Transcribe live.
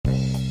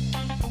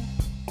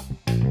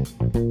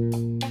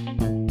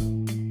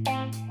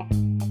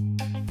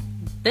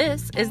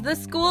This is the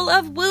School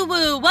of Woo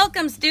Woo.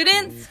 Welcome,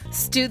 students.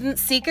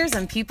 Students, seekers,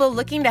 and people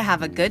looking to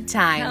have a good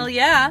time. Hell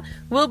yeah.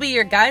 We'll be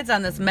your guides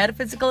on this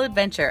metaphysical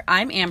adventure.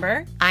 I'm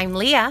Amber. I'm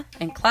Leah.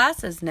 And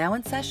class is now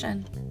in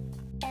session.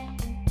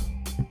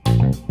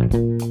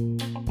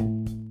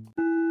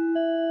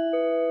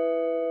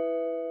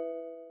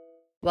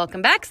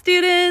 Welcome back,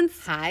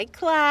 students. Hi,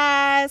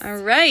 class. All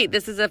right,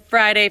 this is a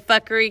Friday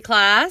fuckery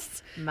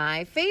class.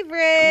 My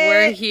favorite.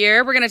 We're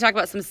here. We're going to talk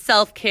about some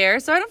self-care.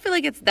 So I don't feel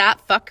like it's that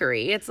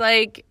fuckery. It's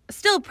like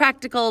still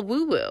practical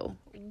woo-woo.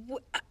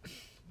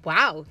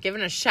 Wow,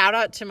 giving a shout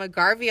out to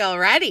McGarvey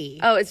already.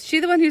 Oh, is she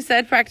the one who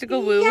said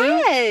practical woo-woo?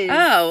 Yes.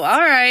 Oh, all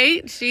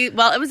right.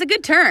 Well, it was a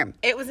good term.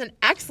 It was an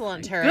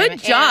excellent term. Good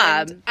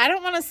job. And I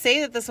don't want to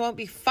say that this won't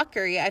be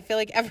fuckery. I feel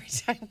like every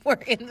time we're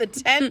in the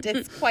tent,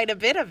 it's quite a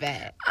bit of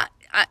it.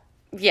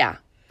 Yeah,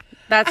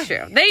 that's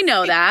true. They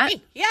know that.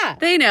 Yeah.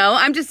 They know.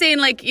 I'm just saying,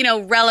 like,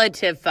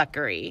 relative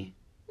fuckery.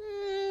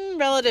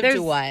 Relative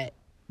to what?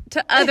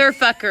 To other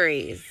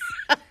fuckeries.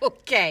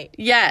 Okay.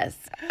 Yes.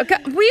 Okay.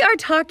 We are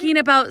talking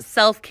about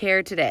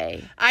self-care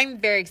today. I'm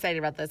very excited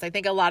about this. I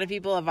think a lot of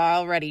people have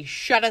already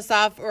shut us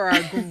off or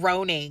are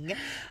groaning.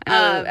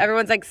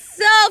 Everyone's like,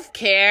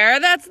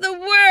 self-care? That's the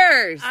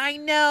worst. I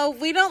know.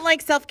 We don't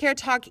like self-care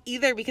talk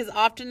either because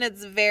often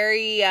it's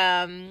very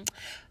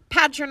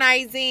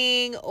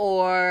patronizing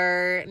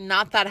or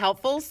not that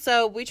helpful.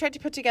 So we tried to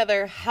put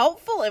together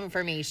helpful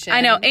information. I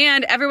know.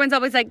 And everyone's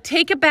always like,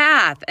 take a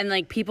bath. And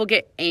like people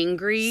get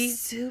angry.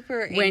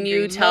 Super angry. When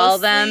you tell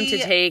them to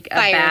take a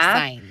bath.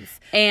 Signs.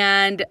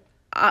 And,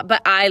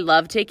 but I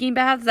love taking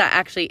baths. That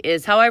actually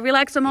is how I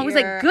relax. I'm always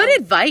like, good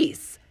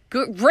advice.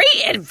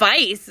 Great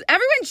advice.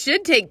 Everyone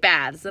should take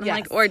baths. And I'm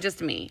like, or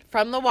just me.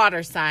 From the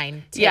water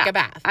sign, take a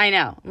bath. I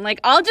know. I'm like,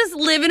 I'll just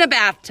live in a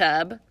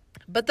bathtub.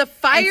 But the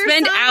fire and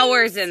spend signs,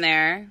 hours in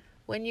there.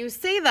 When you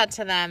say that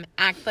to them,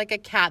 act like a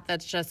cat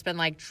that's just been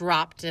like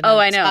dropped in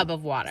a tub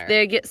of water.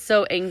 They get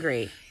so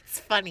angry. It's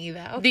funny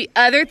though. The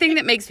other thing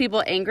that makes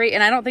people angry,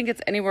 and I don't think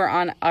it's anywhere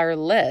on our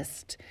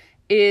list,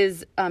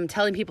 is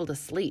telling people to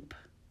sleep.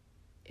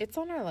 It's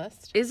on our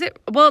list. Is it?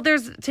 Well,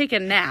 there's take a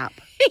nap.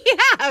 Yeah,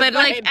 but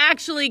like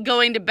actually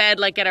going to bed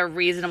like at a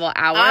reasonable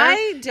hour.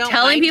 I don't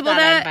telling like people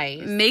that that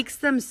advice. Makes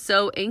them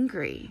so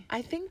angry.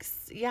 I think,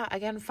 yeah.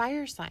 Again,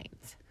 fire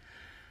signs.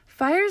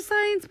 Fire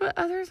signs, but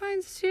other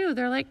signs too.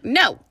 They're like,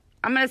 no,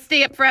 I'm going to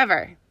stay up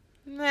forever.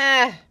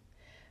 Nah,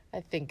 I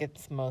think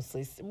it's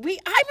mostly... I'm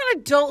an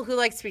adult who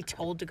likes to be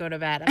told to go to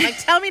bed. I'm like,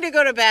 tell me to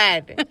go to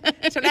bed.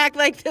 Don't act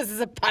like this is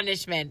a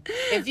punishment.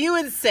 If you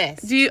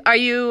insist. Are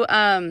you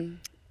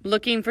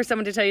looking for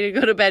someone to tell you to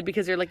go to bed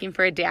because you're looking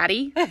for a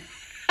daddy? Is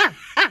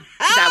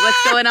that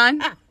what's going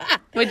on?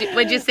 Would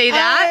you say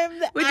that?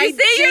 Would you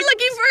say you're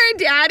looking for a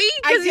daddy?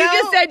 Because you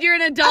just said you're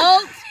an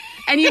adult?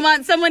 And you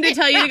want someone to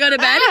tell you to go to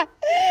bed?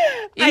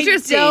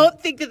 Interesting. I don't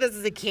think that this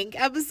is a kink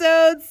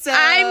episode, so...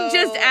 I'm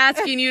just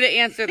asking you to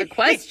answer the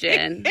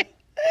question.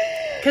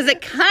 Because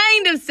it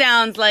kind of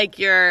sounds like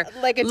you're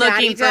like a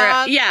looking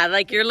daddy dom?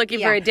 like you're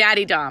looking for a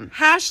daddy dom.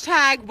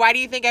 Hashtag, why do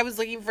you think I was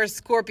looking for a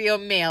Scorpio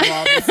male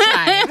all this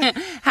time?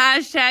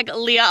 Hashtag,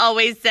 Leah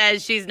always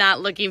says she's not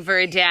looking for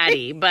a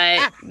daddy,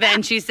 but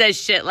then she says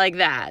shit like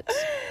that.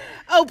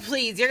 Oh,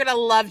 please. You're going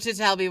to love to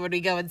tell me when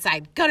we go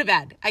inside. Go to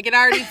bed. I can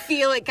already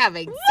feel it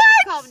coming. What?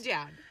 So calm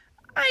down.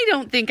 I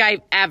don't think I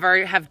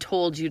ever have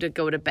told you to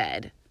go to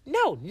bed.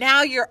 No,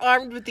 now you're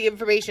armed with the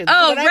information.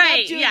 Oh, so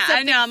right. Yeah,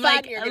 I know. I'm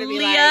like,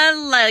 Leah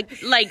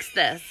likes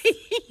this.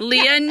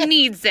 Leah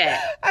needs it.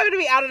 I'm going to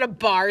be out at a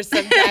bar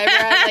sometime or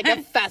at like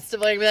a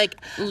festival and be like,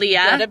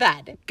 Leah, go to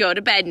bed. Go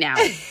to bed now.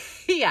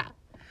 Yeah.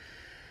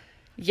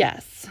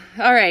 Yes.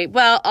 All right.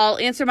 Well, I'll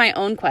answer my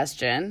own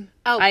question.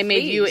 Oh, I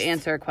made you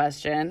answer a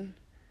question.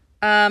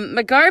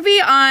 McGarvey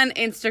on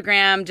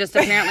Instagram just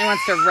apparently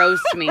wants to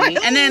roast me.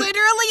 And then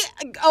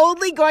literally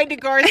only going to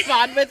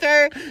correspond with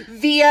her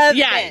via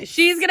this.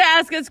 She's going to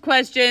ask us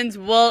questions.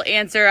 We'll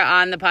answer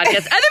on the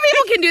podcast. Other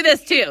people can do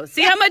this too.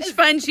 See how much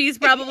fun she's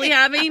probably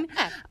having?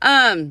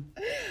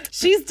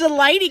 She's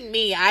delighting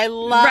me. I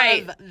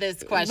love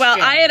this question.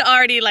 Well, I had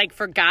already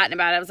forgotten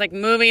about it. I was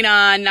moving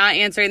on, not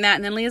answering that.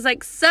 And then Leah's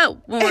like,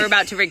 so, when we're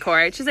about to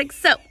record, she's like,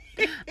 so,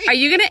 are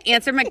you going to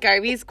answer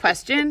McGarvey's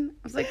question? I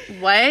was like,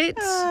 what?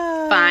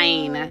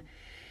 Fine.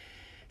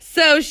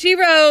 So she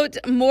wrote,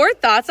 more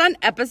thoughts on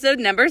episode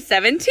number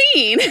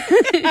 17.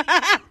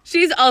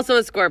 She's also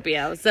a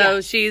Scorpio. So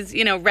she's,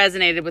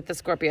 resonated with the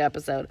Scorpio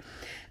episode.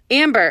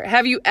 Amber,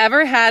 have you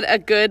ever had a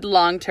good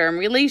long-term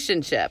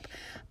relationship?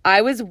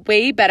 I was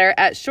way better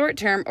at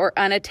short-term or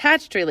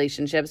unattached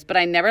relationships, but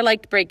I never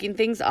liked breaking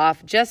things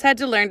off. Just had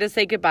to learn to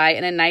say goodbye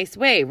in a nice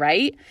way,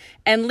 right?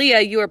 And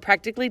Leah, you are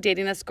practically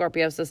dating a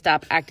Scorpio, so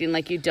stop acting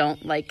like you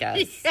don't like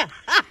us. Yeah.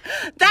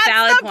 That's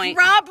valid the point.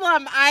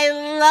 Problem. I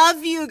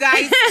love you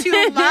guys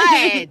too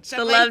much.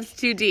 The love's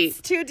too deep.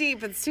 It's too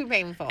deep. It's too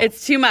painful.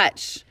 It's too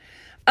much.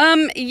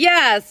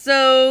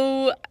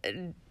 So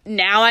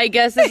now I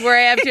guess is where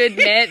I have to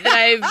admit that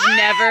I've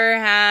never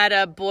had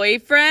a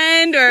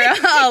boyfriend or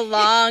a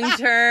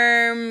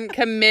long-term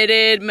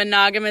committed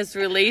monogamous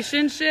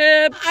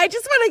relationship. I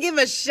just want to give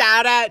a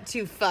shout out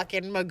to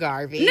fucking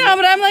McGarvey. No,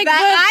 but I'm like,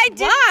 I but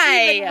didn't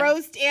why? even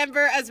roast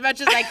Amber as much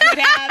as I could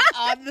have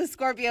on the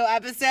Scorpio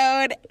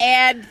episode,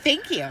 and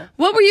thank you.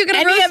 What were you going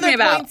to Any roast other me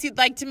about? points you'd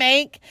like to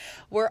make?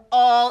 We're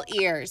all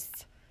ears.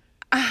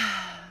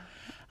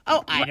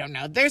 Oh, I don't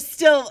know. There's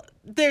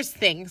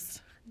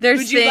things. There's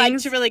Would you like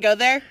things- to really go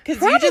there?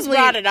 Because you just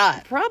brought it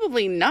up.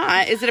 Probably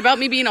not. Is it about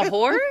me being a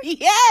whore?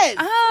 Yes.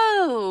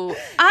 Oh,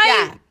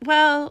 I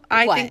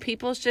What? think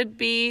people should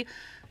be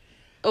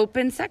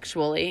open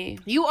sexually.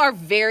 You are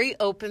very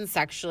open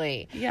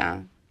sexually.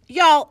 Yeah.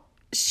 Y'all,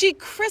 she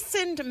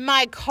christened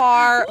my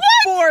car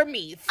for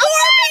me. For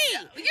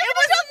me! It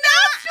was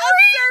not a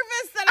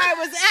service that I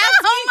was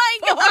asking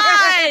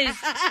Oh my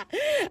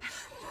gosh.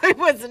 It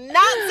was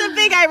not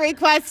something I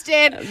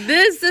requested.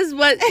 This is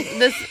what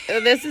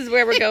this is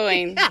where we're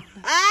going.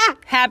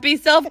 Happy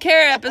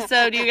self-care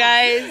episode, you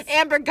guys.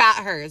 Amber got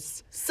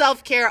hers.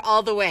 Self-care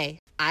all the way.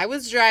 I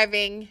was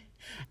driving.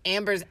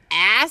 Amber's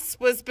ass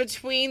was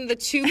between the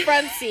two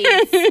front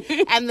seats,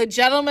 and the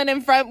gentleman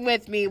in front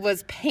with me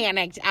was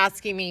panicked,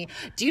 asking me,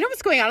 "Do you know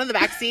what's going on in the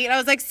back seat?" And I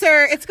was like,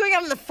 "Sir, it's going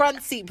on in the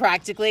front seat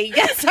practically.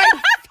 Yes,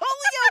 I'm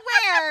fully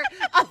aware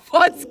of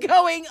what's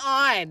going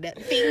on.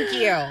 Thank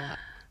you."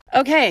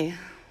 Okay,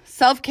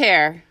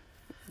 self-care.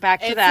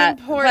 Back to It's that.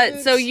 important.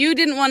 But so you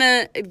didn't want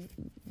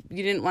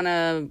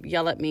to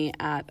yell at me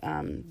at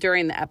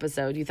during the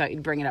episode. You thought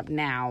you'd bring it up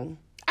now.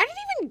 I didn't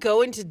even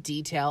go into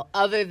detail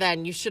other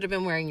than you should have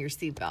been wearing your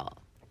seatbelt.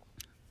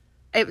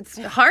 It's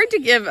hard to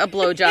give a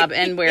blowjob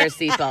and wear a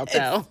seatbelt,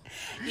 though.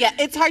 Yeah,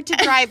 it's hard to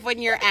drive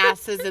when your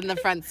ass is in the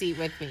front seat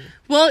with me.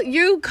 Well,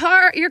 your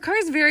car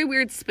is very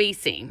weird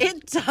spacing.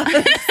 It does.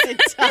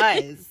 It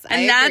does.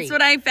 And that's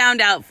what I found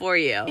out for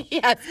you.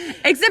 Yes.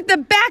 Except the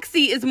back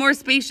seat is more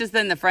spacious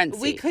than the front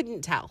seat. We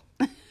couldn't tell.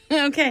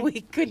 Okay.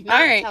 We could not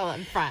All right. tell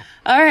in front.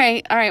 All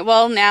right.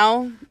 Well,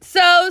 now.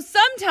 So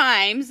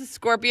sometimes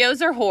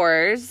Scorpios are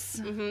whores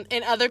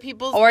In other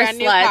people's or brand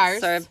new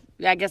cars. sluts.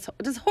 Or I guess,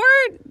 does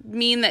whore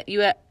mean that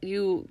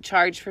you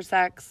charge for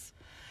sex?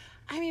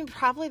 I mean,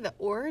 probably the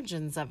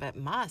origins of it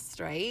must,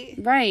 right?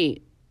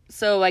 Right.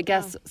 So I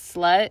guess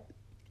slut,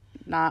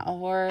 not a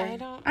whore. I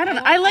don't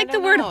know. I like the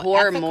word know.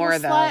 whore Ethical more,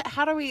 slut?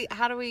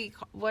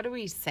 though. What do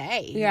we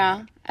say?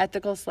 Yeah.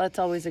 Ethical slut's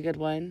always a good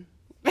one.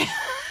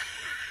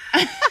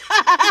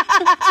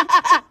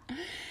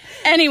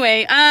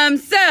 Anyway,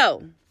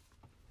 so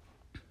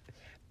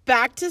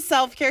Back to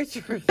self-care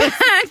through back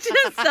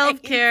to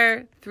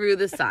self-care through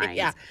the signs.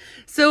 Yeah.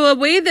 So a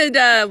way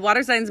that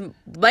water signs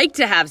like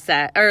to have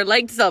sex or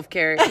like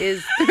self-care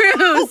is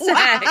through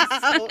sex.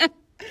 Wow.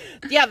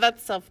 Yeah,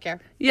 that's self-care.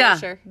 Yeah. For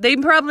sure. They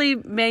probably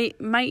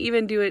might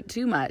even do it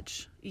too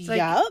much. It's like-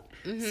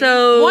 Yep.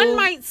 So One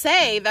might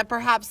say that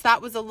perhaps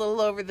that was a little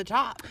over the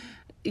top.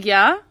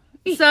 yeah.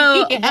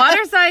 So Yeah.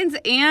 water signs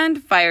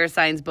and fire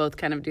signs both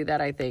kind of do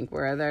that, I think,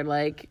 where they're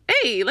like,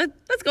 "Hey, let's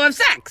go have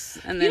sex."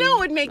 And You then know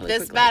what would make really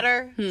this quickly-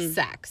 better?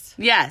 Sex.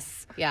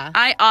 Yes. Yeah.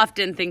 I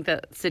often think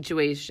the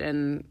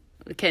situation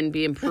can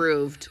be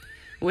improved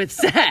with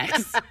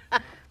sex.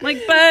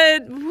 Like,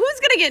 but who's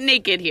gonna get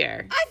naked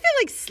here? I feel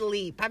like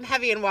sleep. I'm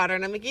heavy in water,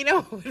 and I'm like, you know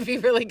what would be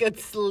really good?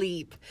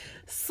 Sleep.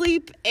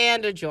 Sleep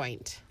and a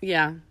joint.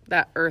 Yeah,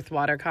 that earth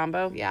water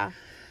combo. Yeah.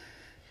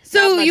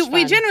 So Not much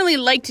we fun. generally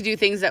like to do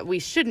things that we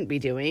shouldn't be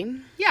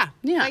doing. Yeah.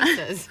 Yeah.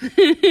 Vices.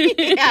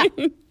 Yeah.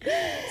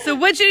 So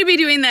what should you be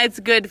doing that's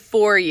good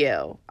for you?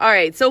 All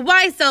right. So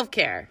why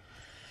self-care?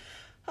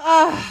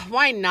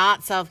 Why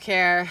not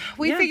self-care?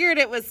 We Yeah. figured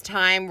it was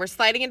time. We're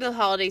sliding into the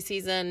holiday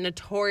season,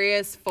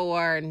 notorious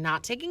for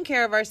not taking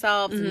care of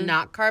ourselves,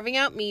 not carving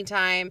out me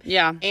time.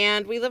 Yeah.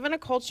 And we live in a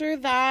culture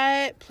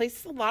that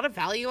places a lot of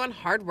value on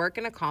hard work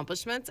and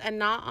accomplishments and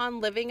not on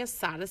living a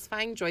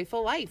satisfying,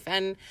 joyful life.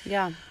 And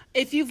Yeah.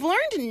 if you've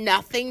learned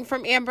nothing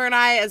from Amber and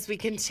I as we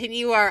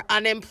continue our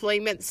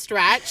unemployment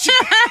stretch,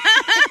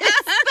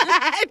 it's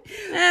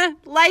that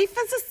life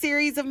is a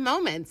series of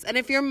moments. And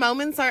if your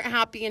moments aren't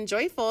happy and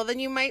joyful, then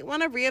you might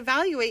want to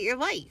reevaluate your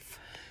life.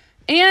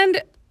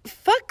 And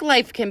fuck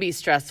life can be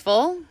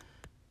stressful.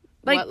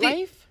 What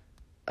life?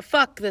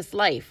 Fuck this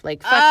life.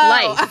 Like fuck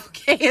life.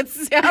 Okay. It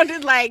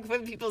sounded like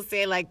when people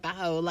say like the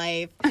hoe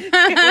life. It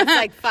was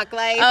like fuck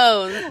life.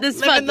 Oh, this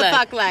Living fuck the life.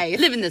 fuck life.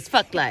 Living this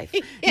fuck life.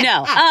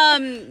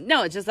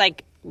 No, it's just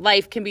like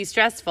life can be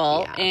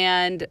stressful, Yeah.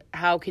 and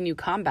how can you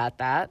combat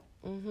that?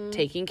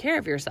 Taking care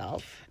of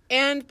yourself.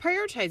 And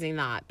prioritizing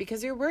that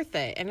because you're worth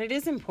it and it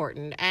is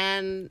important.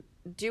 And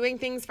doing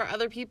things for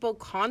other people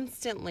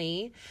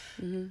constantly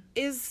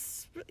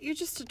is, you're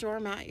just a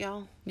doormat,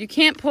 y'all. You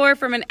can't pour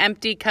from an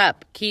empty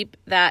cup. Keep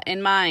that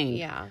in mind.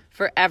 Yeah.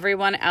 For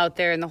everyone out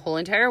there in the whole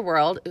entire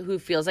world who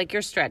feels like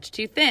you're stretched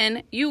too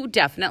thin, you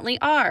definitely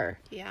are.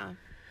 Yeah.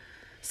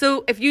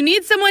 So if you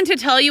need someone to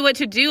tell you what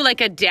to do, like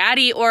a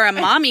daddy or a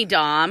mommy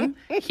dom,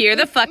 here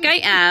the fuck I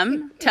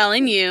am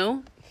telling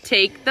you,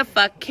 take the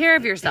fuck care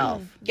of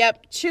yourself.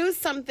 Yep. Choose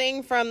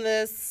something from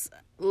this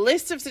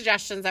list of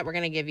suggestions that we're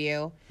going to give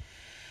you.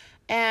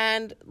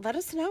 And let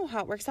us know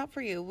how it works out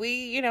for you.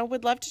 We,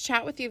 would love to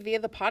chat with you via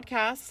the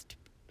podcast,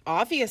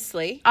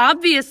 obviously.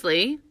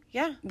 Obviously.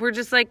 Yeah. We're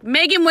just like,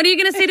 Megan, what are you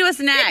going to say to us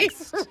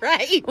next?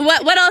 Right.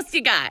 What else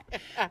you got?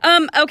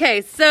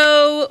 Okay,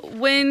 so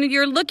when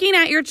you're looking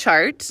at your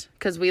chart,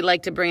 because we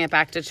like to bring it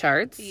back to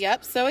charts.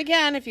 Yep. So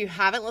again, if you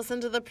haven't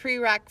listened to the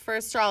prereq for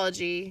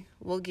astrology,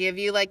 we'll give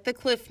you like the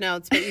cliff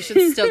notes, but you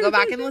should still go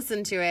back and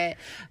listen to it.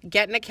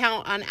 Get an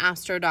account on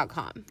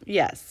astro.com.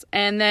 Yes.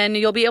 And then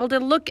you'll be able to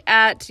look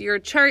at your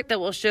chart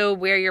that will show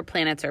where your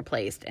planets are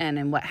placed and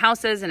in what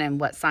houses and in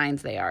what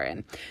signs they are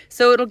in.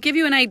 So it'll give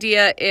you an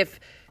idea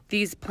if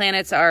these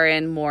planets are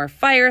in more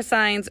fire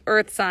signs,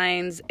 earth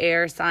signs,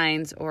 air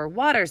signs, or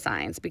water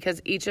signs,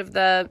 because each of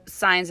the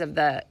signs of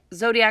the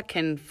zodiac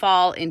can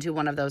fall into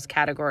one of those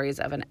categories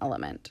of an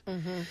element.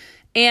 Mm-hmm.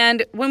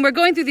 And when we're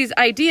going through these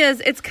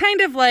ideas, it's kind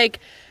of like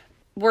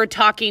we're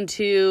talking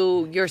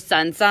to your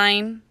sun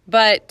sign,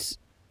 but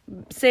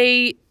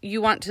say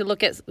you want to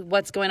look at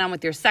what's going on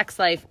with your sex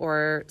life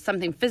or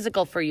something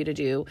physical for you to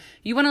do,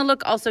 you want to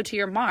look also to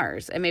your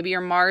Mars. And maybe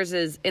your Mars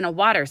is in a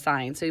water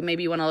sign. So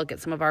maybe you want to look at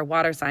some of our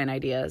water sign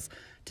ideas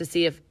to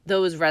see if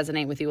those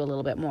resonate with you a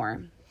little bit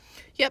more.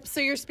 Yep.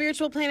 So your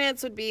spiritual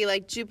planets would be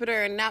like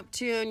Jupiter and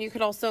Neptune. You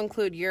could also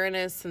include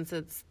Uranus, since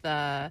it's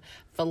the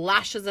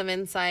lashes of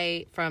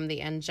insight from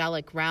the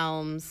angelic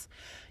realms.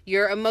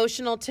 Your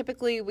emotional,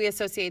 typically we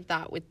associate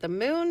that with the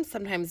moon.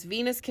 Sometimes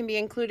Venus can be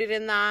included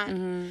in that.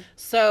 Mm-hmm.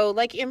 So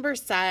like Amber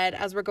said,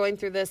 as we're going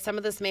through this, some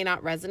of this may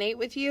not resonate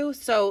with you.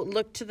 So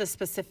look to the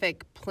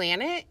specific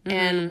planet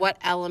and what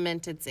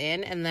element it's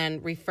in, and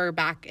then refer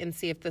back and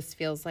see if this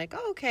feels like,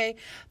 oh, okay,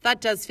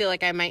 that does feel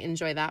like I might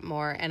enjoy that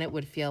more. And it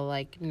would feel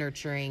like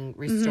nurturing,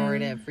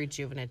 restorative,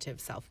 rejuvenative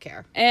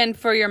self-care. And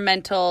for your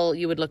mental,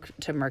 you would look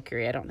to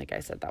Mercury. I don't think I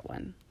said that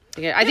one.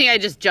 I think I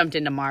just jumped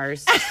into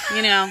Mars.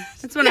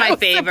 It's one of my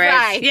favorites.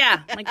 Surprise. Yeah,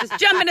 like just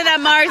jump into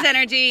that Mars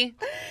energy.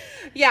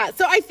 Yeah,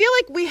 so I feel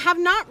like we have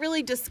not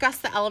really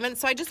discussed the elements,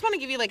 so I just want to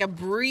give you like a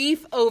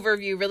brief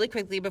overview really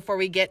quickly before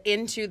we get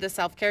into the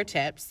self-care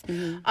tips.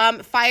 Mm-hmm.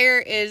 Fire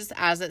is,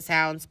 as it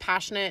sounds,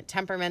 passionate,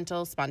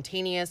 temperamental,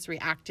 spontaneous,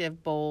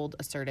 reactive, bold,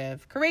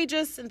 assertive,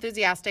 courageous,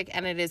 enthusiastic,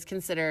 and it is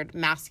considered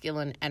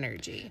masculine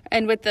energy.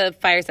 And with the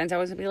fire signs, I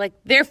was going to be like,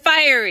 they're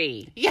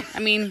fiery. Yeah. I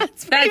mean,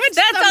 that's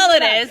all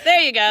it is. There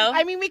you go.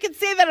 I mean, we could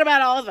say that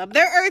about all of them.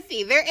 They're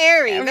earthy, they're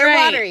airy, they're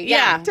watery.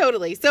 Yeah,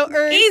 totally. So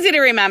earth. Easy to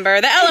remember.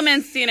 The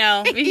elements, you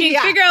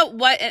can figure out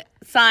what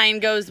sign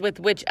goes with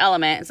which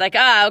element. It's like,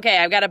 okay,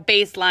 I've got a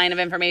baseline of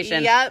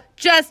information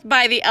just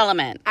by the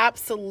element.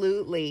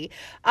 Absolutely.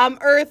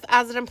 Earth,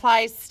 as it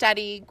implies,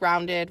 steady,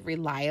 grounded,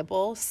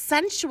 reliable,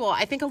 sensual.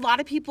 I think a lot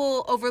of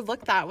people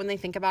overlook that when they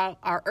think about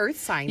our earth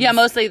signs. Yeah,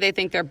 mostly they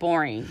think they're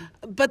boring.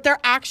 But they're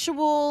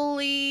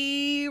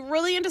actually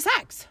really into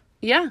sex.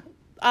 Yeah.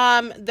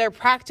 They're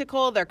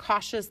practical, they're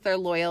cautious, they're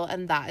loyal,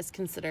 and that is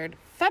considered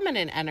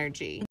feminine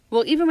energy.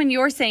 Well, even when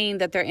you're saying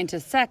that they're into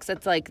sex,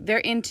 it's like they're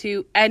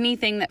into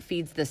anything that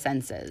feeds the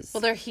senses.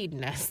 Well, they're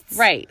hedonists.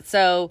 Right.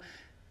 So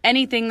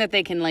anything that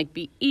they can like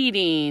be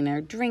eating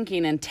or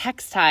drinking, and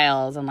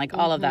textiles and like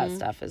all of that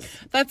stuff is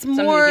that's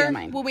more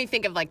when we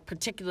think of like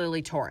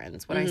particularly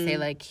Taurans, when I say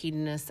like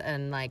hedonists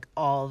and like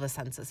all the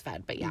senses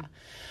fed. But yeah.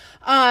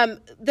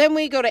 Then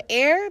we go to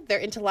air. They're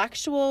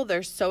intellectual,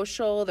 they're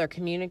social, they're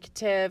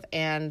communicative,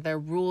 and they're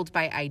ruled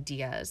by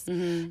ideas.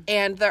 Mm-hmm.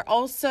 And they're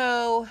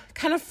also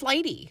kind of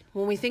flighty.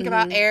 When we think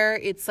about air,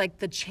 it's like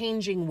the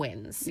changing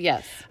winds.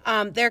 Yes.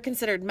 They're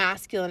considered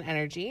masculine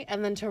energy.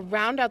 And then to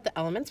round out the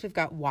elements, we've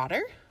got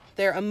water.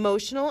 They're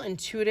emotional,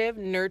 intuitive,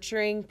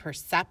 nurturing,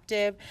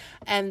 perceptive,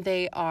 and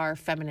they are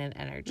feminine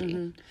energy.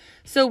 Mm-hmm.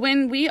 So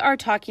when we are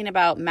talking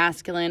about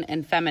masculine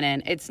and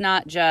feminine, it's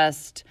not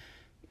just,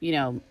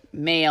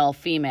 male,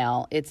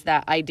 female. It's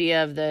that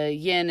idea of the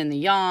yin and the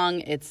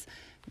yang. It's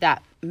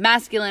that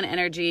masculine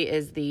energy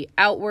is the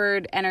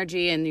outward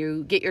energy, and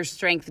you get your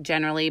strength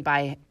generally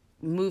by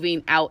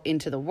moving out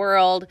into the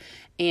world.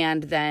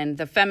 And then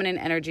the feminine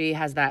energy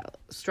has that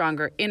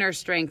stronger inner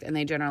strength, and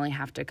they generally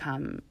have to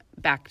come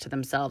back to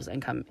themselves and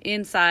come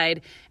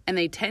inside. And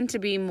they tend to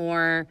be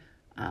more,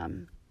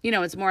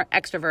 it's more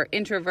extrovert,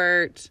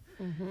 introvert.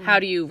 Mm-hmm. How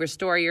do you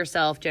restore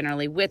yourself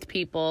generally with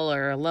people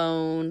or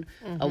alone,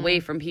 away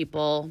from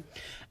people?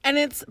 And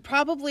it's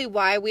probably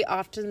why we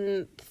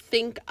often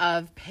think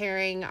of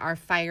pairing our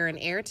fire and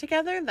air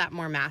together, that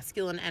more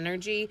masculine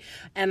energy,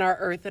 and our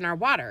earth and our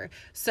water.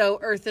 So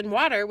earth and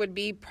water would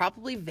be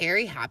probably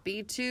very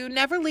happy to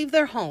never leave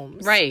their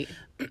homes. Right.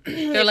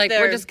 They're like,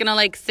 we're just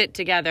going to sit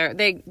together.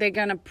 They're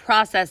going to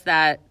process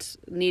that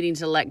needing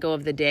to let go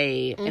of the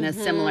day in a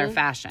similar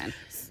fashion.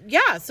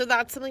 Yeah, so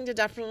that's something to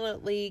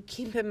definitely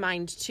keep in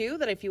mind too,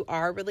 that if you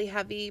are really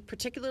heavy,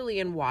 particularly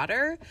in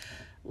water,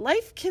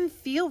 life can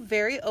feel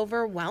very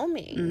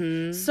overwhelming.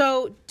 Mm-hmm.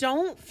 So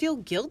don't feel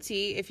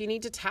guilty if you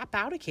need to tap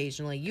out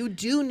occasionally. You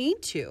do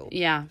need to.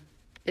 Yeah.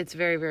 It's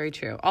very, very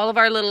true. All of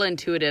our little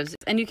intuitives.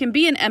 And you can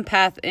be an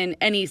empath in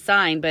any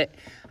sign, but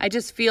I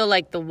just feel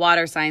like the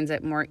water signs,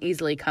 it more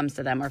easily comes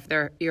to them, or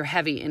if you're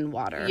heavy in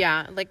water.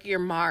 Yeah, like your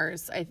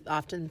Mars, I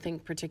often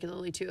think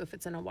particularly too if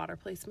it's in a water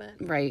placement.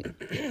 Right.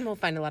 We'll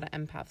find a lot of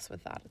empaths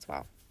with that as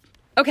well.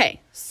 Okay,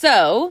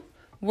 so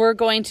we're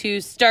going to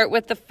start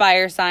with the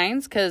fire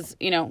signs because,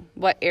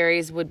 what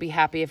Aries would be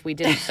happy if we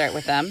didn't start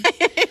with them.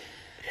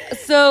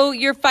 So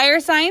your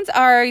fire signs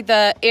are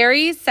the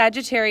Aries,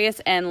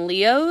 Sagittarius, and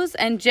Leos.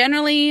 And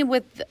generally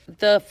with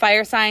the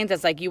fire signs,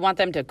 it's like you want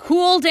them to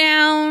cool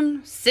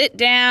down, sit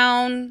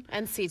down.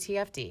 And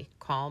CTFD,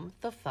 calm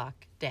the fuck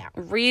down.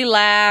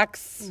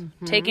 Relax,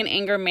 take an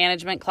anger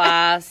management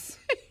class.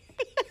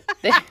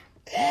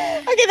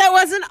 Okay, that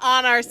wasn't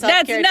on our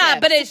self-care That's not,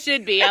 tips. but it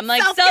should be. I'm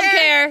like,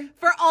 self-care.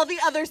 For all the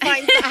other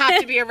signs that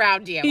have to be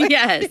around you.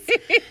 Yes.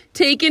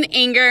 Take an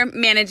anger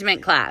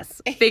management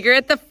class. Figure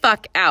it the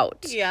fuck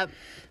out. Yep.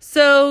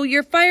 So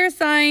your fire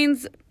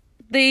signs,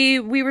 we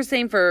were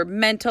saying for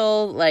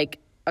mental, like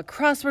a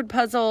crossword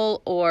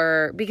puzzle,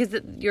 or because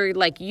you're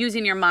like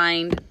using your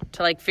mind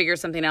to like figure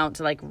something out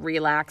to like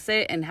relax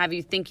it and have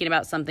you thinking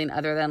about something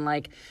other than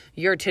like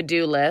your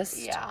to-do list.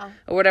 Yeah.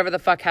 Or whatever the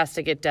fuck has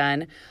to get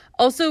done.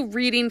 Also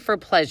reading for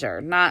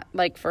pleasure, not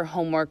like for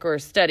homework or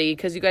study,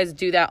 because you guys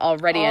do that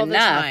already all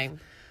enough the time.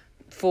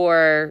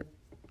 For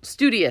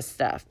studious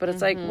stuff. But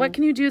it's like, what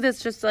can you do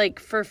that's just like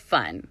for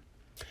fun?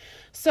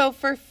 So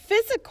for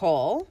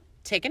physical,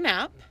 take a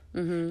nap.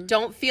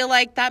 Don't feel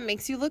like that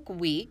makes you look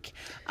weak.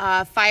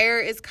 Fire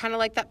is kind of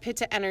like that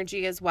pitta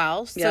energy as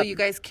well. So Yep. you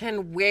guys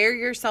can wear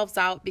yourselves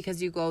out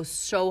because you go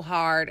so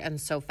hard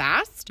and so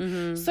fast.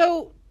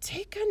 So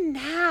take a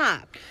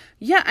nap.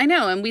 Yeah, I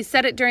know. And we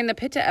said it during the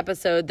Pitta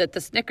episode that the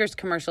Snickers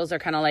commercials are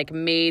kind of like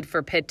made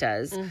for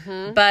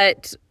Pittas.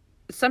 But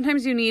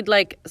sometimes you need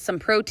like some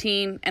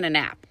protein and a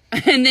nap.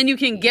 And then you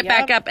can get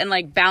back up and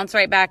like bounce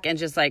right back and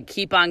just like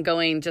keep on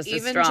going just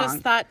as strong. Even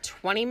just that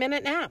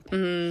 20-minute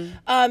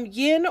nap.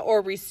 Yin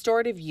or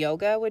restorative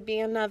yoga would be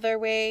another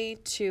way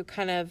to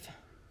kind of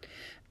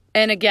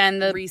And again,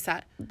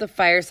 reset. The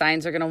fire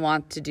signs are going to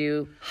want to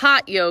do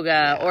hot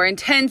yoga or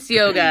intense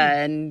yoga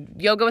and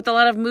yoga with a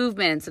lot of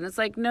movements. And it's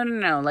like,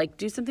 no. Like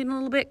do something a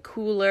little bit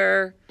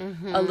cooler,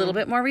 a little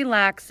bit more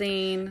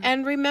relaxing.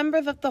 And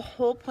remember that the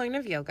whole point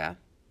of yoga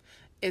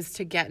is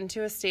to get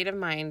into a state of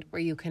mind where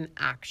you can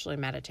actually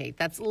meditate.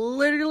 That's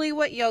literally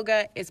what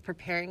yoga is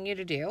preparing you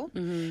to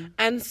do.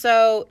 And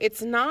so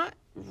it's not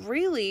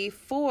really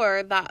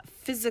for that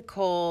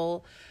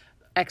physical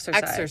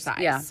exercise.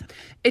 Yeah.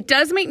 It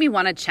does make me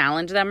want to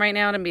challenge them right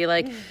now and be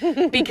like,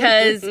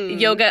 because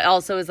yoga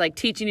also is like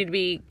teaching you to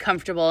be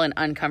comfortable in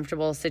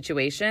uncomfortable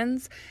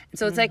situations. And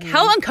so it's like,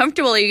 how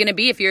uncomfortable are you going to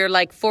be if you're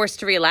like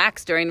forced to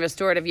relax during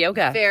restorative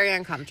yoga? Very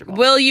uncomfortable.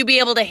 Will you be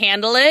able to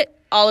handle it?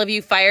 All of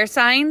you fire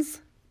signs?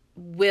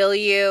 Will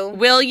you?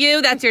 Will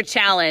you? That's your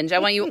challenge. I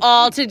want you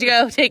all to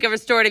go take a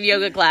restorative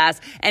yoga class.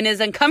 And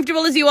as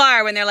uncomfortable as you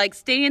are when they're like,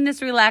 stay in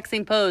this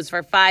relaxing pose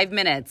for 5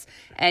 minutes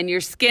and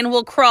your skin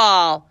will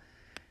crawl.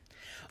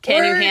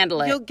 Can you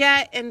handle it? You'll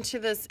get into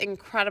this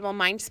incredible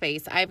mind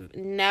space. I've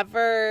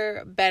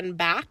never been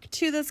back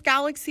to this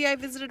galaxy I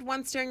visited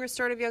once during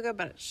restorative yoga,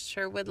 but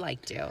sure would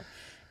like to.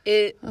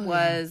 It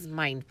was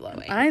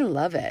mind-blowing. I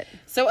love it.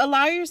 So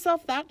allow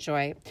yourself that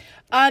joy.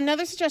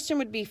 Another suggestion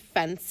would be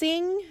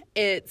fencing.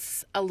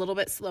 It's a little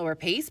bit slower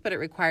pace, but it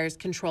requires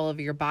control of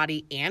your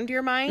body and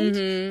your mind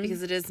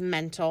because it is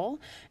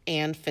mental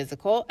and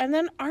physical. And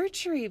then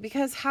archery,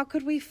 because how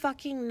could we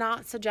fucking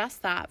not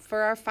suggest that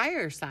for our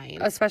fire signs?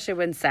 Especially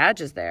when Sag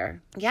is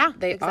there. Yeah,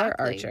 They are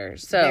exactly.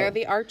 archers. So They're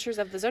the archers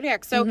of the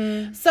zodiac.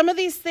 So some of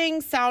these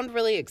things sound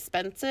really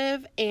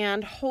expensive,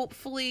 and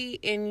hopefully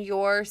in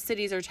your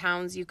cities or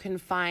towns you can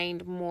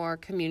find more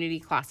community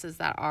classes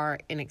that are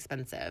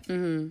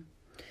inexpensive.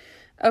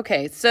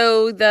 Okay,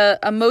 so the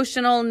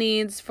emotional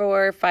needs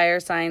for fire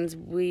signs,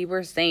 we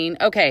were saying,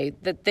 okay,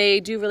 that they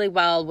do really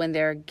well when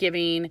they're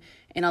giving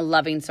in a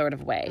loving sort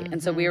of way.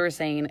 And so we were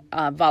saying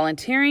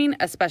volunteering,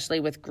 especially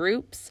with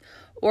groups,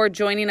 or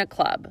joining a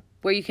club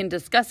where you can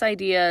discuss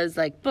ideas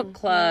like book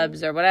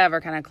clubs or whatever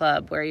kind of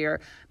club where you're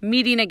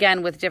meeting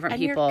again with different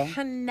And people. you're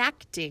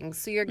connecting,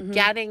 so you're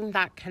getting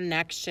that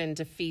connection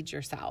to feed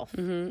yourself.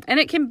 And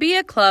it can be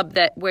a club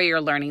that where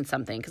you're learning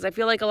something, because I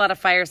feel like a lot of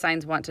fire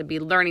signs want to be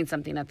learning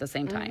something at the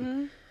same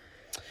time.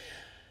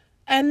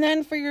 And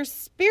then for your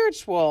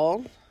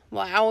spiritual,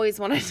 well, I always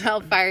want to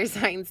tell fire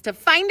signs to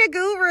find a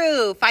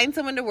guru, find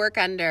someone to work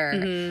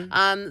under.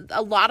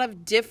 A lot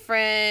of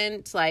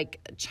different like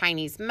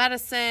Chinese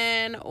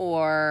medicine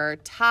or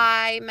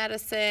Thai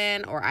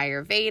medicine or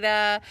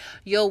Ayurveda.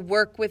 You'll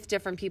work with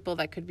different people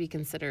that could be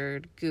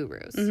considered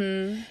gurus.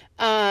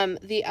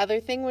 The other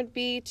thing would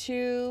be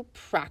to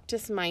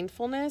practice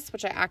mindfulness,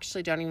 which I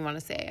actually don't even want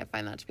to say. I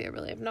find that to be a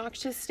really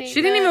obnoxious statement.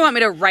 She didn't even want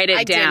me to write it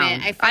I down.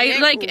 didn't. I find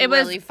it like it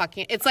was really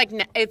fucking. It's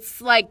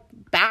like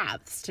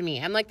baths to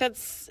me. I'm like,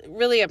 that's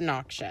really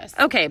obnoxious.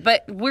 okay,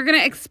 but we're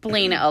gonna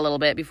explain it a little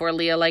bit before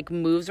Leah like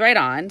moves right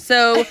on.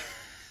 So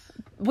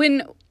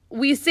when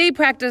we say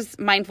practice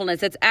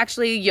mindfulness. It's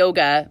actually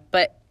yoga,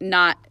 but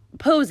not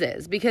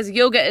poses, because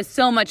yoga is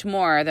so much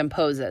more than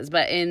poses.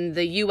 But in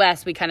the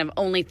U.S., we kind of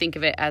only think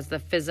of it as the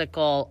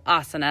physical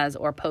asanas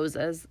or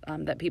poses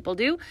that people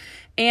do.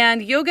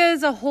 And yoga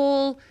is a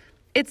whole,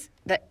 it's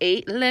the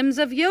 8 limbs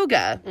of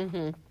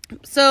yoga.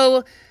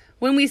 So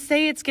when we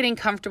say it's getting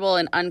comfortable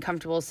in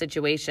uncomfortable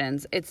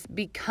situations, it's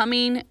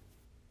becoming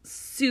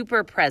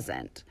super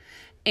present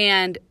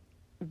and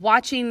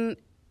watching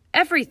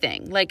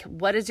everything. Like,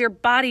 what is your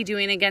body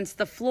doing against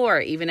the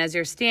floor, even as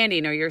you're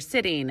standing or you're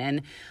sitting?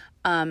 And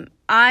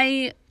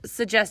I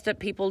suggest that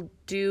people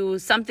do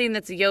something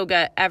that's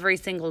yoga every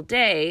single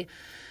day.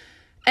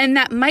 And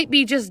that might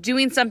be just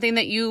doing something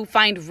that you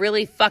find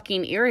really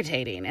fucking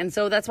irritating. And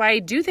so that's why I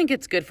do think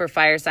it's good for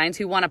fire signs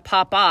who want to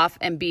pop off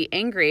and be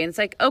angry. And it's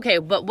like, okay,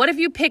 but what if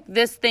you pick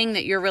this thing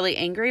that you're really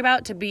angry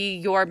about to be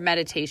your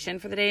meditation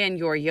for the day and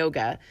your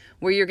yoga,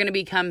 where you're going to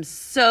become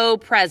so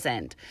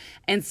present?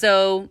 And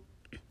so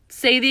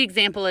say the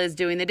example is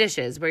doing the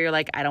dishes, where you're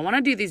like, I don't want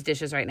to do these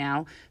dishes right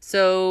now.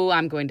 So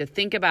I'm going to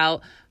think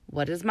about,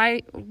 what does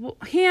my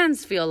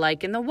hands feel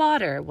like in the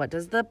water? What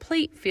does the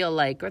plate feel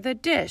like, or the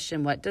dish?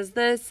 And what does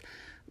this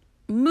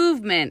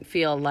movement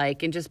feel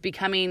like? And just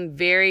becoming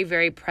very,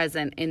 very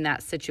present in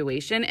that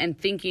situation and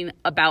thinking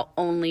about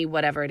only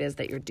whatever it is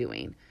that you're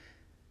doing.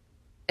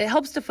 It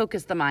helps to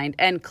focus the mind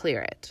and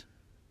clear it.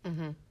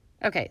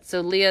 Okay,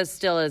 so Leah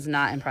still is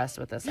not impressed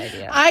with this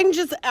idea.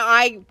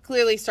 I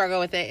clearly struggle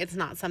with it. It's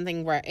not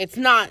something where, it's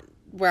not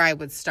where I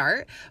would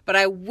start. But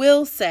I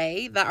will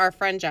say that our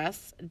friend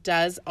Jess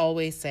does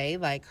always say,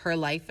 like, her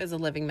life is a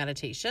living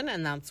meditation,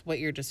 and that's what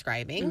you're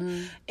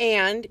describing.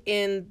 And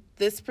in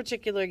this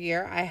particular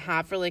year, I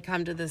have really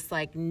come to this,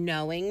 like,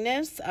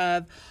 knowingness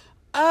of,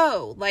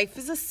 oh, life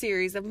is a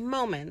series of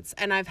moments,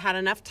 and I've had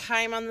enough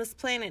time on this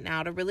planet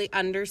now to really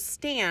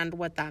understand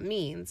what that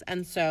means.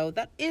 And so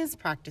that is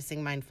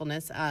practicing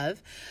mindfulness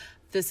of,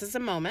 this is a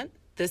moment,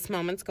 this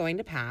moment's going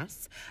to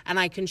pass, and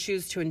I can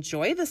choose to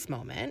enjoy this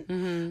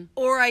moment,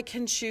 or I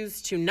can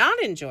choose to not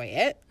enjoy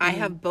it. I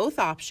have both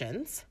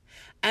options.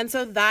 And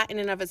so that in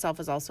and of itself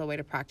is also a way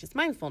to practice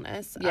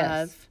mindfulness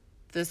of,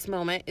 this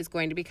moment is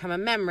going to become a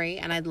memory,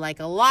 and I'd like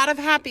a lot of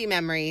happy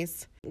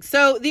memories.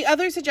 So the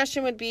other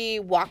suggestion would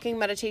be walking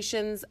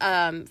meditations.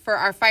 For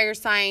our fire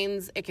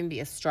signs, it can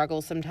be a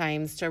struggle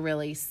sometimes to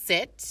really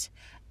sit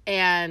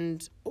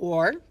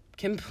or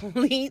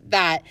complete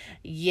that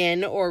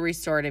yin or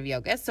restorative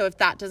yoga. So if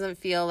that doesn't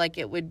feel like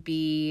it would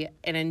be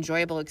an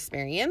enjoyable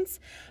experience,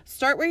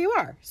 start where you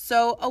are.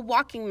 So a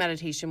walking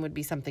meditation would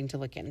be something to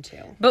look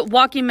into. But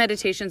walking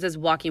meditations is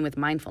walking with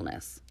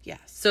mindfulness. Yes.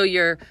 So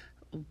you're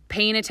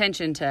paying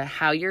attention to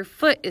how your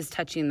foot is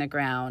touching the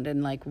ground,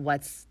 and like,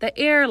 what's the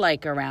air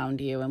like around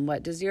you, and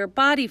what does your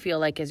body feel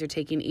like as you're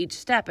taking each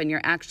step, and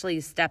you're actually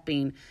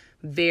stepping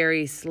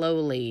very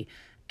slowly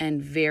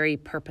and very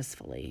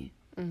purposefully.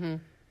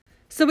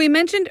 So we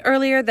mentioned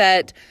earlier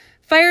that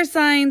fire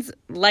signs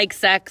like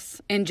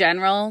sex in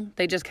general.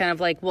 They just kind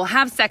of like, will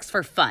have sex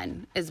for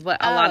fun is what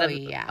a lot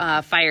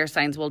of fire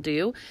signs will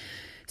do.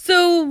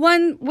 So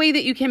one way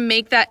that you can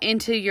make that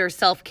into your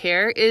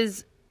self-care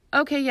is,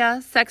 okay, yeah,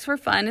 sex for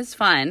fun is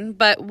fun,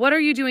 but what are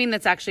you doing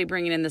that's actually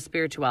bringing in the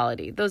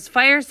spirituality? Those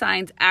fire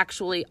signs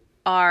actually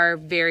are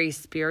very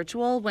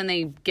spiritual when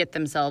they get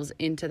themselves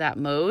into that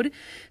mode.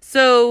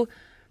 So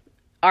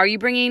are you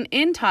bringing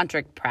in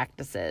tantric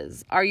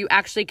practices? Are you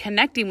actually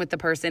connecting with the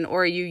person,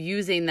 or are you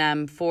using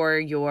them for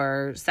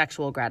your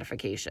sexual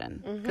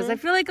gratification? Because I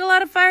feel like a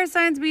lot of fire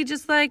signs be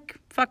just like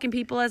fucking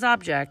people as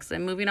objects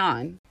and moving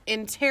on.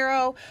 In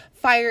tarot,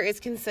 fire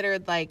is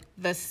considered like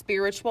the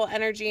spiritual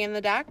energy in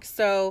the deck.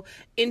 So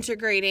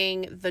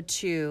integrating the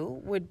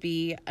two would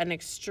be an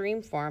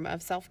extreme form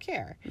of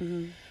self-care.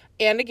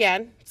 And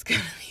again, it's going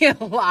to be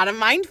a lot of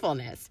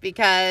mindfulness,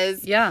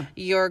 because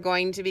you're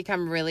going to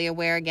become really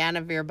aware again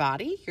of your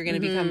body. You're going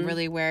to become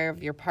really aware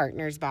of your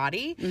partner's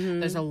body.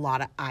 There's a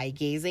lot of eye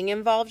gazing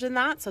involved in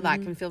that. So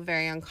that can feel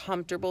very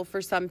uncomfortable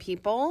for some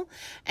people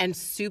and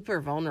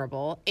super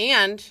vulnerable.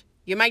 And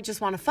you might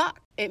just want to fuck.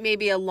 It may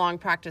be a long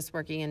practice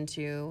working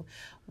into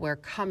where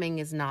coming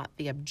is not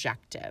the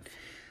objective.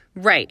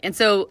 Right. And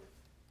so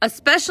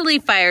especially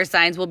fire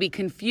signs will be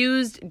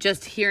confused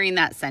just hearing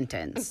that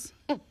sentence.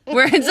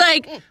 Where it's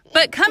like,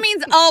 but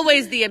coming's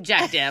always the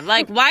objective.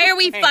 Like, why are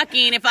we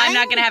fucking if I'm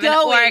not going to have an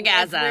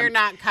orgasm? If we're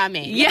not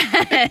coming.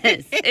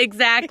 Yes,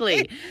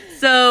 exactly.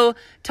 So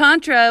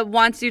Tantra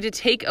wants you to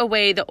take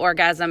away the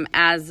orgasm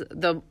as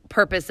the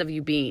purpose of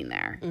you being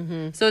there.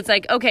 So it's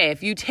like, okay,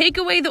 if you take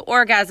away the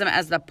orgasm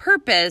as the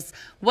purpose,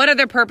 what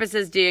other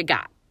purposes do you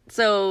got?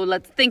 So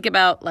let's think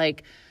about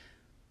like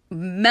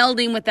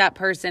melding with that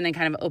person and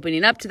kind of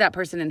opening up to that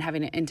person and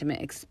having an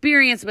intimate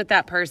experience with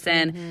that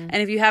person. And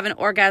if you have an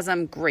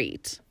orgasm,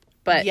 great.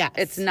 But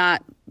it's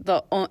not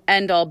the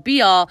end all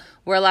be all,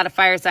 where a lot of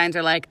fire signs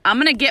are like, I'm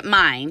going to get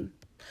mine.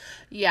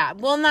 Yeah.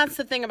 Well, and that's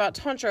the thing about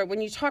Tantra.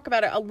 When you talk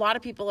about it, a lot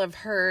of people have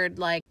heard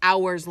like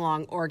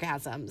hours-long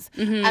orgasms.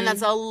 And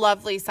that's a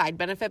lovely side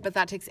benefit, but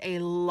that takes a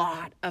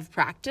lot of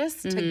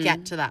practice to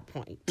get to that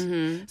point.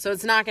 So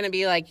it's not going to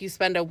be like you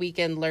spend a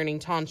weekend learning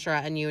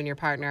Tantra and you and your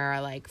partner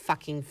are like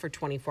fucking for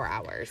 24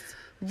 hours.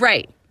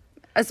 Right.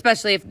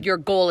 Especially if your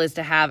goal is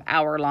to have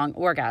hour-long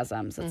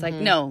orgasms. It's like,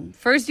 no.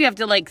 First, you have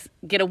to, like,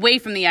 get away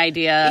from the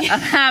idea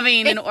of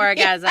having an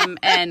orgasm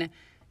and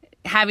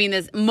having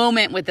this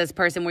moment with this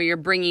person where you're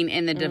bringing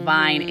in the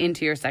divine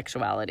into your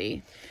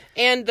sexuality.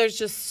 And there's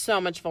just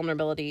so much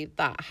vulnerability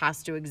that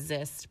has to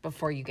exist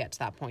before you get to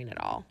that point at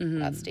all,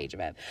 that stage of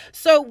it.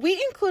 So we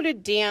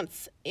included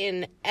dance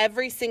in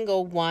every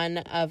single one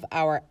of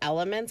our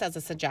elements as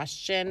a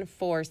suggestion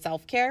for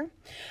self-care.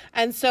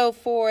 And so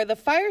for the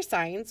fire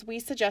signs, we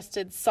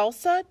suggested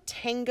salsa,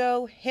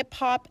 tango,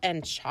 hip-hop,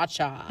 and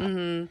cha-cha.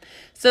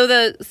 So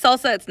the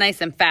salsa, it's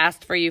nice and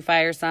fast for you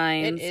fire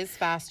signs. It is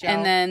fast, y'all.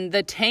 And then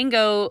the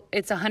tango,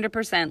 it's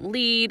 100%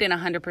 lead and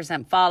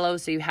 100% follow.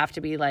 So you have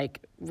to be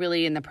like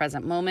really in the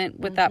present moment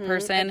with that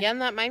person. Again,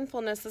 that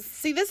mindfulness is,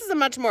 see, this is a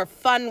much more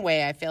fun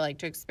way, I feel like,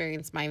 to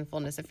experience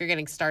mindfulness if you're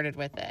getting started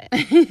with it.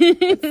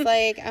 It's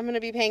like, I'm going to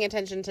be paying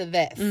attention to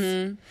this.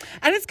 And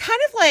it's kind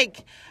of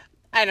like,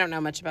 I don't know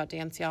much about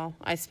dance, y'all.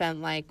 I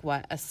spent like,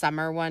 a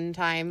summer one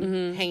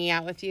time hanging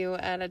out with you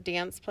at a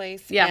dance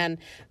place. Yeah. And,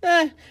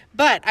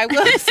 but I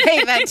will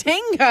say that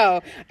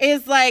tango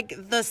is like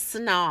the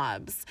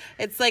snobs.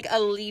 It's like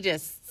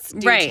elitists do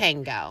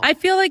tango. I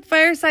feel like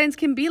fire signs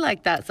can be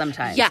like that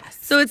sometimes. Yes.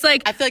 So it's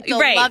like, I feel like they'll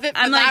love it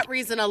for that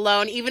reason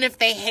alone, even if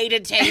they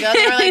hated tango.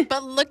 They were like,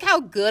 but look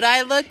how good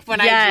I look when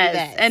I do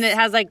this. And it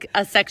has like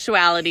a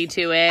sexuality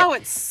to it. Oh,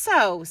 it's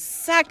so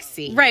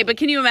sexy. Right, but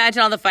can you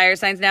imagine all the fire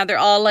signs now? They're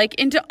all like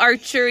into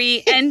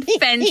archery and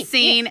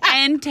fencing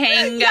and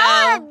tango. Y'all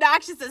are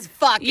obnoxious as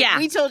fuck. Yeah.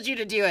 We told you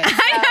to do it.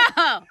 I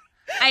know.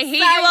 I hate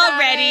you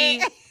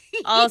already.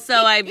 Also,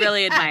 I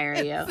really admire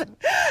you.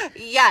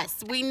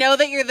 Yes, we know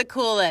that you're the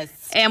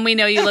coolest. And we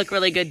know you look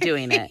really good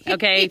doing it.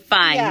 Okay,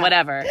 fine,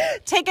 whatever.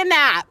 Take a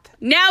nap.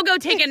 Now go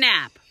take a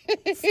nap.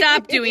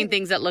 Stop doing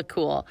things that look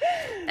cool.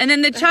 And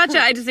then the cha-cha,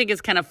 I just think is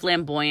kind of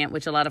flamboyant,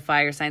 which a lot of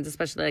fire signs,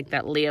 especially like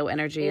that Leo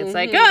energy, it's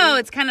like, oh,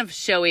 it's kind of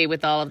showy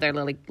with all of their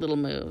little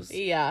moves.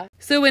 Yeah.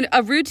 So in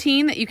a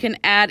routine that you can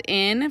add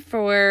in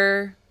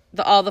for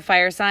all the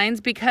fire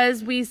signs,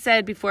 because we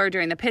said before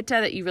during the pitta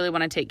that you really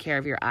want to take care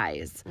of your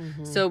eyes.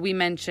 So we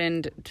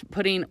mentioned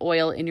putting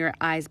oil in your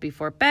eyes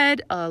before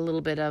bed, a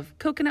little bit of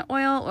coconut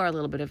oil or a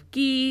little bit of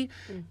ghee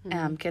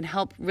can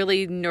help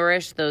really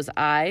nourish those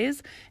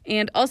eyes.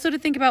 And also to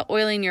think about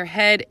oiling your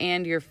head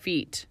and your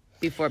feet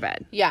before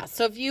bed. Yeah,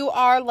 so if you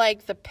are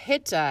like the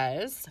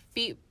pittas,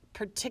 feet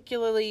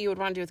particularly you would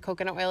want to do with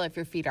coconut oil if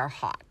your feet are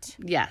hot.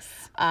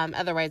 Yes.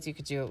 Otherwise, you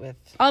could do it with...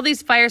 All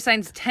these fire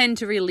signs tend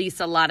to release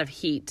a lot of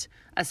heat,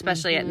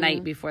 especially at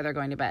night before they're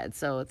going to bed.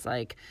 So it's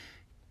like,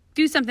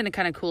 do something to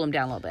kind of cool them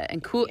down a little bit.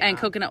 And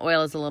coconut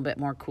oil is a little bit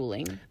more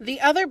cooling. The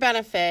other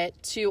benefit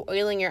to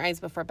oiling your eyes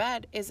before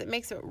bed is it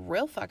makes it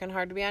real fucking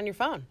hard to be on your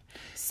phone.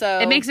 So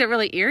it makes it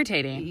really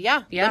irritating.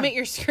 Yeah. Limit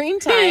your screen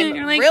time.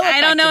 You're like,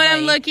 I don't know what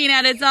I'm looking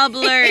at. It's all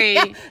blurry.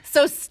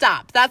 So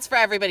stop. That's for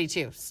everybody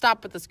too.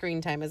 Stop with the screen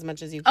time as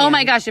much as you can. Oh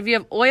my gosh. If you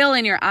have oil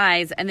in your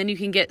eyes and then you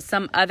can get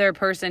some other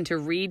person to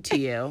read to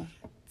you.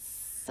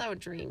 So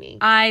dreamy.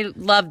 I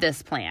love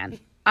this plan.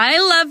 I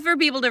love for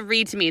people to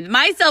read to me.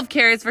 My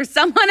self-care is for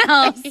someone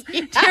else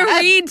to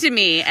read to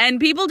me. And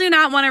people do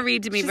not want to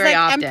read to me very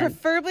often. And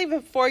preferably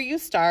before you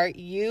start,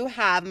 you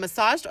have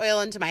massaged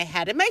oil into my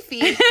head and my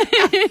feet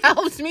and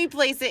helped me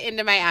place it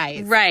into my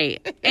eyes.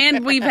 Right.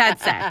 And we've had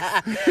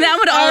sex. That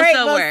would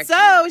also work.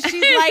 So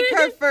she's like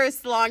her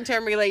first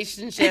long-term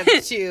relationship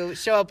to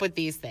show up with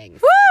these things.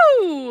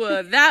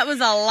 Woo! That was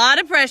a lot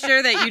of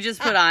pressure that you just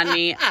put on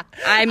me.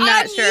 I'm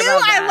not sure about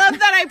that. I love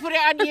that I put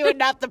it on you and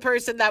not the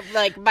person that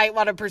like might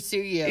want to pursue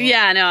you.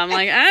 Yeah, no, I'm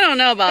like, I don't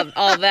know about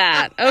all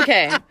that.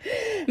 Okay.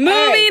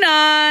 Moving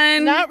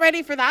on. Not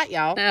ready for that,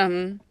 y'all.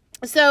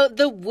 So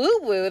the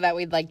woo-woo that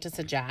we'd like to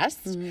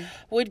suggest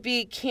would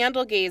be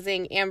candle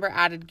gazing. Amber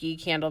added ghee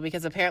candle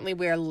because apparently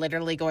we are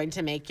literally going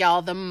to make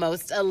y'all the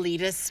most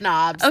elitist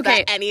snobs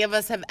that any of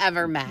us have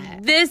ever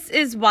met. This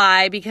is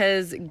why,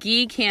 because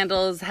ghee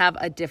candles have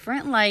a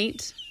different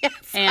light. Yes,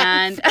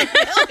 and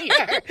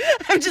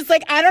I'm just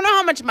like, I don't know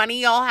how much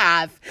money y'all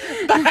have,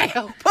 but I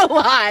hope a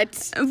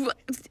lot.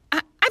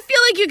 I feel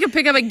like you could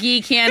pick up a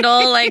ghee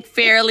candle like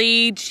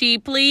fairly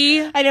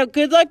cheaply. I know.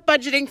 Good luck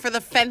budgeting for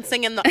the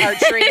fencing and the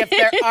archery if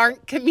there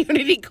aren't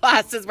community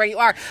classes where you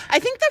are. I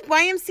think the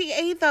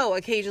YMCA though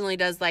occasionally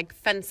does like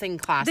fencing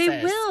classes.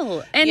 They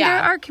will, and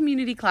there are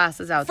community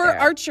classes out there for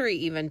archery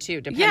even too,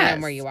 depending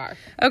on where you are.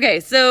 Okay,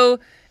 so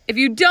if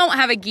you don't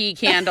have a ghee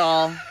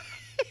candle.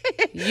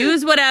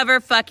 Use whatever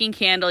fucking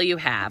candle you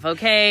have,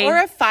 okay? Or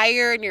a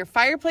fire in your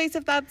fireplace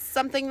if that's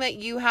something that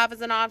you have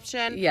as an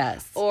option.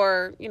 Yes.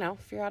 Or,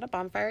 if you're at a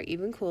bonfire,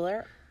 even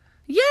cooler.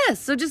 Yes,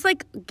 so just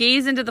like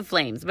gaze into the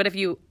flames. But if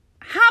you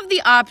have the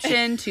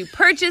option to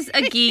purchase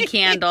a ghee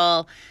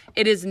candle,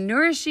 it is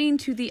nourishing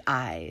to the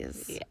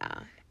eyes. Yeah.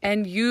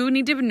 And you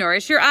need to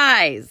nourish your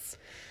eyes.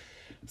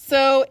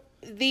 So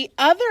the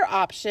other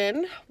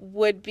option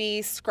would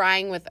be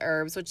scrying with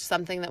herbs, which is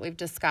something that we've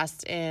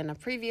discussed in a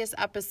previous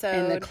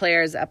episode. In the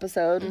Claire's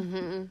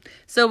episode.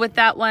 So with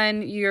that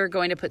one, you're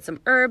going to put some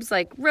herbs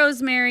like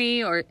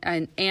rosemary or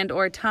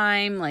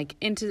thyme like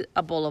into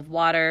a bowl of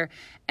water,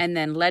 and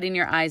then letting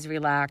your eyes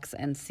relax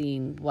and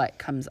seeing what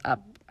comes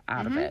up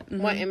out of it.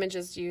 What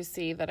images do you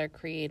see that are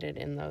created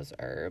in those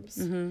herbs?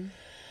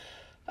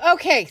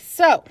 Okay,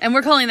 so. And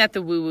we're calling that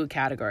the woo-woo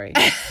category.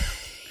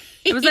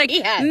 It was like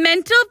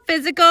mental,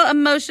 physical,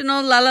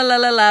 emotional, la la la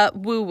la la,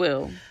 woo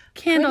woo.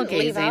 Candle Couldn't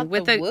leave gazing out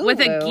with the with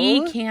a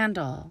woo-woo. ghee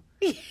candle.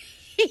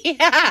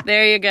 Yeah.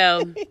 There you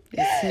go,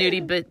 you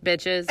snooty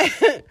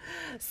bitches.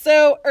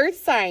 So, earth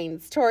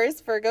signs, Taurus,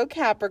 Virgo,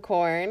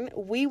 Capricorn,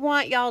 we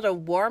want y'all to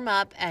warm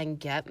up and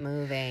get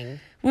moving.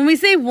 When we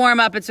say warm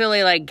up, it's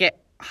really like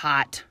get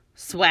hot,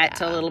 sweat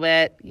Yeah. a little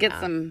bit, get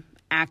some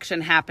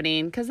action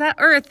happening. Because that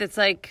earth, it's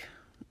like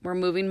we're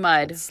moving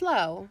mud.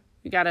 Slow.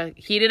 You got to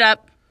heat it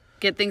up,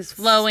 get things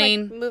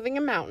flowing. It's like moving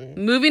a mountain.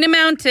 Moving a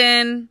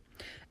mountain.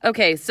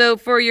 Okay, so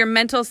for your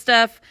mental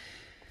stuff,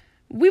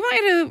 we want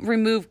you to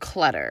remove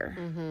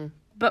clutter.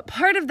 But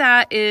part of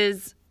that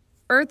is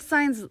earth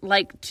signs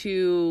like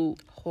to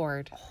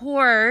Hoard.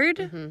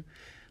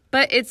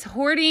 but it's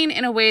hoarding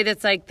in a way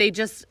that's like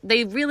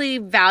they really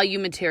value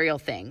material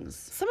things.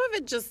 Some of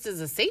it just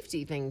is a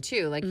safety thing,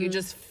 too. Like, you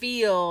just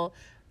feel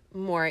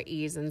more at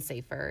ease and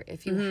safer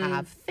if you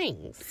have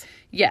things.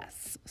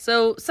 Yes.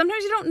 So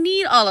sometimes you don't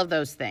need all of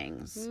those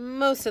things.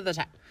 Most of the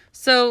time.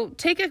 So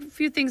take a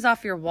few things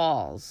off your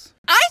walls.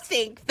 I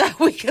think that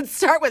we could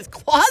start with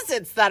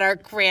closets that are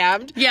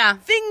crammed. Yeah.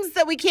 Things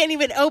that we can't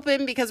even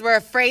open because we're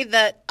afraid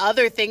that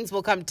other things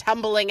will come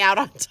tumbling out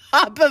on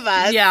top of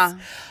us. Yeah.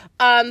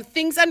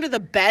 Things under the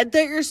bed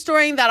that you're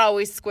storing, that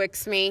always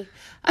squicks me.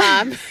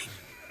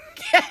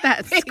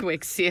 That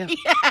squicks you.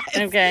 Yes.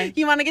 Okay.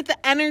 You want to get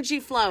the energy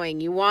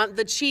flowing. You want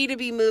the chi to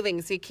be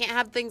moving. So you can't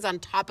have things on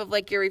top of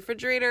like your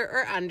refrigerator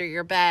or under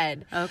your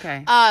bed.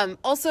 Okay.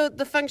 Also,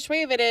 the feng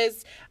shui of it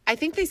is, I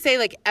think they say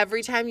like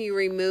every time you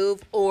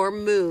remove or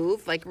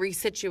move, like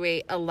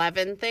resituate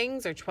 11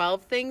 things or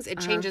 12 things, it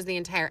changes the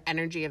entire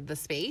energy of the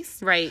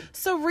space. Right.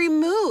 So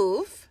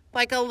remove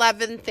like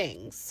 11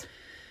 things.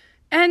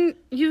 And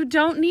you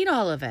don't need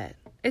all of it.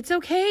 It's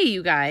okay,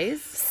 you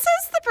guys. Says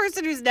the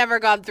person who's never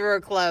gone through her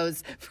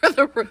clothes for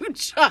the root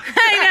chakra.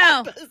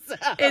 I know.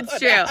 episode. It's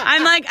true.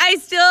 I'm like, I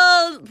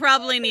still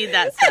probably need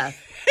that stuff.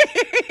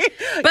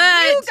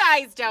 But You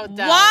guys don't,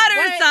 though. water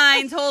What?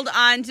 signs hold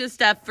on to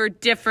stuff for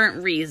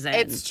different reasons.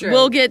 It's true.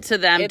 We'll get to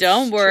them. It's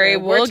Don't worry.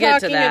 true. We'll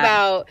get to talking that.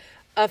 about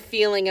a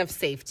feeling of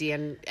safety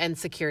and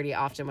security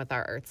often with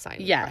our earth sign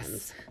Yes.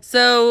 friends.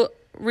 So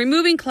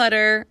removing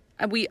clutter,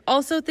 we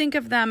also think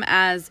of them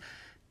as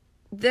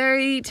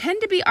they tend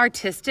to be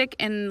artistic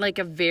in like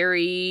a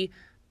very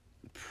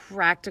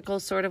practical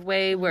sort of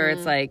way where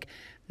it's like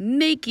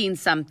making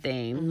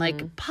something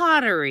like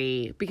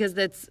pottery, because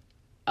that's,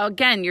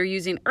 again, you're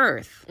using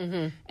earth.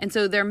 And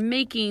so they're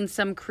making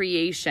some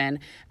creation.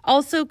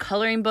 Also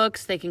coloring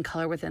books, they can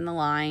color within the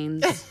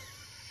lines.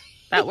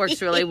 That works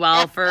really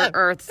well for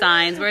earth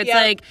signs where it's Yep.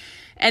 like,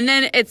 and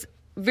then it's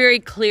very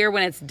clear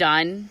when it's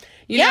done.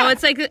 You know, Yeah.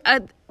 it's like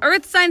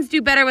earth signs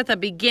do better with a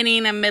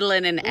beginning, a middle,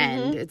 and an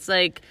end. It's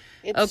like,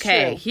 It's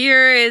okay, true.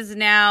 here is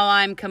now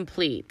I'm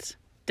complete.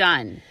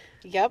 Done.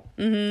 Yep.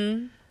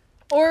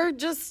 Or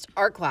just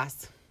art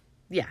class,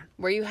 Yeah.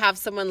 where you have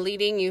someone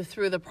leading you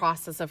through the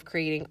process of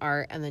creating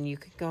art, and then you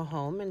can go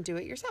home and do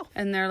it yourself.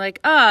 And they're like,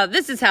 oh,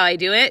 this is how I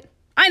do it.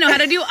 I know how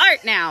to do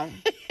art now.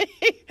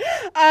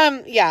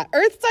 Yeah,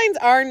 earth signs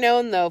are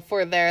known, though,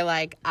 for their,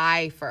 like,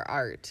 eye for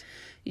art,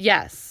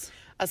 Yes.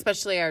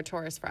 especially our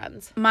Taurus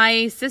friends.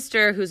 My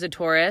sister, who's a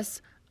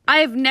Taurus,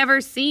 I've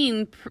never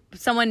seen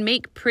someone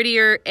make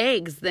prettier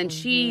eggs than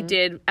she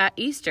did at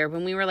Easter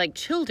when we were like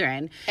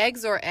children.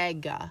 Eggs or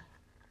egg?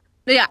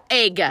 Yeah,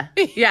 egg.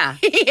 Yeah.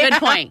 Good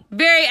point.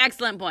 Very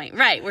excellent point.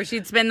 Right. Where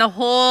she'd spend the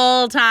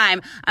whole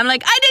time. I'm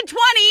like, I did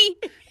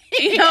 20.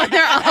 You know,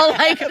 they're all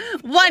like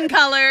one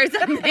color or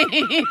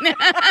something.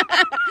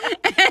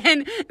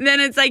 And then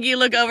it's like you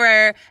look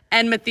over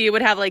and Mathia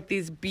would have like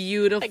these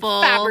beautiful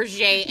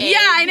Fabergé eggs. Yeah,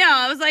 I know.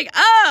 I was like,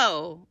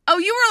 oh,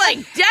 you were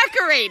like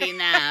decorating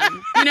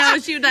them. You know,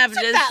 she would have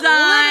that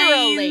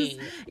designs. literally.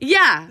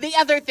 Yeah. The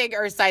other thing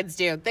earth signs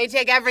do, they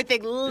take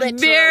everything literally.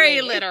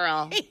 Very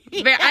literal.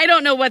 I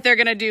don't know what they're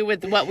going to do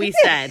with what we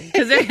said,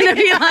 because they're going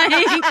to be like,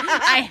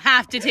 I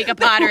have to take a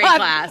pottery Have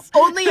class.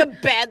 Only a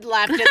bed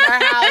left in their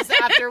house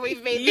after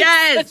we've made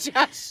Yes. these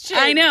suggestions.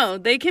 I know.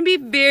 They can be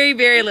very,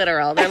 very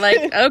literal. They're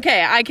like,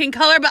 okay, I can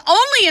color, but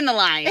only in the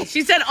lines.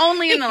 She said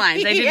only in the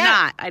lines. I did Yeah.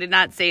 not. I did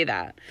not say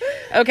that.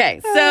 Okay,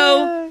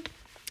 so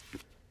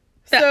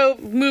So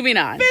moving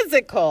on.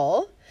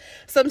 physical.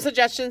 Some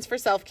suggestions for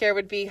self-care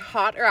would be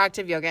hot or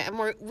active yoga. And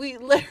we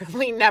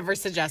literally never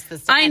suggest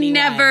this to anyone.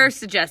 I never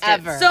suggest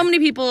Ever. it. So many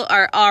people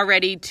are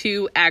already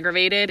too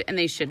aggravated and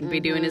they shouldn't be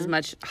doing as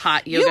much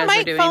hot yoga You as might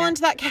they're doing fall it.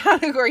 into that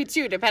category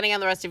too, depending on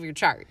the rest of your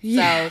chart.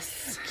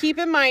 Yes. So keep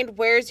in mind,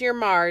 where's your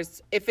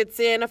Mars? If it's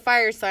in a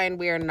fire sign,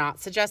 we are not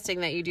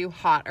suggesting that you do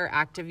hot or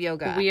active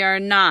yoga. We are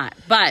not.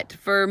 But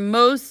for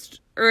most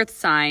earth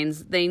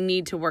signs, they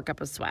need to work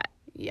up a sweat.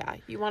 Yeah,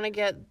 you want to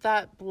get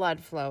that blood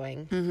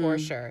flowing Mm-hmm. for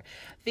sure.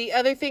 The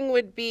other thing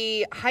would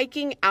be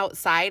hiking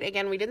outside.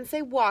 Again, we didn't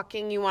say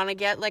walking. You want to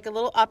get like a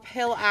little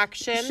uphill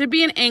action. Should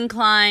be an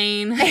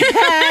incline.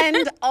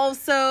 And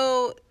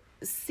also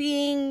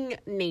seeing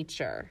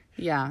nature.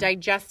 Yeah.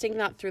 Digesting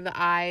that through the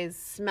eyes,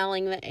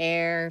 smelling the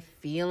air,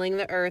 feeling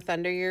the earth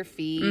under your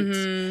feet.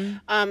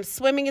 Mm-hmm.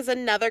 Swimming is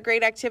another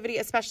great activity,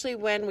 especially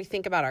when we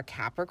think about our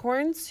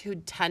Capricorns who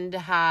tend to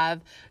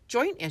have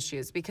joint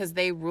issues because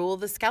they rule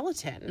the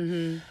skeleton.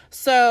 Mm-hmm.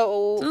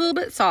 So It's a little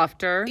bit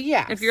softer.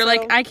 Yeah, If you're so-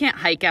 like, I can't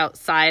hike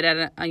outside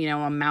at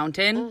a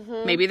mountain.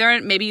 Mm-hmm.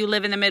 Maybe you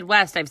live in the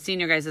Midwest. I've seen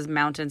your guys'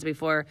 mountains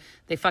before.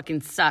 They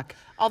fucking suck.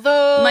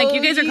 although I'm like,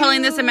 you guys are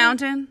calling this a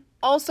mountain?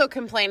 also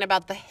complain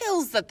about the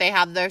hills that they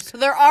have there. So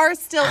there are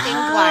still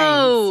inclines.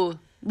 Oh.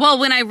 Well,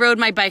 when I rode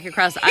my bike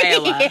across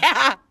Iowa.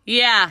 Yeah.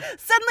 Yeah.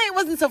 Suddenly it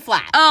wasn't so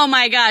flat. Oh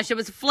my gosh, it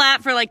was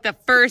flat for like the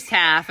first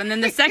half, and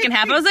then the second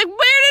half, I was like, where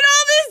did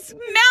all these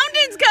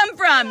mountains come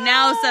from?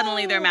 Now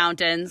suddenly they're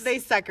mountains. They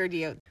suckered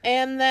you.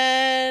 And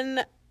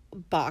then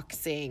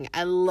boxing.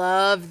 I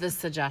love the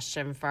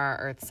suggestion for our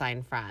earth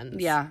sign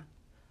friends. Yeah.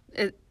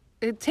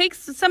 It takes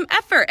some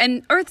effort,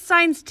 and earth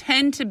signs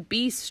tend to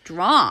be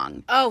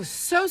strong. Oh,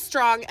 so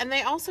strong. And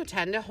they also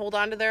tend to hold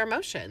on to their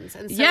emotions.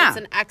 And so Yeah. it's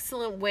an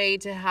excellent way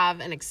to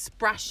have an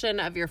expression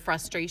of your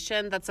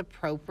frustration that's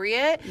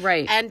appropriate.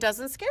 Right. And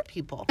doesn't scare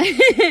people.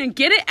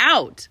 Get it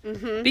out.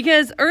 Mm-hmm.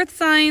 Because earth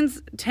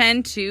signs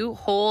tend to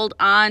hold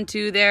on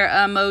to their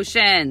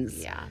emotions.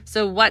 Yeah.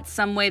 So what's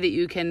some way that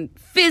you can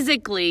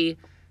physically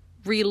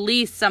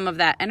release some of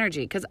that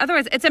energy? Because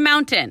otherwise, it's a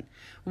mountain.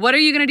 What are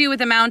you going to do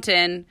with a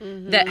mountain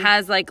that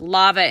has like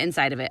lava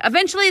inside of it?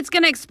 Eventually, it's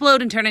going to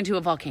explode and turn into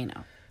a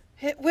volcano.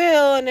 It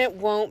will, and it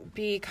won't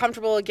be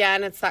comfortable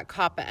again. It's that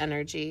kappa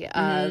energy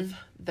of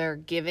they're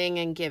giving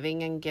and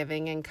giving and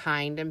giving and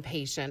kind and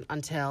patient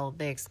until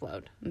they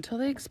explode. Until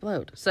they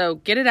explode. So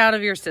get it out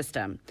of your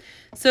system.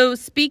 So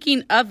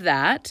speaking of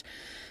that,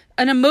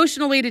 an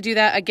emotional way to do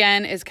that,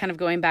 again, is kind of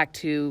going back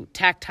to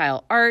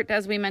tactile art,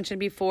 as we mentioned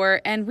before.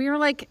 And we were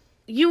like,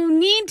 you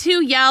need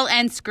to yell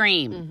and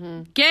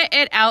scream. Get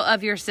it out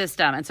of your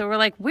system. And so we're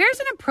like, where's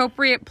an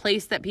appropriate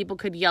place that people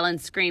could yell and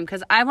scream?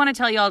 Because I want to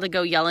tell y'all to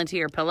go yell into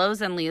your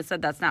pillows. And Leah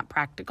said that's not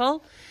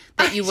practical,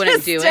 that you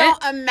wouldn't do it.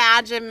 Don't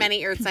imagine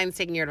many earth signs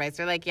taking your advice.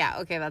 They're like, yeah,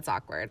 okay, that's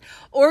awkward.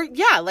 Or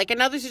yeah, like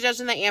another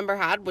suggestion that Amber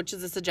had, which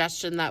is a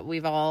suggestion that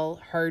we've all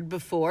heard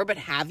before, but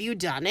have you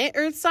done it,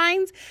 earth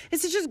signs?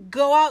 Is to just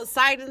go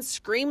outside and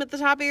scream at the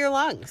top of your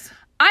lungs.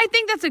 I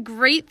think that's a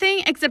great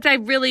thing, except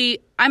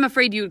I'm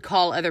afraid you would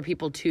call other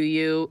people to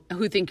you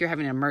who think you're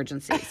having an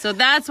emergency. So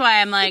that's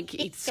why I'm like,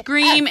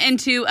 scream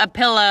into a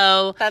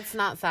pillow That's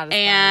not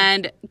satisfying.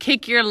 and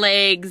kick your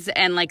legs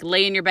and like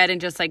lay in your bed and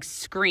just like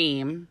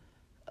scream.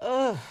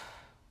 Ugh.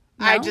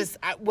 No?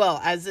 Well,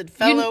 as a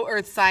fellow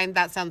earth sign,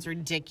 that sounds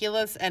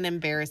ridiculous and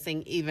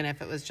embarrassing, even if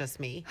it was just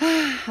me.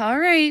 All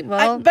right,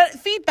 well, But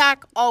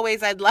feedback,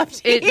 always, I'd love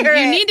to you hear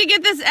it. need to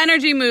get this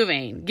energy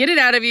moving. Get it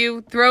out of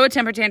you. Throw a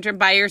temper tantrum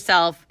by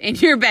yourself in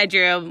your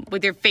bedroom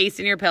with your face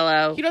in your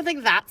pillow. You don't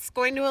think that's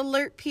going to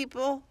alert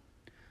people?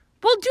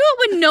 Well, do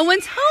it when no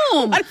one's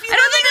home. What if you I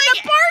don't live in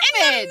think an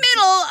like, in apartment?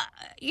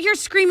 the middle, you're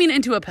screaming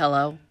into a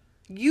pillow.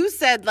 You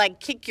said, like,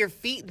 kick your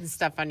feet and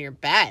stuff on your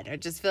bed. I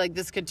just feel like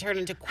this could turn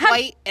into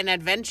quite an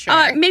adventure.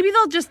 Maybe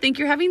they'll just think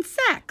you're having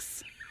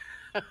sex.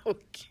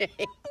 Okay.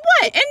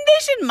 What? And they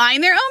should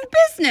mind their own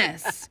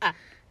business. I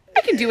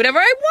can do whatever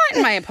I want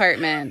in my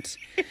apartment.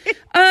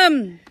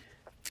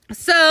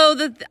 So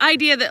the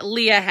idea that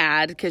Leah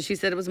had, because she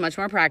said it was much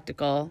more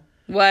practical,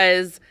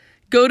 was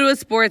go to a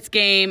sports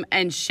game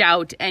and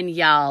shout and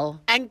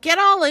yell. And get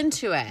all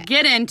into it.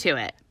 Get into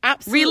it.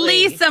 Absolutely.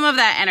 Release some of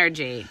that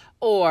energy.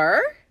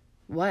 Or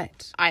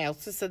What? I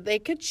also said they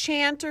could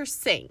chant or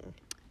sing.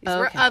 These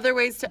were Okay. other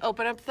ways to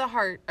open up the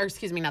heart, or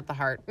excuse me, not the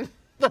heart,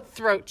 the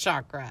throat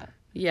chakra,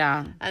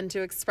 Yeah. and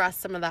to express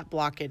some of that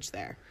blockage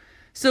there.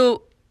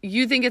 So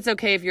you think it's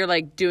okay if you're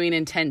like doing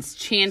intense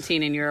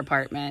chanting in your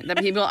apartment, that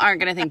people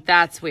aren't going to think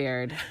that's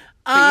weird,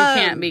 but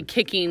you can't be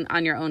kicking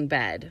on your own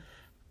bed.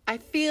 I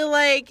feel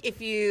like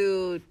if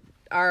you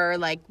are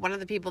like one of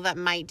the people that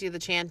might do the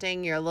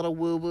chanting, you're a little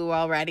woo-woo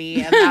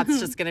already, and that's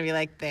just going to be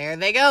like, there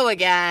they go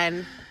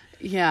again.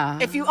 Yeah.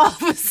 If you all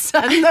of a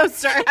sudden, though,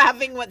 start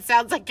having what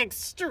sounds like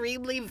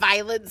extremely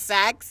violent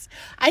sex,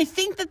 I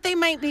think that they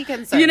might be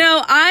concerned. You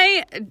know,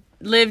 I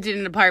lived in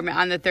an apartment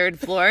on the 3rd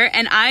floor,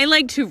 and I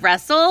like to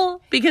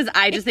wrestle because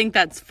I just think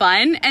that's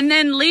fun. And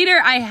then later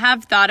I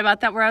have thought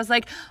about that where I was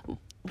like,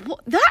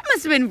 that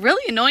must have been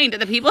really annoying to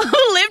the people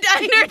who lived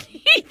underneath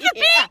me.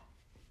 Yeah.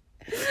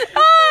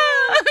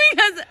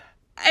 Because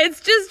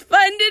It's just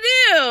fun to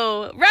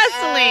do.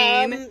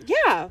 Wrestling.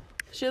 Yeah.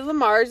 She was a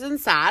Mars and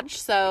Sag,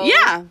 so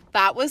Yeah.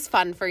 that was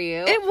fun for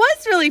you. It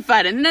was really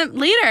fun. And then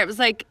later it was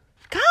like,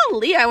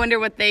 golly, I wonder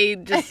what they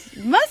just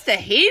must have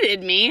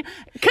hated me.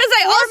 Because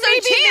I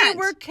also chant.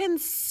 They were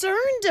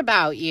concerned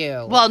about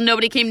you. Well,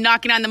 nobody came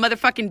knocking on the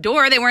motherfucking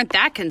door. They weren't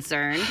that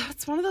concerned.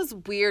 It's one of those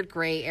weird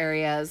gray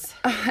areas.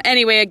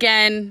 Anyway,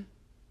 again,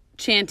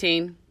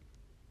 chanting.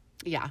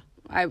 Yeah.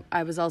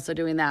 I was also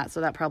doing that,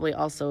 so that probably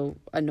also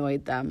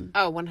annoyed them.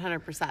 Oh,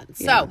 100%.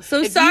 So if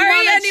you sorry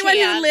wanna anyone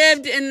chant- who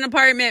lived in an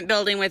apartment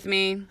building with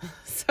me.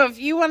 So if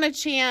you want to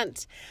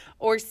chant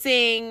or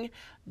sing,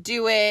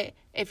 do it.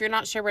 If you're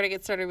not sure where to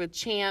get started with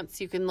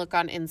chants, you can look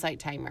on Insight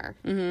Timer.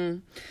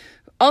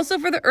 Also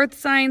for the earth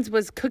signs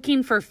was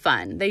cooking for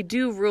fun. They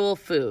do rule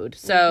food.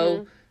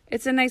 So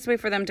it's a nice way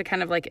for them to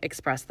kind of like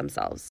express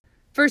themselves.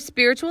 For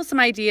spiritual, some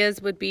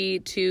ideas would be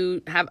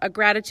to have a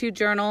gratitude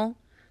journal.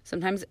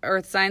 Sometimes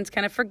earth signs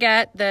kind of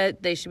forget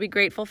that they should be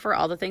grateful for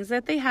all the things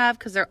that they have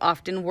because they're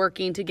often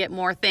working to get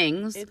more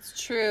things It's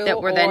true.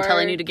 that we're then or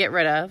telling you to get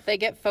rid of. They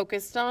get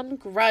focused on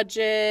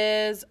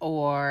grudges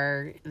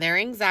or their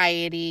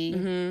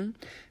anxiety.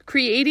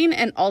 Creating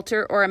an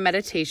altar or a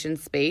meditation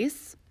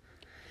space.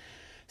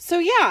 So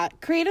yeah,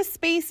 create a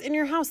space in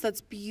your house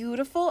that's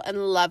beautiful and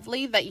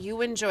lovely that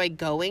you enjoy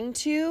going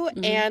to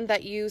and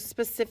that you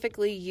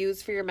specifically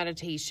use for your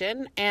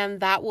meditation, and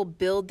that will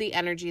build the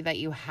energy that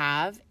you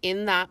have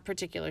in that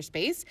particular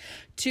space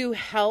to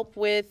help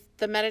with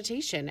the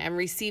meditation and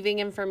receiving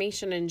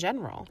information in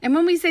general. And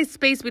when we say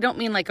space, we don't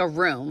mean like a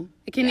room.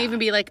 It can even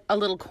be like a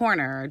little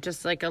corner or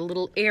just like a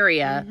little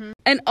area.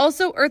 And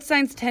also earth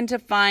signs tend to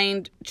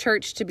find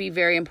church to be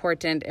very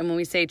important. And when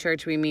we say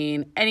church, we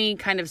mean any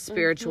kind of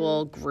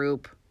spiritual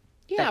group.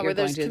 Yeah, you're where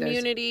there's going to.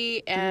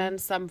 community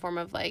and some form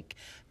of like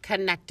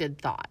connected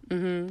thought.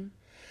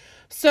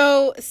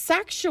 So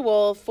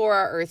sexual for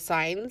our earth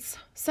signs,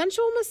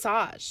 sensual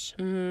massage.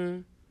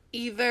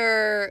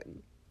 Either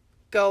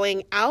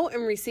going out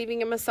and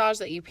receiving a massage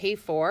that you pay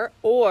for,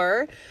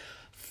 or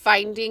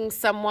finding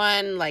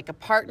someone like a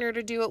partner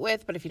to do it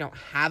with. But if you don't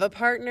have a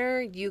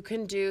partner, you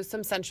can do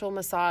some sensual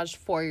massage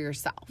for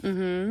yourself.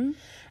 And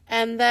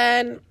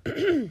then,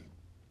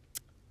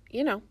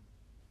 you know,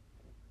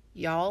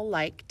 y'all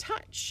like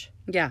touch.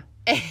 Yeah.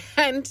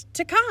 And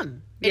to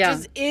come. It Yeah.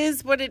 just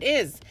is what it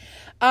is.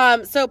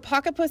 So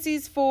pocket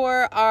pussies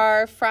for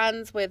our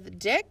friends with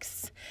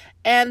dicks,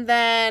 and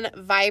then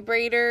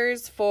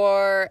vibrators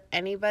for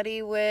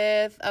anybody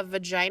with a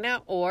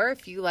vagina, or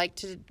if you like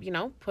to, you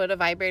know, put a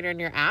vibrator in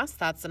your ass,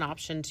 that's an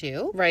option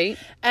too. Right.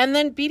 And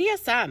then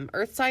BDSM.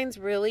 Earth signs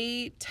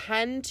really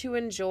tend to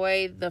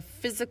enjoy the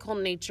physical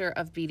nature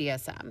of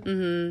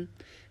BDSM.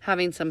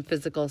 Having some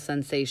physical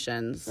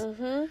sensations.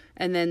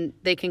 And then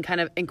they can kind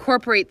of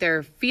incorporate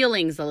their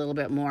feelings a little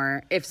bit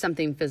more if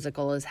something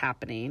physical is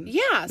happening.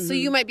 Yeah, so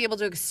you might be able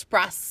to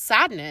express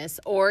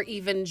sadness or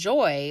even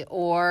joy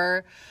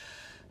or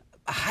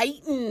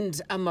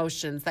heightened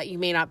emotions that you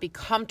may not be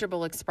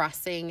comfortable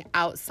expressing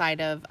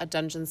outside of a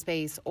dungeon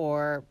space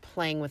or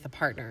playing with a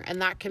partner.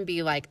 And that can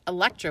be like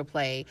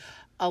electroplay.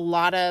 A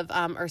lot of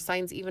earth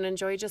signs even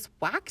enjoy just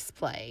wax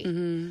play.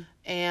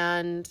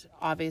 And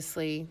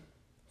obviously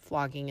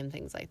flogging and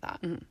things like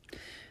that.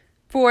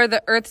 For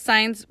the earth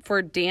signs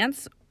for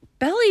dance,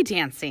 belly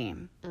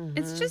dancing.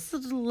 It's just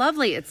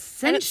lovely.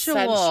 It's And sensual.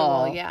 it's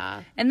sensual,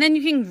 yeah. And then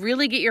you can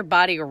really get your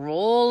body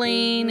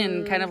rolling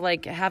and kind of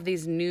like have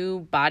these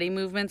new body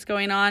movements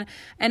going on.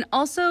 And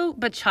also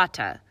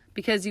bachata,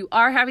 because you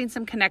are having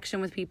some connection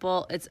with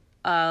people. It's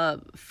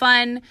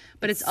fun,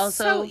 but it's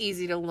also So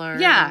easy to learn.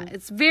 Yeah,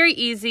 it's very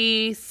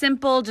easy,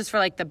 simple, just for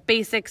like the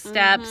basic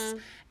steps.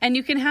 And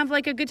you can have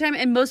like a good time.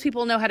 And most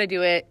people know how to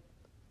do it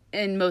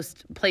in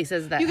most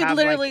places that You could have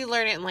literally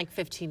learn it in like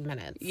 15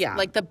 minutes. Yeah.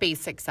 Like the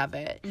basics of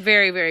it.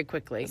 very, very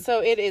quickly.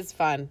 So it is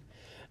fun.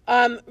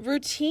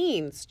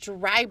 Routines,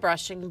 dry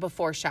brushing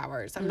before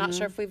showers. I'm not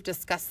sure if we've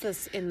discussed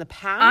this in the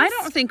past. I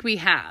don't think we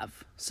have.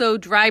 So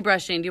dry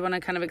brushing, do you want to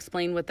kind of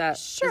explain what that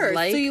Sure. is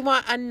like? So you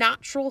want a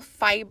natural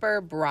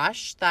fiber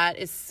brush that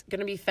is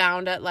going to be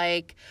found at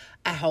like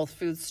a health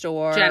food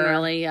store.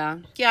 Generally, yeah.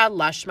 Yeah,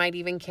 Lush might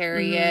even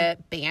carry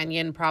it.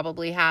 Banyan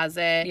probably has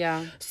it.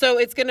 Yeah. So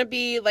it's going to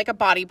be like a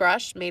body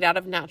brush made out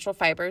of natural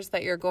fibers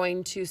that you're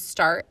going to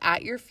start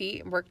at your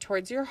feet and work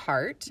towards your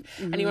heart.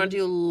 And you want to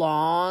do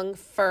long,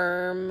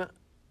 firm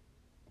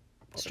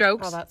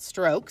Strokes. call that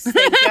strokes. Thank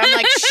you. I'm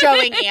like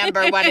showing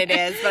Amber what it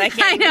is, but I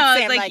can't I even know. say. I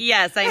was I'm like,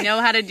 yes, I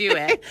know how to do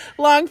it.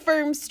 long,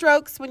 firm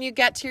strokes. When you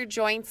get to your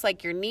joints,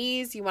 like your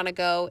knees, you want to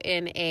go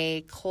in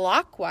a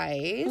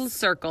clockwise. Little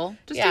circle.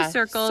 Just Yeah, do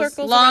circles.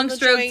 circles Long around the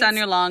strokes joints. on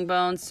your long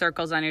bones,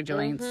 circles on your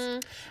joints.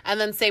 And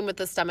then same with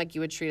the stomach.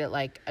 You would treat it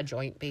like a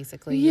joint,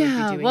 basically. You would be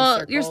Yeah. doing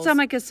Well, your circles.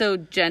 stomach is so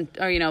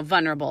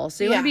vulnerable.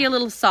 So you want to be Yeah. a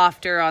little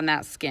softer on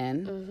that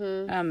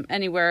skin.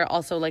 Anywhere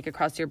also like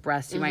across your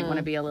breast, you might want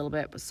to be a little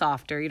bit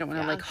softer. You don't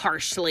want to like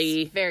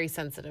harshly Very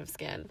sensitive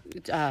skin. be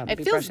It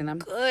feels brushing them.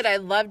 good. I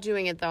love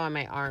doing it though on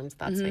my arms.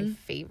 That's my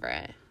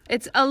favorite.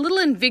 It's a little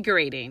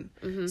invigorating.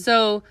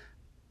 So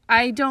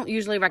I don't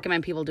usually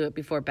recommend people do it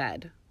before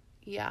bed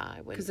Yeah,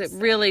 I would. because it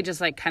really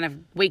just like kind of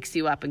wakes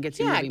you up and gets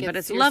you Yeah, moving. But gets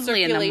it's your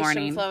lovely in the circulation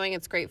morning. flowing.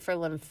 It's great for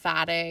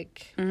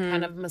lymphatic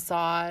kind of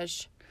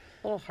massage.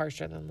 A little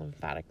harsher than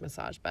lymphatic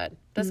massage, but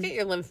does get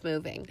your lymph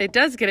moving. It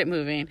does get it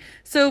moving.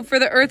 So for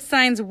the earth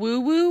signs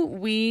woo-woo,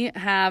 we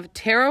have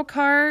tarot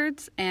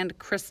cards and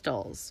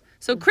crystals.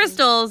 So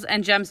crystals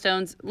and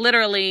gemstones,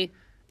 literally,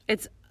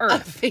 it's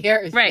earth. The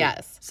earth, Right.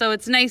 yes. So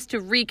it's nice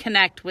to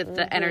reconnect with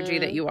the energy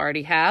that you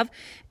already have.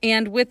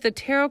 And with the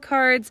tarot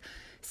cards,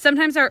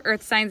 sometimes our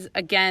earth signs,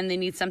 again, they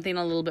need something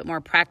a little bit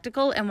more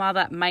practical. And while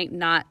that might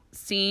not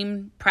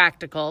seem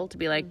practical to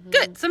be like,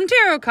 good, some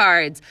tarot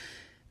cards,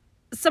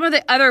 some of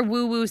the other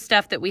woo-woo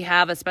stuff that we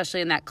have,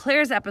 especially in that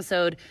Claire's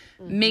episode,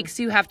 makes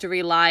you have to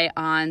rely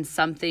on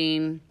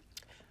something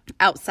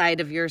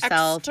outside of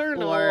yourself.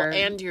 External or,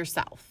 and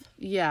yourself.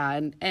 yeah,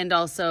 and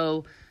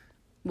also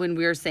when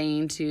we're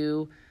saying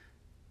to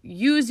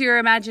use your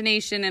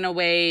imagination in a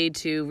way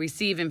to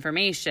receive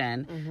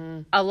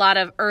information, a lot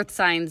of earth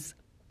signs,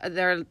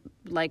 they're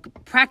like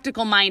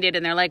practical minded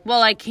and they're like,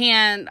 well, I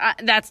can't,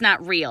 that's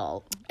not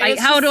real.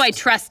 How do I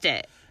trust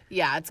it?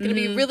 Yeah, it's going to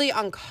be really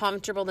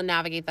uncomfortable to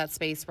navigate that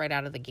space right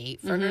out of the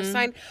gate for an earth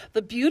sign.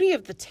 The beauty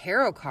of the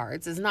tarot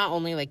cards is not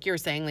only like you're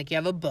saying, like you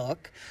have a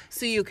book,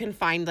 so you can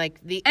find like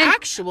the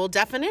actual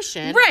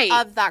definition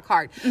of that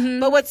card.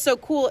 But what's so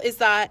cool is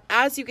that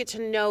as you get to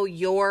know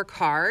your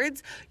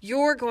cards,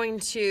 you're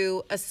going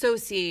to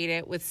associate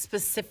it with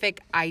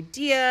specific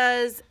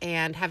ideas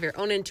and have your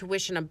own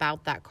intuition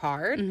about that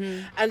card.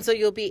 And so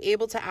you'll be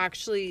able to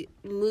actually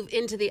move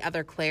into the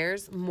other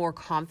Clairs more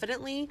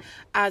confidently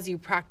as you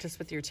practice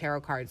with your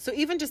tarot cards. So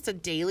even just a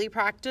daily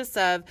practice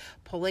of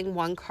pulling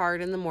one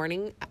card in the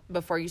morning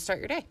before you start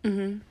your day.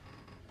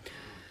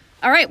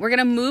 All right, we're going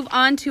to move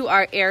on to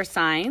our air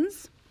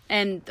signs.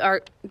 And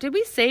did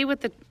we say what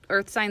the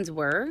earth signs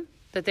were?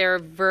 That they're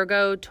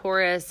Virgo,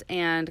 Taurus,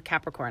 and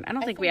Capricorn. I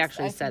don't think we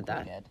actually said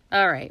that. did.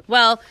 All right.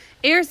 Well,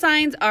 air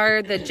signs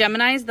are the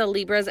Geminis, the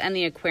Libras, and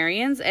the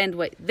Aquarians. And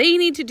what they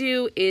need to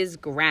do is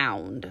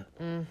ground.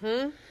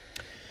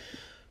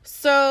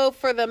 So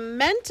for the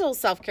mental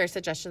self-care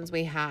suggestions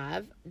we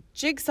have,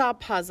 jigsaw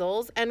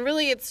puzzles, and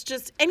really it's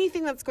just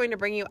anything that's going to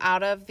bring you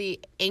out of the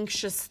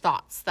anxious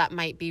thoughts that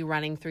might be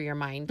running through your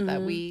mind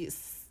that we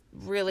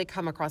really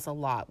come across a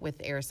lot with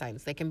air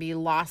signs. They can be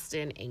lost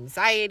in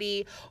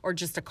anxiety or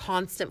just a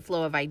constant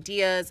flow of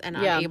ideas and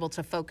unable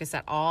to focus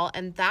at all.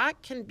 And that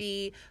can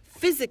be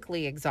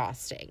physically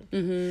exhausting.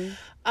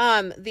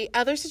 The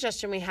other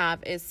suggestion we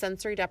have is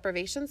sensory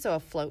deprivation. So a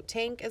float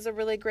tank is a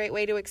really great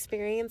way to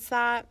experience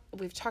that.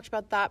 We've talked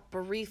about that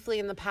briefly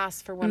in the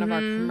past for one of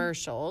our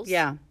commercials.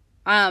 Yeah.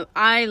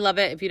 I love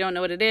it. If you don't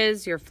know what it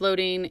is, you're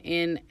floating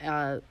in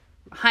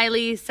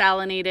highly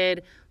salinated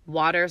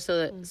water,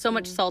 so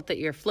much salt that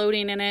you're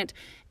floating in it,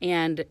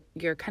 and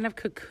you're kind of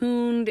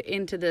cocooned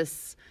into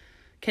this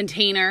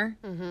container.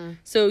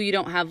 So you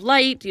don't have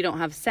light, you don't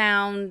have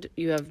sound,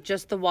 you have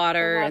just the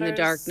water and the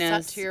Water's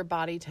darkness. set to your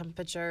body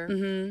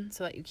temperature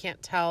so that you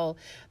can't tell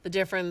the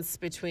difference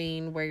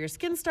between where your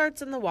skin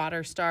starts and the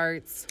water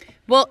starts.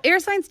 Well, air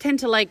signs tend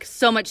to like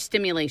so much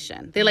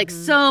stimulation. They like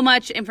so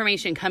much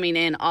information coming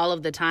in all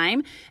of the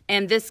time,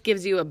 and this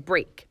gives you a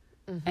break.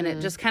 And it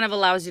just kind of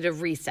allows you to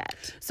reset.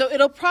 So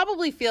it'll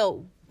probably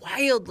feel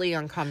wildly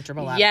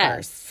uncomfortable at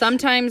first.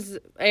 Sometimes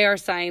air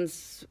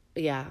signs,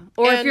 or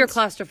if And- you're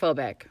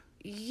claustrophobic.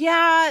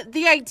 Yeah,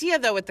 the idea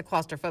though with the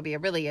claustrophobia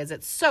really is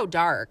it's so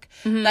dark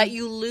that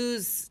you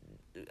lose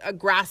a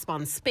grasp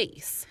on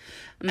space.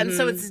 And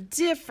so it's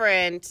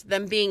different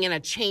than being in a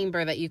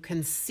chamber that you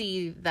can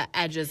see the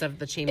edges of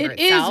the chamber It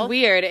itself. is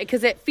weird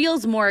because it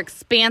feels more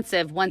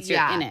expansive once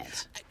you're in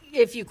it.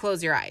 If you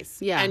close your eyes.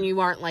 Yeah. And you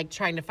aren't like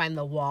trying to find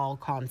the wall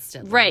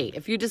constantly. Right.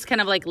 If you just kind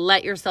of like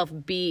let yourself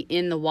be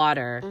in the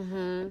water.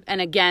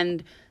 And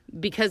again,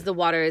 because the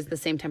water is the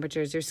same temperature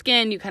as your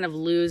skin, you kind of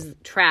lose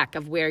track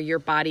of where your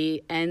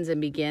body ends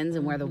and begins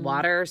and where the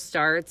water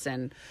starts.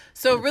 And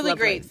So a it's really lovely.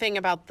 great thing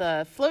about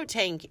the float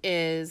tank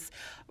is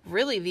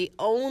really the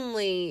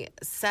only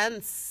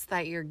sense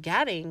that you're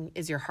getting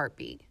is your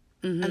heartbeat.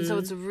 And so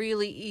it's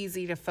really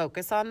easy to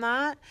focus on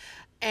that.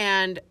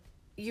 And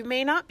you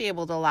may not be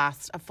able to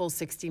last a full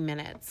 60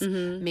 minutes.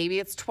 Maybe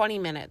it's 20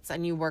 minutes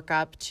and you work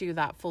up to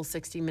that full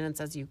 60 minutes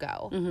as you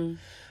go.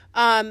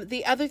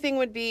 The other thing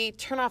would be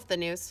turn off the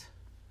news.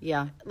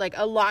 Yeah. Like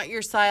allot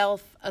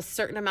yourself a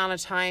certain amount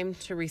of time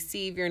to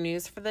receive your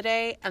news for the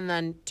day and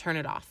then turn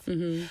it off.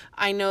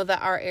 I know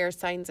that our air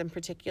signs in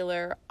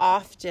particular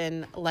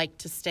often like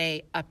to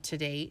stay up to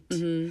date.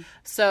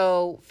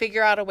 So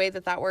figure out a way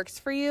that works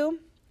for you.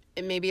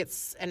 And maybe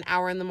it's an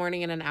hour in the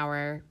morning and an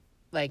hour,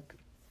 like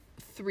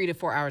 3 to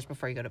 4 hours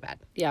before you go to bed.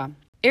 Yeah.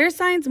 Air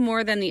signs,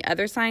 more than the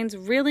other signs,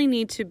 really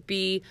need to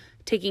be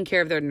taking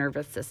care of their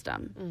nervous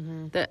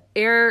system. The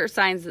air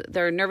signs,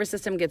 their nervous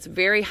system gets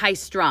very high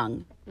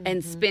strung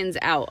and spins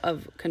out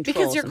of control.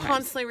 Because you're sometimes.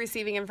 constantly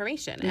receiving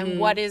information. And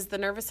what is the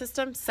nervous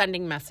system?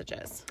 Sending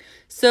messages.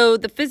 So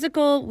the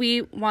physical,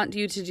 we want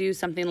you to do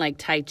something like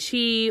Tai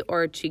Chi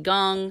or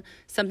Qigong,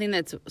 something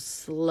that's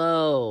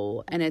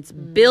slow and it's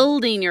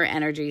building your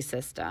energy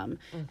system.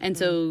 And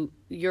so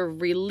you're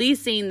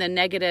releasing the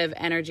negative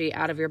energy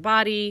out of your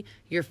body.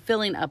 You're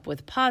filling up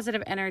with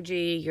positive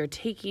energy. You're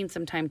taking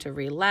some time to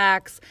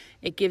relax.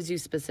 It gives you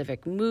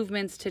specific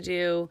movements to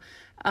do.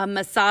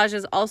 Massage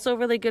is also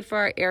really good for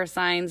our air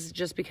signs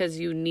just because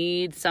you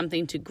need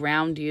something to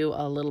ground you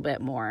a little bit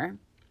more.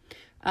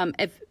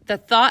 If the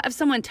thought of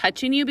someone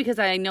touching you, because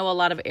I know a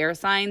lot of air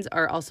signs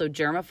are also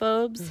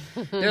germaphobes,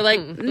 they're like,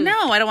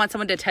 no, I don't want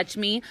someone to touch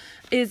me,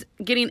 is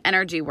getting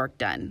energy work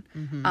done.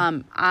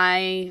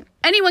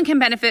 Anyone can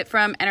benefit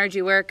from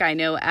energy work. I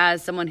know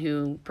as someone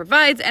who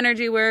provides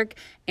energy work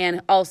and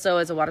also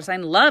as a water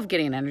sign, love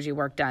getting energy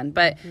work done.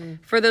 But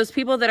for those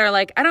people that are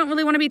like, I don't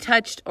really want to be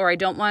touched or I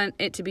don't want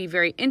it to be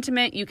very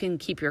intimate, you can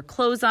keep your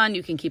clothes on.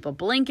 You can keep a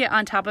blanket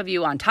on top of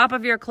you, on top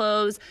of your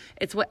clothes.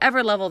 It's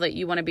whatever level that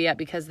you want to be at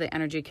because the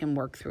energy can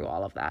work through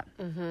all of that.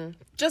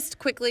 Just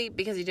quickly,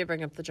 because you did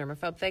bring up the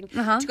germaphobe thing,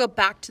 to go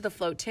back to the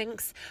float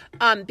tanks,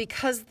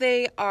 because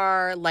they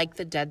are like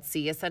the Dead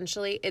Sea,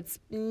 essentially, it's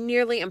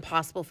nearly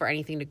impossible for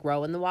anything to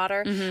grow in the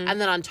water.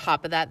 And then on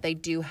top of that, they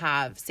do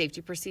have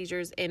safety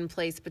procedures in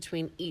place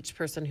between each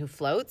person who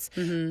floats.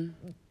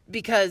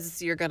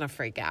 Because you're going to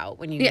freak out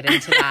when you get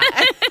into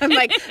that.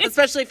 Like,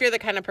 especially if you're the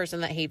kind of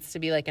person that hates to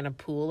be like in a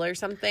pool or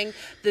something.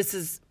 This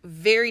is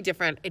very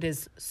different. It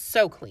is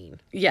so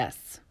clean.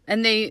 Yes.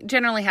 And they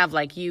generally have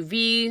like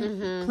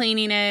UV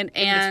cleaning it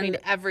and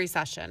between every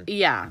session.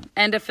 Yeah.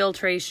 And a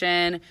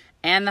filtration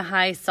and the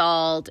high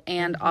salt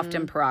and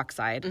often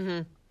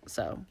peroxide.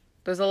 So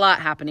there's a lot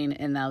happening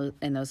in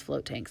those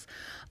float tanks.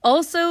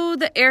 Also,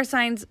 the air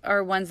signs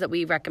are ones that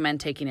we recommend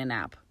taking a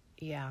nap.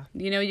 Yeah.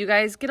 You know, you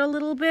guys get a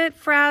little bit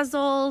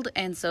frazzled,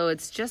 and so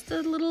it's just a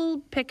little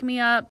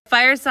pick-me-up.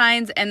 Fire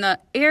signs and the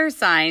air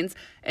signs,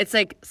 it's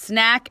like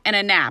snack and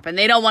a nap, and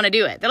they don't want to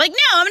do it. They're like, no,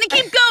 I'm going to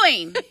keep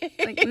going.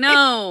 Like,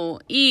 no,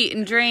 eat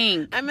and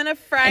drink. I'm going to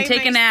fry and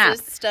take my a nap.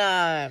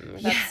 system.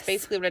 That's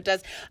basically what it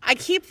does. I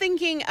keep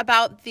thinking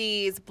about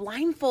these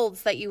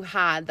blindfolds that you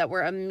had that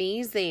were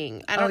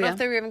amazing. I don't know if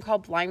they were even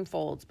called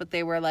blindfolds, but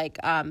they were like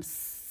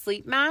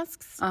sleep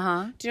masks. Do you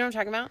know what I'm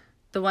talking about?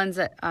 The ones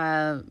that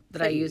I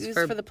use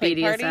for the play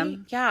BDSM. Party?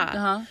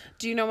 Yeah.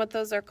 Do you know what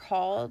those are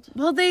called?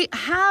 Well, they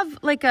have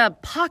like a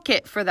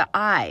pocket for the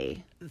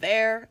eye.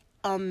 They're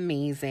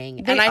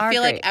amazing. They and I are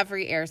feel great. like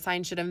every air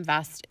sign should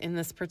invest in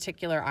this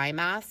particular eye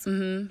mask.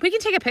 We can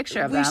take a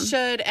picture of them. We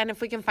should, and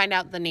if we can find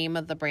out the name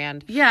of the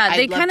brand. Yeah, I'd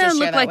they love kind to of share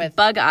look that like with-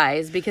 bug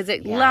eyes because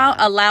it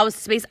allows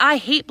space. I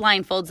hate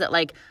blindfolds that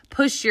like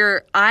push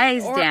your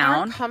eyes or down.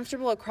 aren't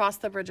comfortable across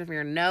the bridge of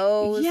your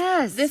nose.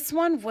 Yes. This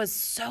one was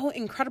so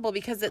incredible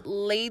because it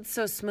laid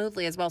so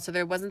smoothly as well. So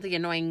there wasn't the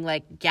annoying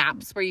like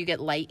gaps where you get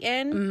light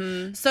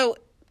in. So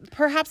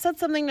perhaps that's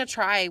something to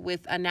try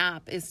with a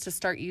nap is to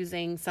start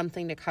using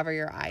something to cover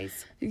your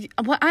eyes.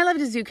 What I loved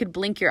is you could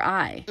blink your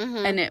eye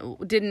and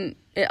it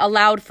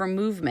allowed for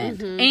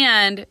movement.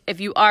 And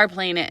if you are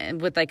playing it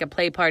with like a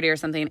play party or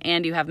something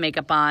and you have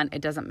makeup on,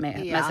 it doesn't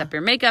mess up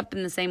your makeup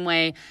in the same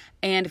way.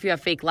 And if you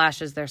have fake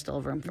lashes, there's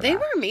still room for They that.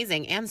 were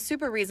amazing and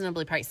super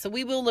reasonably priced. So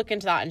we will look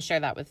into that and share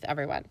that with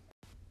everyone.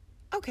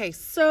 Okay,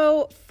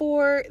 so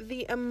for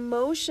the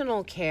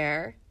emotional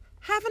care,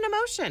 have an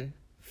emotion.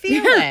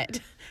 Feel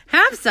it.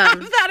 Have some. Have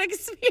that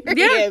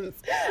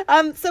experience.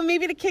 So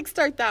maybe to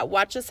kickstart that,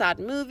 watch a sad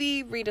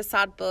movie, read a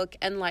sad book,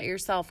 and let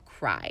yourself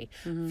cry.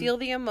 Feel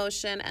the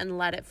emotion and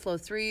let it flow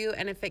through you.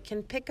 And if it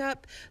can pick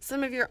up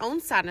some of your own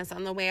sadness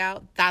on the way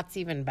out, that's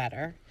even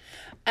better.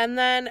 And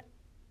then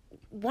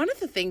one of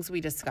the things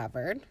we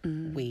discovered,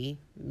 me,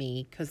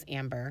 because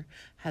Amber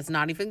has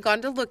not even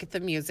gone to look at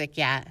the music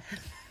yet.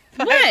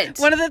 What?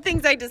 One of the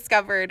things I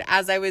discovered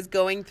as I was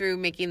going through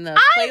making the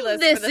I playlist.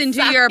 listen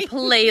to your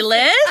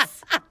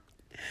playlist.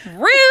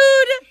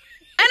 Rude.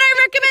 And I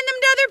recommend them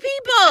to other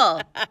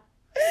people.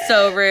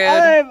 So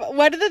rude.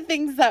 One of the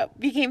things that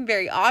became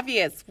very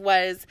obvious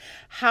was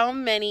how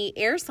many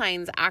air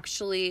signs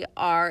actually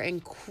are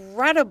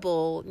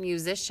incredible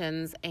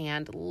musicians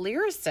and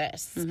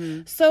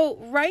lyricists. So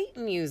write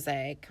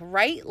music,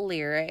 write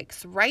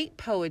lyrics, write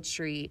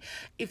poetry.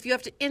 If you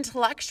have to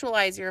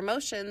intellectualize your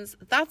emotions,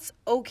 that's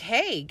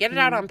okay. Get it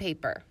out on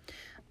paper.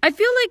 I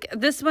feel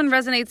like this one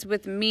resonates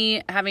with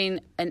me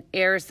having an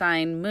air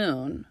sign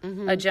moon,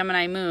 a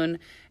Gemini moon.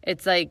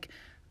 It's like,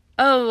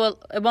 oh, well,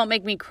 it won't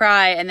make me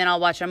cry, and then I'll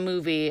watch a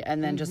movie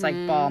and then just like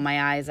bawl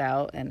my eyes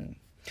out. And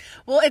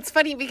well, it's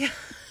funny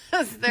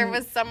because there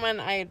was someone,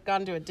 I had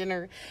gone to a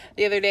dinner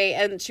the other day,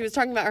 and she was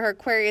talking about her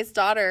Aquarius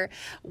daughter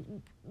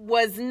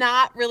was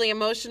not really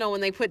emotional when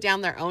they put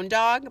down their own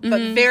dog,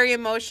 but very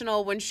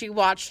emotional when she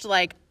watched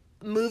like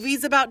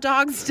movies about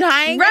dogs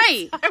dying.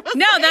 right. I was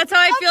No, like, that's how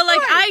I of feel like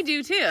course. I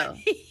do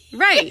too.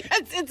 Right.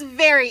 It's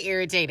very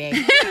irritating.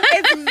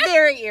 It's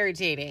very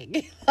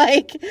irritating.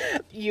 Like,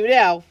 you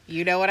know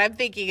what I'm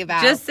thinking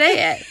about. Just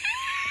say it.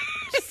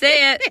 Just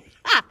say it.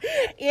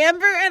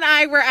 Amber and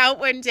I were out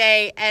one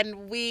day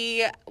and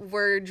we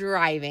were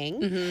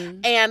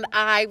driving and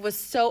I was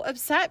so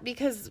upset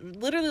because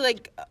literally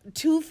like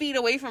 2 feet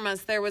away from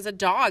us there was a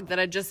dog that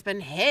had just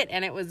been hit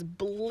and it was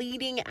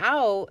bleeding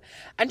out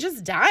and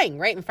just dying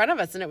right in front of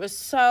us, and it was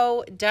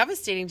so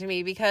devastating to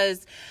me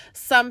because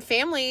some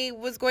family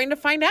was going to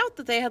find out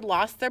that they had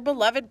lost their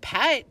beloved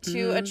pet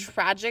to a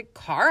tragic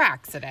car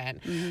accident.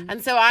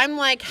 And so I'm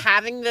like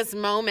having this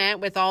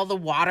moment with all the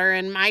water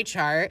in my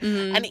chart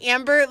and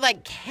Amber like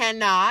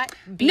cannot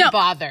be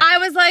bothered. I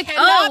was like,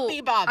 cannot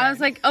be bothered. I was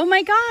like, oh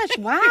my gosh,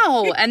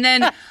 wow. And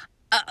then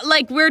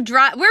like we've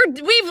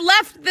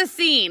left the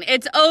scene.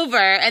 It's over.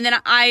 And then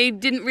I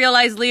didn't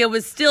realize Leah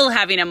was still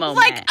having a moment.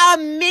 Like a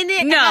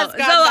minute has gone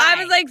by. I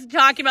was like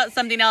talking about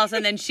something else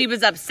and then she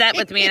was upset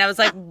with me and I was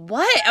like,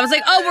 what? I was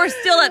like, oh, we're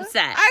still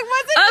upset. I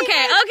wasn't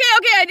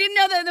Okay. I didn't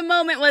know that the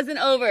moment wasn't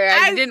over.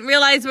 I didn't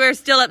realize we were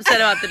still upset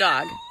about the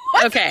dog.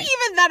 Wasn't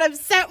even that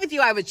upset with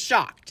you. I was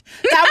shocked.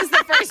 That was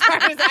the first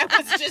part.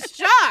 I was just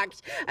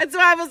shocked. And so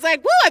I was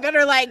like, well, I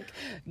better like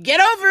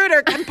get over it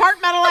or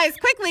compartmentalize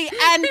quickly.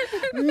 And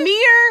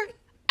mere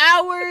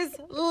hours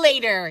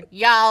later,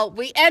 y'all,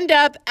 we end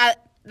up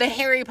at the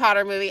Harry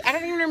Potter movie. I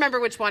don't even remember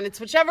which one. It's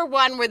whichever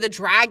one where the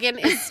dragon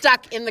is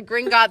stuck in the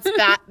Gringotts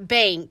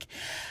bank.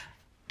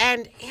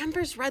 And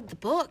Amber's read the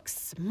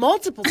books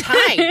multiple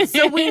times.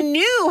 So we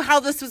knew how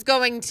this was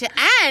going to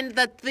end,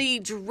 that the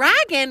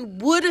dragon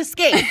would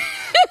escape.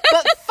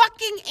 But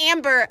fucking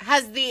Amber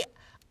has the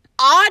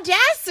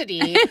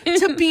audacity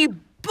to be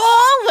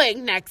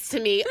bawling next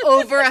to me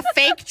over a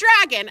fake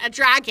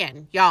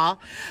dragon, y'all,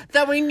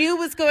 that we knew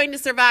was going to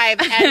survive.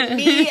 And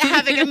me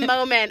having a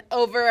moment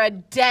over a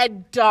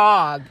dead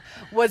dog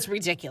was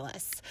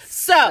ridiculous.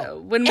 So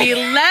when we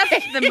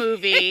left the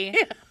movie,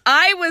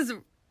 I was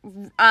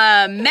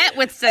met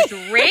with such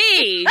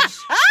rage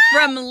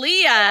from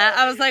Leah.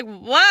 I was like,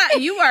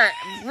 what? You are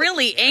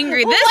really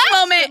angry. This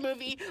moment.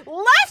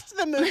 Left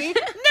the movie.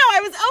 No, I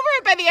was over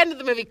it by the end of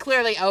the movie.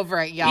 Clearly over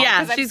it, y'all.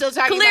 Yeah, she's still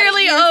talking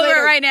clearly about over later.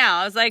 it right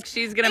now. I was like,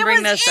 she's going to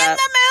bring this up. It was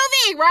in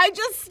the movie where I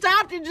just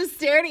stopped and just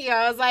stared at you.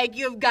 I was like,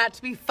 you've got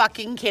to be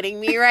fucking kidding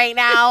me right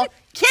now.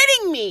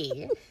 Kidding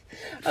me.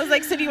 I was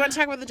like, so do you want to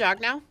talk about the dog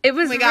now? It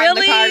was we got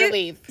really in the car to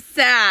leave.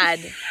 sad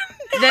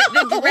that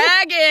the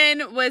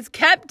dragon was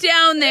kept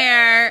down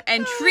there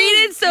and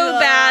treated so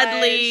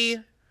badly.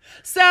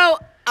 So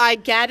I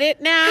get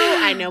it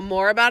now. I know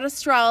more about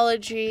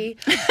astrology.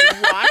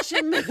 Watch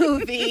a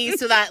movie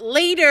so that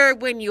later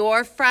when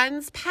your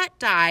friend's pet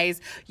dies,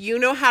 you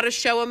know how to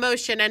show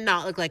emotion and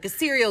not look like a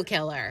serial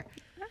killer.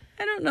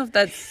 I don't know if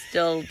that's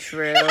still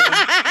true.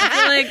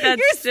 I feel like that's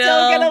You're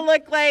still going to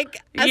look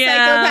like a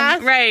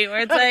psychopath? Right, where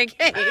it's like,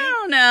 I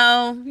don't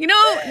know. You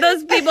know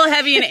those people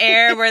heavy in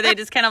air where they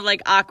just kind of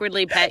like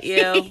awkwardly pet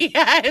you?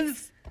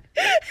 Yes.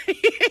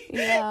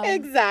 Yeah.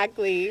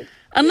 Exactly.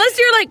 Unless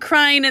you're like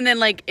crying and then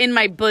like in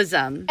my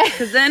bosom.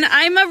 Because then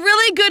I'm a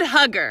really good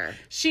hugger.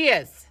 She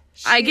is.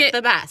 I get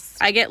the best.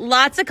 I get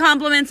lots of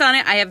compliments on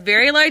it. I have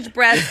very large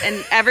breasts,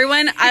 and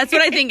everyone, that's what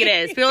I think it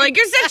is. People are like,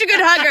 you're such a good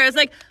hugger. It's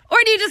like, or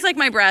do you just like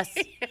my breasts?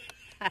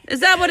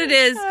 Is that what it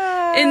is?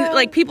 And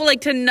like people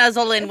like to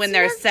nuzzle in when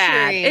they're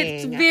sad.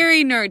 It's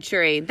very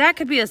nurturing. That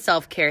could be a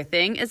self-care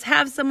thing, is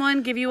have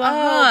someone give you a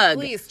hug.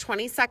 Please,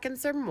 20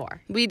 seconds or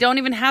more. We don't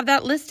even have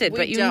that listed,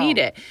 but you need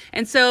it.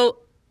 And so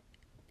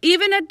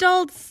even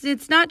adults,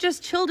 it's not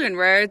just children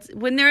where it's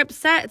when they're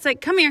upset, it's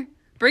like, come here.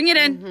 Bring it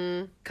in.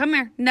 Mm-hmm. Come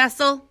here.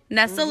 Nestle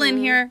in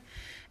here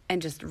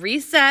and just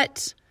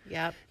reset.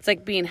 Yep. It's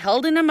like being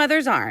held in a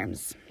mother's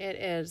arms. It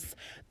is.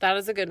 That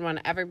is a good one.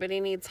 Everybody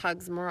needs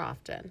hugs more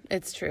often.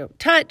 It's true.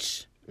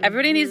 Touch.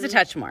 Everybody needs to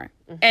touch more.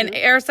 And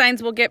air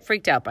signs will get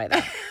freaked out by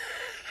that.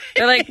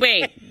 They're like,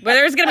 wait, but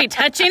there's going to be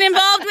touching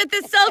involved with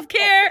this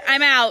self-care?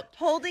 I'm out.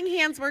 Holding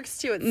hands works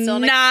too. It's still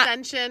an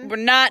extension. We're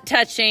not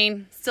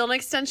touching. Still an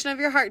extension of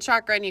your heart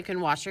chakra, and you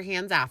can wash your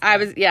hands after. I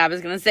was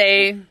going to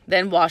say,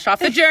 then wash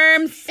off the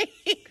germs.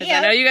 Because I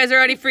know you guys are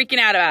already freaking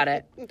out about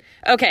it.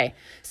 Okay.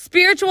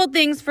 Spiritual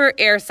things for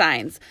air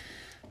signs.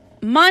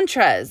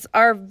 Mantras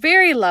are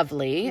very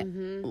lovely.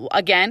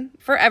 Again,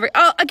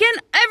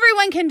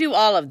 everyone can do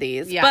all of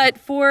these. Yeah. But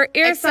for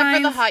air signs. Except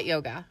for the hot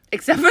yoga.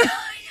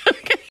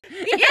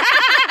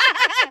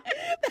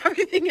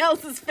 Everything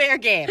else is fair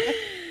game.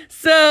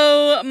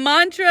 So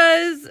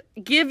mantras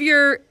give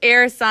your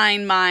air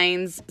sign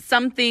minds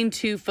something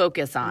to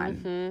focus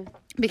on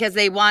because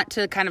they want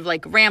to kind of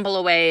like ramble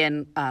away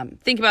and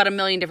think about a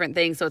million different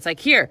things. So it's like,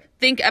 here,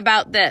 think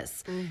about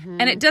this.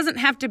 And it doesn't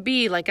have to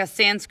be like a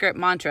Sanskrit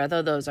mantra,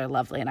 though those are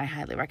lovely and I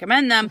highly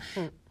recommend them.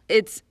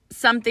 It's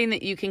something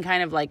that you can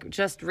kind of like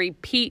just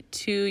repeat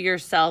to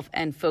yourself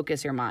and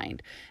focus your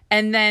mind.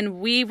 And then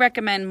we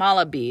recommend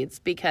mala beads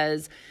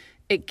because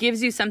it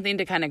gives you something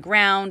to kind of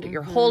ground.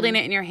 You're holding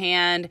it in your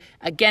hand.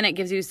 Again, it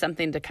gives you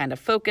something to kind of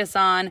focus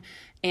on.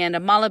 And a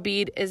mala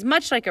bead is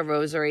much like a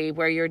rosary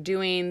where you're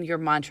doing your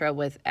mantra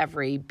with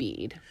every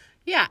bead.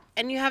 Yeah,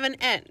 and you have an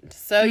end.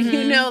 So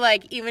you know,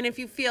 like, even if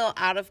you feel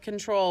out of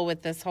control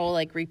with this whole,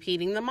 like,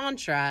 repeating the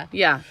mantra.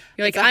 Yeah.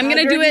 You're like, it's I'm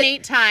going to do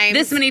it 108 times.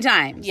 this many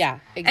times. Yeah,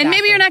 exactly. And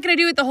maybe you're not going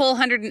to do it the whole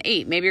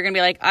 108. Maybe you're going to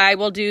be like, I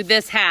will do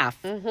this half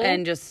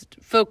and just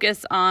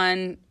focus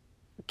on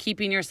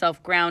keeping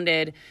yourself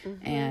grounded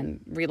and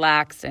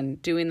relaxed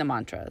and doing the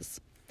mantras.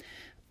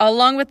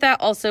 Along with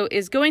that also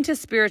is going to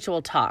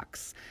spiritual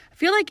talks. I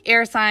feel like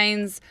air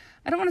signs,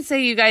 I don't want to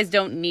say you guys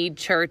don't need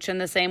church in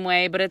the same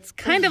way, but it's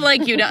kind of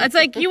like you don't. It's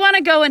like you want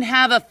to go and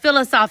have a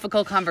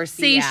philosophical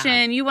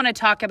conversation. Yeah. You want to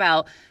talk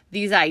about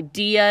these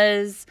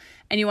ideas,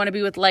 and you want to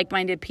be with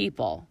like-minded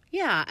people.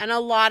 Yeah, and a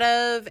lot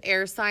of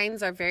air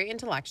signs are very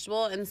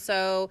intellectual, and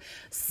so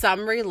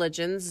some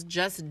religions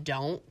just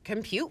don't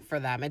compute for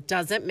them. It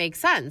doesn't make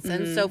sense.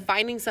 And so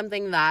finding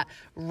something that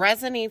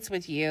resonates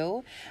with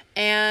you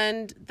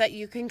and that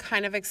you can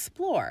kind of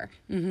explore.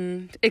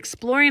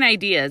 Exploring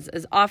ideas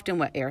is often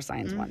what air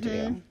signs want to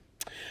do.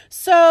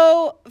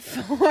 So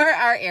for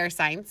our air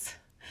signs,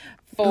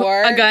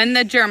 Again,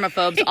 the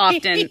germaphobes,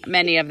 often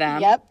many of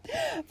them. Yep.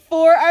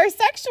 For our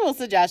sexual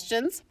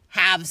suggestions,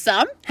 have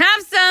some.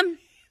 Have some.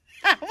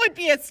 That would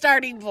be a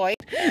starting point.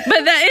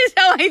 But that is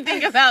how I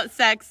think about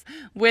sex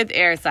with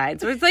air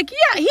signs. Where it's like,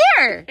 yeah,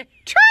 here,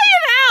 try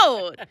it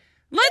out.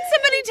 Let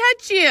somebody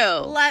touch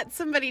you. Let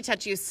somebody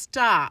touch you.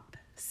 Stop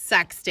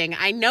sexting.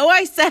 I know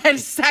I said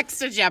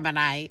sex a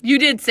Gemini. You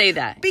did say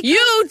that.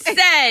 You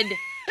said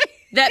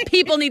that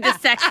people need to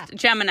sex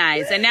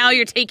Geminis, and now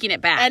you're taking it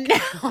back. And now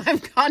I'm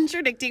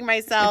contradicting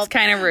myself. It's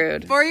kind of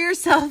rude. For your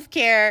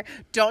self-care,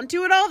 don't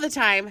do it all the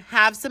time.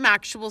 Have some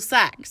actual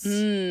sex.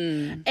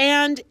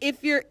 And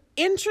if you're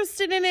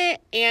interested in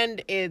it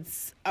and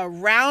it's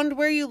around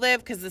where you live,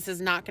 because this is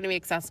not going to be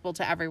accessible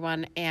to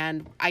everyone,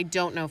 and I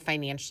don't know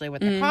financially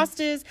what the cost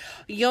is,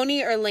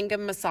 yoni or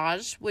lingam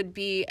massage would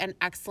be an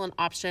excellent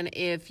option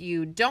if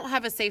you don't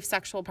have a safe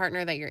sexual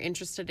partner that you're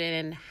interested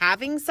in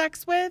having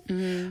sex with.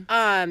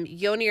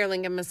 Yoni or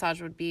lingam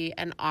massage would be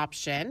an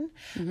option.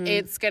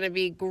 It's going to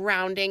be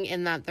grounding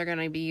in that they're going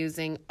to be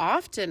using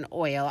often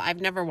oil.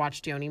 I've never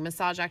watched yoni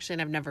massage actually,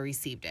 and I've never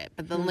received it,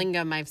 but the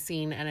lingam I've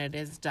seen, and it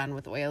is done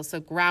with oil. So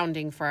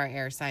grounding for our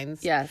air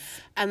signs. Yes.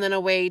 And then a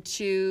way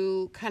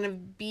to kind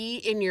of be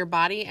in your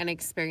body and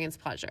experience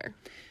pleasure.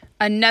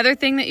 Another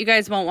thing that you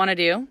guys won't want to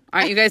do,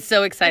 aren't you guys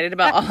so excited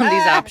about all of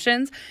these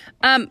options?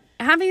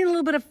 Having a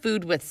little bit of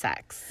food with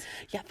sex.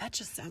 Yeah, that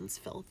just sounds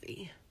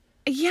filthy.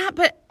 Yeah,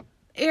 but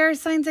air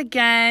signs,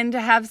 again, to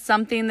have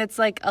something that's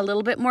like a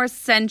little bit more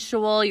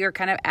sensual. You're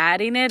kind of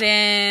adding it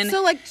in.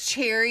 So like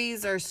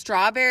cherries or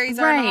strawberries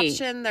are an Right.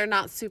 option. They're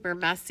not super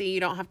messy. You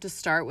don't have to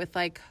start with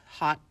like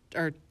hot,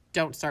 or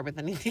don't start with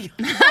anything else.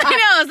 I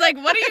know. I was like,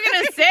 what are you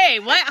going to say?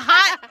 What?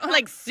 Hot,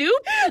 like soup?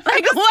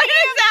 Like, what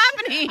is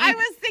happening? I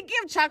was thinking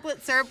of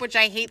chocolate syrup, which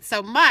I hate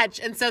so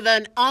much. And so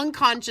then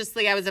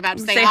unconsciously I was about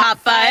to say hot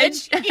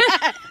fudge.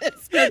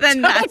 Yes. But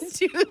then Don't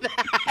do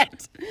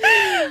that.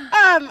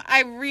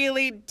 I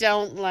really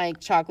don't like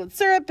chocolate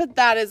syrup, but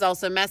that is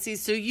also messy,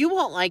 so you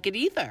won't like it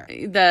either.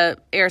 The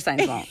air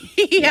signs won't.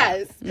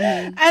 Yes.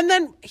 And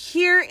then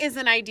here is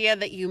an idea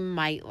that you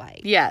might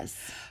like. Yes.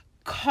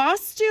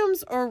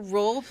 Costumes or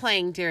role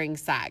playing during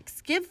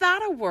sex. Give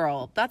that a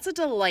whirl. That's a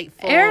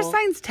delightful. Air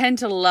signs tend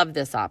to love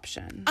this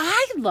option.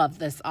 I love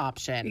this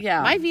option.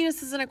 Yeah. My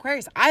Venus is in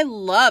Aquarius. I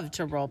love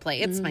to role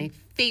play. It's my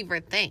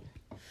favorite thing.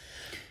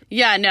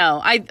 Yeah, no.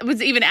 I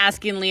was even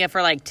asking Leah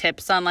for like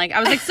tips on like, I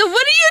was like, so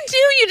what do?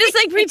 You just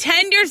like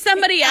pretend you're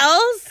somebody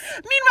else?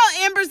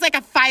 Meanwhile, Amber's like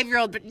a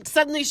 5-year-old, but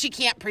suddenly she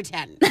can't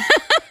pretend.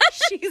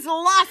 She's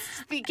lost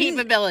the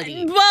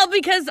capability. Well,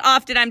 because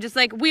often I'm just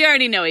like, we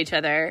already know each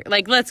other.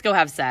 Like, let's go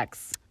have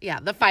sex. Yeah,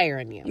 the fire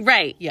in you.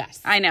 Right. Yes.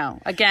 I know.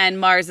 Again,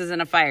 Mars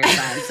isn't a fire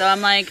sign. So I'm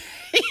like,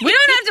 we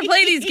don't have to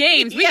play these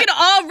games. We could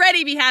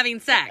already be having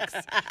sex.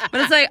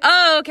 But it's like,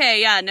 oh,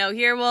 okay. Yeah, no,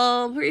 here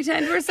we'll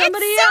pretend we're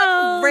somebody It's so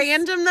else.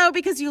 random, though,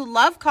 because you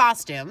love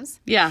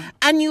costumes. Yeah.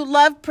 And you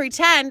love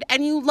pretend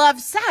and you love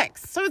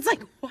sex. So it's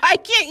like, why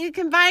can't you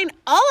combine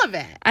all of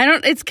it?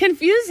 It's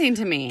confusing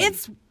to me.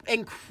 It's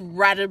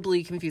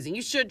incredibly confusing.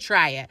 You should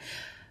try it.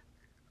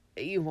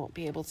 You won't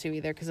be able to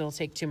either because it'll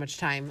take too much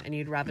time and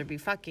you'd rather be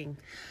fucking.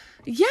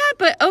 Yeah,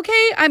 but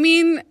okay. I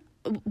mean,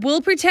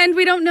 we'll pretend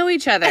we don't know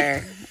each other.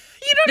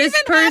 You don't This even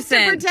have person.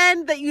 to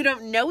pretend that you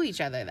don't know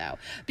each other, though.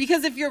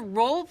 Because if you're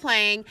role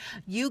playing,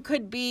 you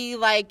could be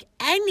like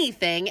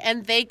anything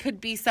and they could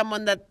be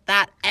someone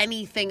that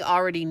anything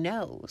already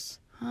knows.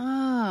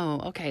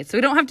 Oh, okay. So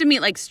we don't have to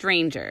meet like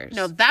strangers.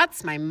 No,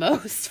 that's my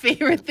most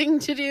favorite thing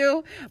to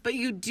do. But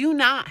you do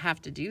not have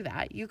to do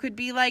that. You could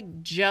be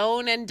like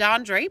Joan and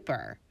Don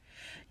Draper.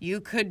 You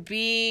could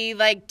be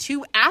like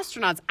 2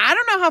 astronauts. I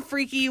don't know how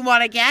freaky you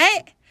want to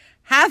get.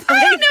 Have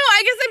I don't know.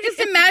 I guess I'm just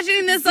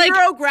imagining this like,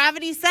 zero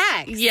gravity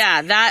sex.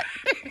 yeah, that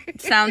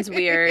sounds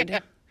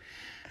weird.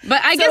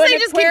 But I So guess an I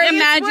just keep Aquarius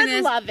imagining would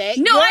this. love it.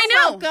 No, You're I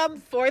know.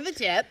 welcome for the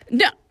tip.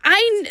 No,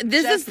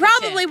 this Just is the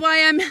probably tip.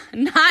 why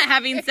I'm not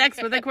having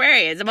sex with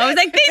Aquarius. I'm always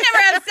like, they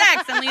never have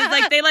sex. And Lee's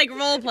like, they like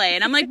role play.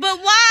 And I'm like, but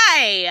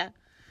why?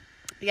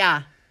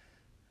 Yeah.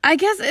 I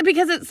guess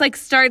because it's like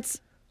starts.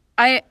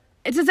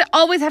 Does it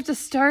always have to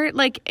start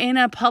like in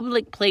a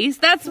public place?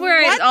 That's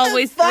where it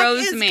always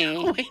throws me.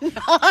 What is going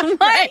on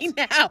right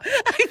now?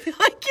 I feel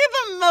like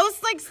you're the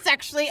most like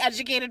sexually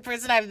educated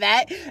person I've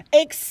met,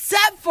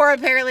 except for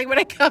apparently when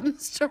it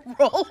comes to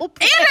role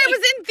play. And I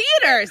was in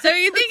theater, so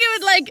you think it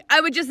would like I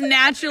would just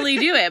naturally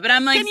do it, but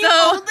I'm like, Can you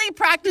only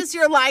practice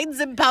your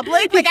lines in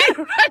public? Like I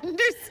don't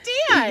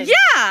understand.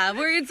 Yeah,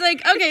 where it's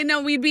like, okay,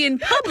 no, we'd be in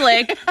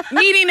public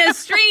meeting as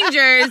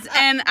strangers,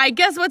 and I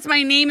guess what's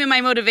my name and my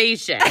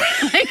motivation?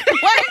 Like,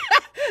 what?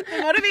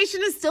 The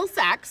motivation is still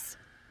sex.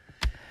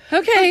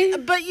 Okay.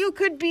 But you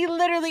could be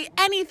literally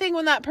anything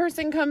when that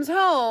person comes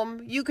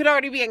home. You could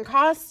already be in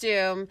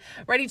costume,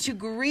 ready to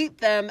greet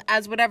them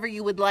as whatever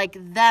you would like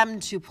them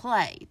to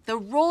play. The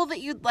role that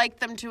you'd like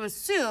them to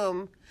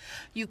assume,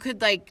 you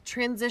could like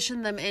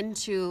transition them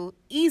into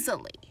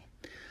easily.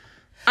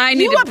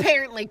 You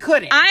apparently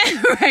couldn't.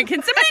 Right.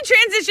 Can somebody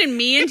transition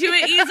me into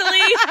it easily?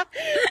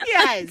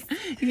 Yes.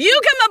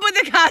 You come up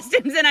with the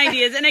costumes and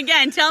ideas. And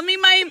again, tell me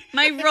my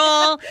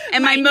role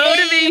and my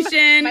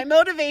motivation. My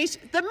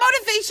motivation. The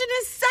motivation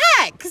is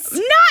sex.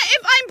 Not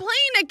if I'm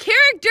playing a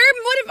character.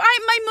 What if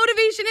my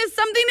motivation is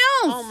something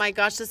else? Oh my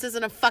gosh, this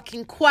isn't a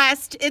fucking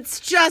quest. It's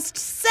just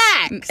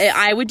sex.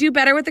 I would do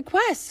better with the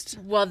quest.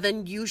 Well,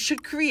 then you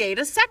should create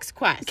a sex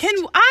quest.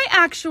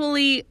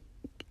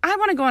 I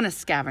want to go on a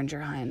scavenger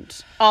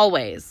hunt.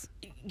 Always.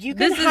 You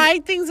can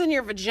hide things in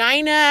your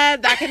vagina.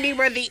 That can be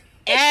where the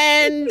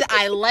end.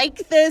 I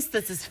like this.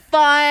 This is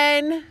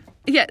fun.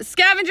 Yeah,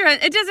 scavenger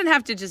hunt. It doesn't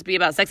have to just be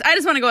about sex. I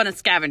just want to go on a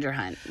scavenger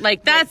hunt.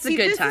 Like, that's a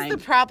good time. This is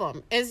the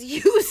problem, is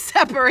you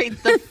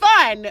separate the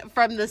fun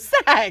from the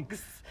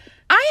sex.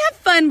 I have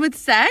fun with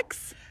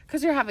sex.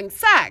 Because you're having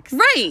sex.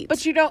 Right.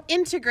 But you don't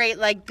integrate,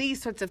 like, these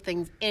sorts of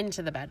things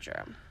into the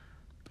bedroom.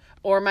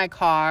 Or my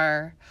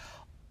car.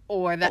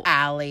 Or the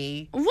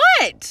alley.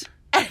 What?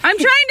 I'm trying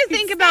to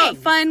think about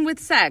fun with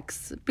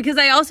sex. Because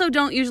I also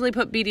don't usually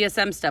put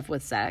BDSM stuff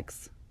with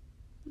sex.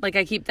 Like,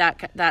 I keep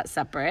that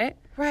separate.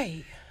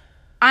 Right.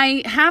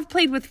 I have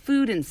played with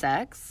food and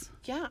sex.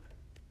 Yeah.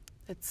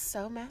 It's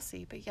so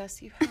messy, but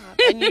yes, you have.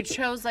 And you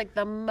chose, like,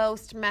 the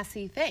most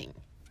messy thing.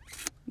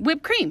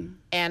 Whipped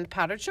cream. And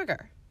powdered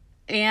sugar.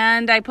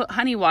 And I put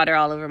honey water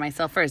all over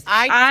myself first.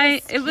 I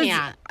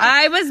can't.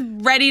 I was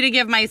ready to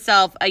give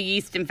myself a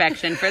yeast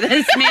infection for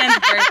this man's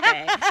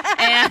birthday.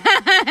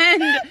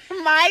 And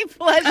my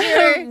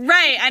pleasure.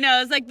 Right. I know.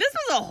 I was like, this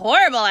was a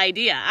horrible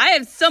idea. I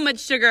have so much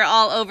sugar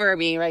all over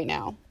me right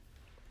now.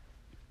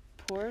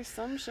 Pour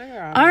some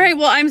sugar on All right.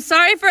 Well, I'm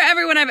sorry for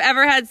everyone I've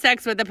ever had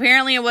sex with.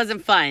 Apparently it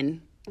wasn't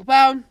fun.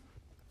 Well,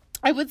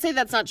 I would say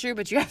that's not true,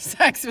 but you have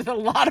sex with a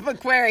lot of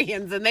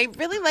Aquarians, and they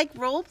really like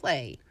role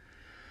play.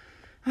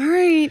 All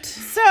right.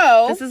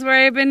 So this is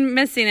where I've been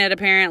missing it,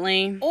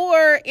 apparently.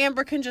 Or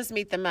Amber can just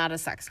meet them at a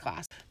sex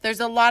class.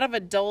 There's a lot of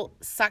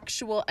adult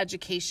sexual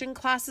education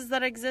classes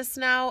that exist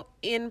now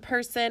in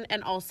person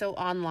and also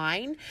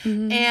online.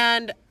 Mm-hmm.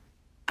 And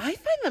I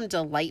find them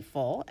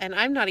delightful. And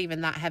I'm not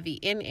even that heavy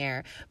in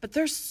air. But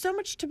there's so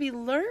much to be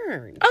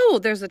learned. Oh,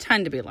 there's a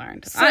ton to be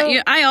learned. So,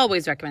 I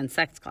always recommend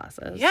sex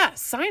classes. Yeah,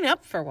 sign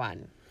up for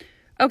one.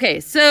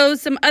 Okay, so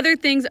some other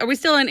things. Are we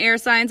still in air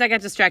signs? I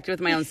got distracted with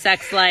my own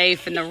sex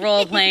life and the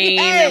role playing.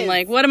 Yes. I'm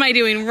like, what am I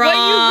doing wrong? What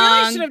you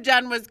really should have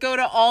done was go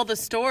to all the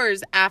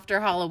stores after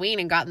Halloween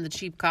and gotten the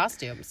cheap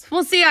costumes.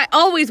 Well, see, I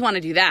always want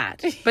to do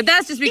that. But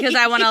that's just because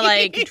I want to,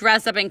 like,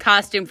 dress up in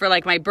costume for,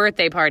 like, my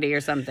birthday party or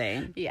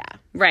something. Yeah.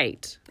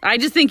 Right. I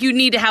just think you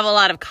need to have a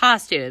lot of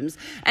costumes.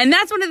 And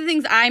that's one of the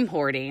things I'm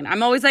hoarding.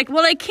 I'm always like,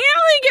 well, I can't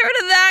really get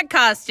rid of that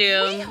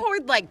costume. We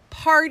hoard, like,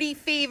 party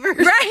favors,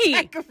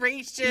 right,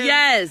 decorations,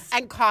 yes,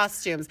 and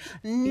costumes.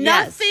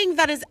 Nothing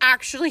that is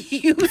actually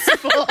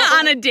useful.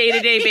 On a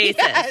day-to-day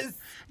basis. Yes.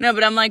 No,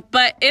 but I'm like,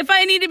 but if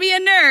I need to be a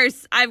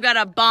nurse, I've got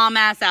a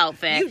bomb-ass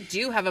outfit. You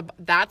do have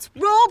that's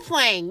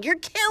role-playing. You're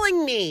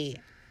killing me.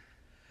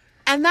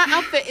 And that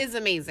outfit is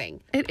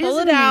amazing. It is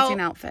an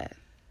amazing outfit.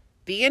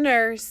 Be a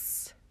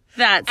nurse.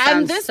 That sounds so awkward.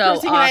 And this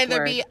person can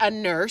either be a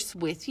nurse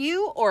with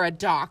you or a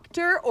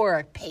doctor or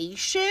a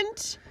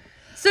patient.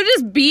 So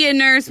just be a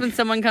nurse when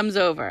someone comes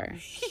over.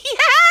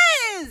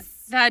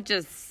 Yes! That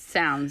just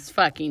sounds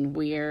fucking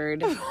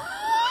weird. You do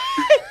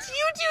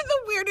the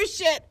weirdest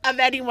shit of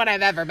anyone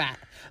I've ever met.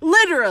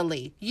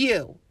 Literally,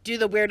 you do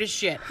the weirdest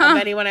shit of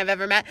anyone I've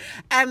ever met.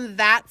 And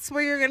that's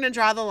where you're going to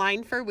draw the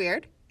line for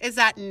weird? Is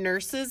that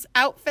nurse's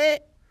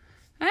outfit?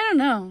 I don't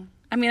know.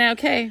 I mean,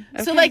 okay.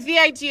 So, like, the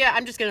idea,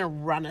 I'm just going to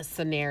run a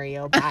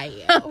scenario by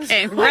you.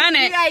 Okay, run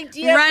it. The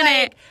idea run of,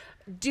 like,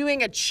 it.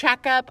 Doing a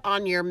checkup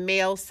on your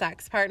male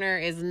sex partner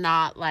is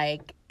not,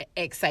 like,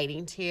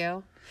 exciting to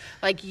you.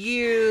 Like,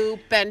 you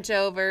bent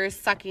over,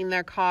 sucking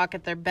their cock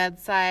at their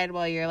bedside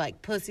while you're,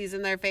 like, pussies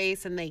in their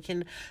face, and they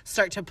can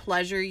start to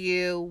pleasure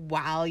you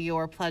while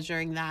you're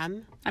pleasuring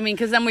them. I mean,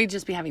 because then we'd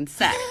just be having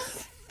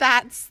sex.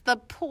 That's the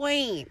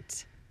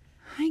point.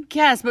 I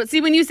guess. But see,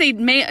 when you say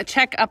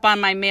check up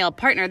on my male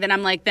partner, then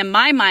I'm like, then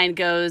my mind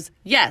goes,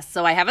 yes,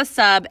 so I have a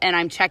sub and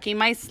I'm checking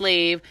my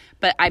slave,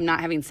 but I'm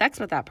not having sex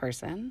with that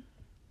person.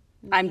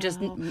 I'm just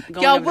going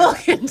Yo, over we'll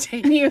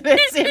continue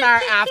this in our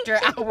after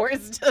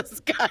hours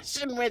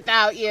discussion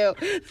without you.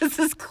 This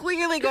is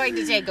clearly going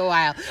to take a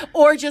while.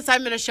 Or just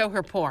I'm going to show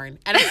her porn.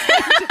 And explain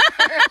to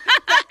her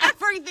that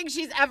everything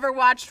she's ever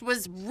watched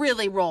was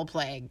really role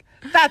playing.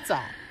 That's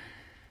all.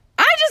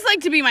 I just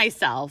like to be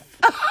myself.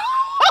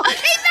 Okay,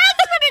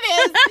 that's what it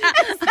is.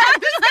 It's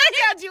not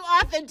down to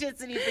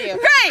authenticity for you. Right.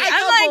 I I'm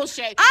call like,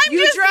 bullshit. I'm You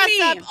just dress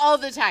me. up all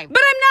the time. But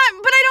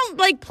I don't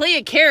like play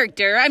a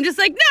character. I'm just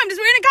like, no, I'm just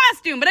wearing a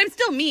costume, but I'm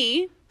still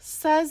me.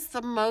 Says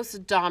the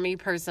most dommy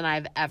person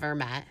I've ever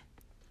met.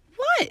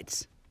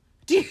 What?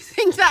 Do you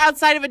think that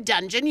outside of a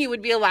dungeon you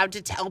would be allowed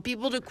to tell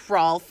people to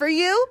crawl for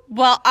you?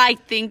 Well, I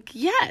think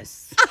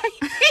yes. I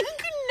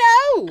think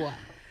no.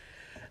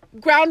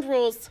 Ground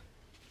rules.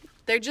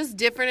 They're just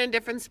different in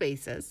different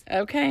spaces.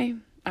 Okay.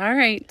 All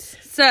right.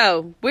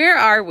 So, where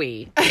are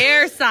we?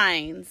 Air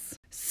signs.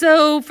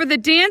 So, for the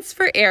dance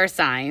for air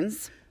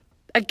signs,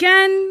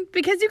 again,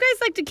 because you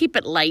guys like to keep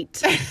it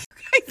light. I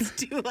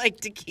do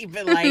like to keep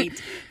it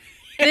light.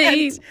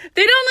 They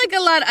don't like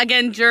a lot,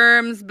 again,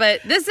 germs,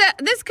 but this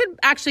could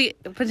actually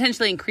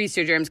potentially increase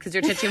your germs because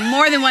you're touching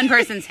more than one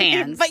person's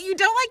hands. But you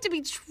don't like to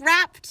be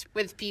trapped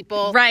with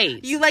people.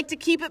 Right. You like to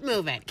keep it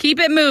moving. Keep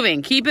it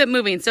moving. Keep it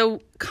moving. So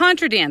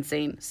contra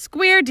dancing,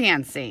 square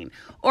dancing,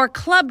 or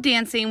club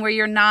dancing where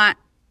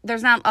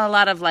there's not a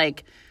lot of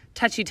like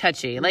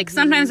touchy. Like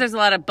sometimes there's a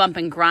lot of bump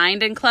and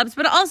grind in clubs,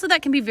 but also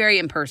that can be very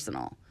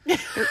impersonal.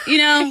 You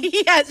know?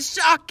 Yes,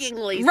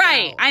 shockingly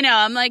Right. so. I know.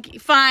 I'm like,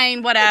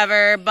 fine,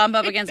 whatever. Bump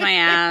up against my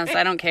ass.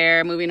 I don't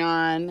care. Moving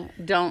on.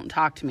 Don't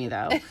talk to me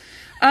though.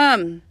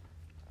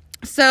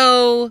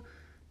 So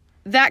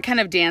that kind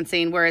of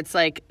dancing where it's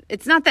like,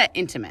 it's not that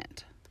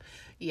intimate.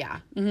 Yeah.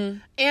 Mm-hmm.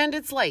 And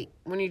it's light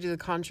when you do the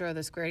contra or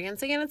the square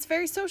dancing, and it's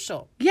very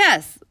social.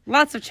 Yes.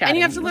 Lots of chatting. And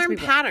you have to Lots of learn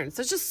people. patterns.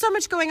 There's just so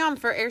much going on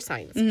for air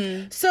signs.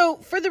 Mm-hmm. So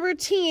for the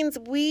routines,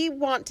 we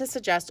want to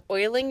suggest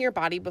oiling your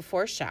body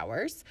before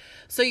showers.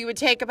 So you would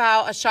take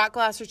about a shot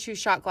glass or 2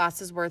 shot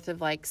glasses worth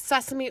of like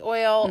sesame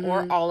oil Mm-hmm.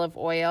 or olive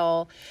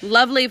oil.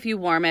 Lovely if you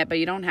warm it, but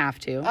you don't have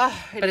to.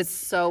 But it's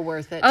so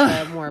worth it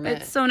to warm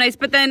it. It's so nice.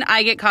 But then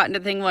I get caught into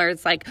the thing where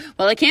it's like,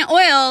 well, I can't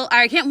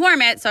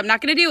warm it, so I'm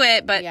not going to do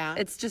it. But Yeah.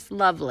 it's just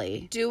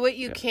lovely. Do what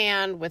you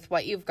can with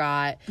what you've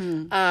got.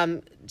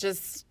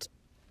 Just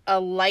a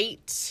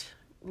light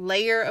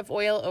layer of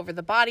oil over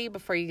the body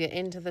before you get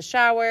into the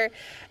shower,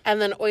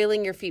 and then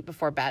oiling your feet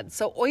before bed.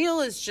 So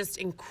oil is just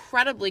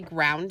incredibly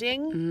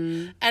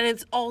grounding. And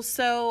it's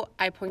also,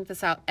 I point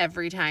this out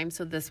every time,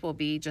 so this will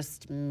be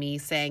just me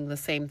saying the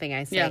same thing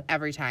I say Yeah.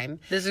 every time.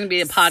 This is going to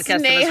be a podcast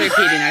of us Sneha.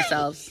 repeating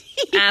ourselves.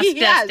 Ask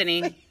Yes.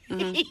 Destiny.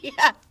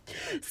 Yeah.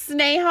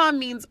 Sneha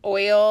means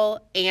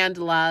oil and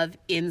love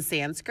in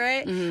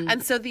Sanskrit.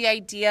 And so the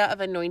idea of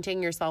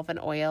anointing yourself in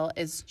oil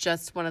is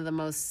just one of the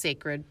most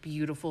sacred,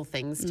 beautiful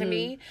things to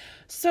me.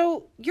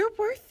 So you're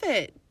worth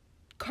it.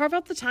 Carve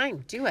out the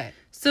time. Do it.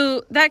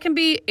 So that can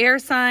be air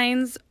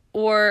signs,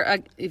 or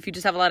if you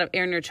just have a lot of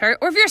air in your chart,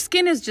 or if your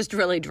skin is just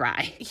really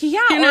dry. Yeah.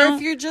 You Or know?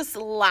 if you're just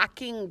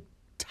lacking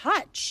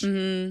touch.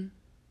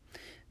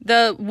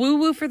 The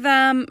woo-woo for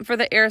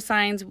the air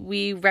signs,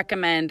 we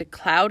recommend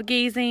cloud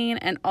gazing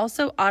and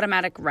also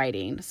automatic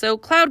writing. So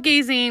cloud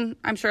gazing,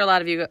 I'm sure a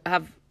lot of you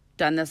have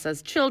done this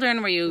as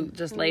children where you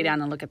just lay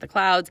down and look at the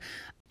clouds.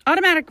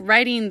 Automatic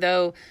writing,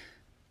 though,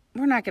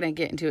 we're not going to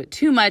get into it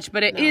too much,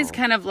 but it is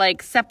kind of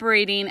like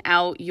separating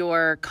out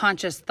your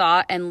conscious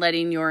thought and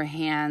letting your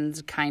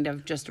hands kind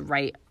of just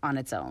write on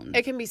its own.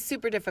 It can be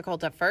super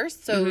difficult at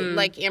first. So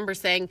like Amber's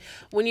saying,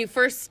 when you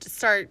first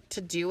start to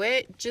do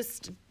it,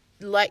 just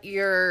let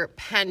your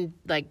pen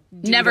like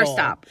Never doodle.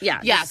 stop. Yeah.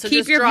 Yeah. Just So keep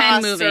just your draw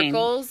pen moving.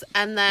 circles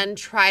and then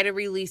try to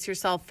release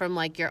yourself from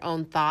like your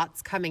own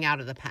thoughts coming out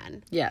of the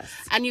pen. Yes.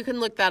 And you can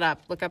look that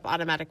up. Look up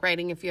automatic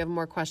writing. If you have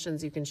more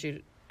questions, you can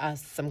shoot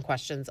us some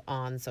questions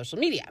on social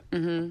media.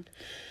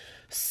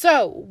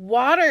 So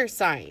water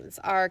signs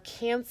are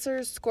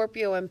Cancer,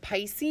 Scorpio, and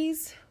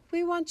Pisces.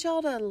 We want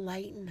y'all to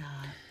lighten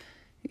up.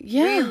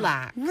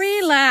 Yeah.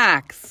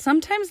 Relax.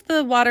 Sometimes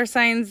the water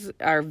signs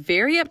are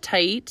very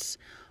uptight,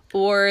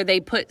 or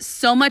they put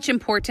so much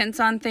importance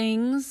on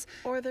things.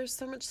 Or there's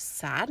so much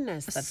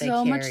sadness that they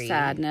So carry. much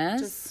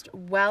sadness. Just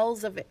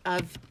wells of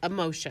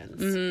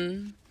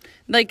emotions.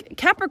 Like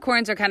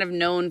Capricorns are kind of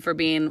known for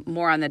being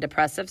more on the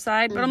depressive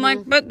side, but I'm like,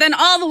 but then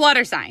all the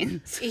water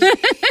signs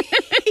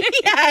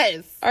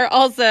Yes. are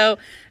also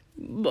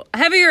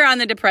heavier on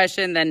the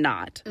depression than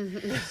not.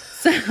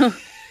 So,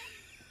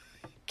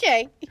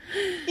 Okay.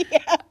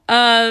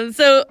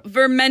 so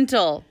for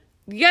mental,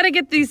 you got to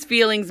get these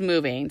feelings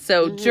moving.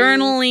 So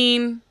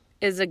journaling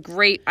is a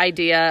great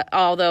idea.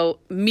 Although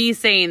me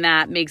saying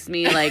that makes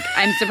me like,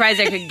 I'm surprised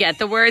I could get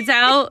the words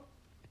out.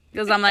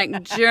 Because I'm like,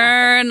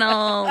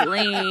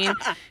 journaling.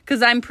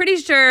 Because I'm pretty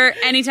sure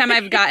anytime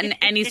I've gotten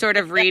any sort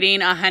of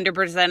reading,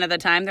 100% of the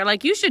time, they're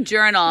like, you should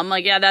journal. I'm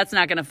like, yeah, that's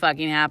not going to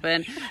fucking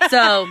happen.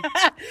 So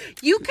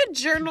You could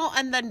journal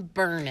and then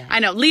burn it. I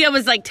know. Leah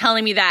was like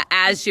telling me that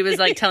as she was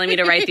like telling me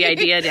to write the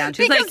idea down.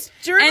 She's Because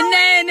like, journaling- and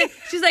then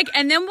she's like,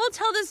 and then we'll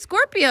tell the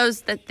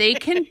Scorpios that they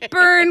can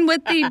burn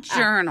with the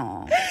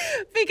journal.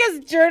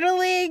 Because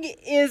journaling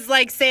is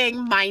like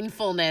saying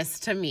mindfulness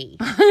to me.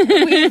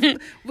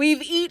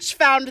 We've each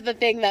found the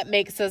thing that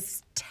makes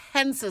us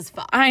tense as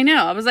fuck. I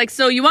know. I was like,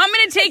 so you want me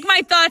to take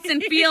my thoughts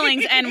and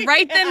feelings and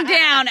write them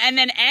down, and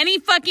then any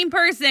fucking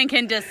person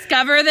can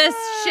discover this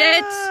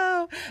shit?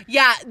 Oh.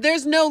 Yeah,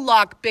 there's no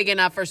lock big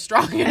enough or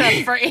strong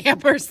enough for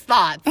Amber's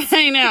thoughts.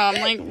 I know.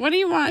 I'm like, what do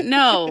you want?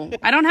 No,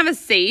 I don't have a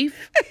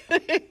safe.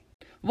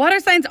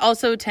 Water signs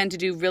also tend to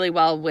do really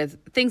well with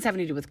things having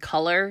to do with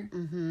color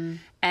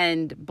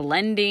and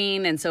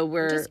blending. And so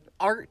we're... Just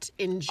art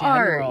in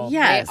general.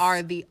 yes. They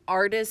are the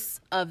artists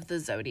of the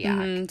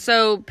zodiac.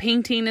 So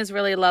painting is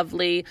really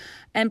lovely.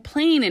 And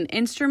playing an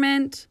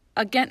instrument...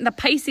 Again, the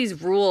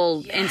Pisces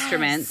rule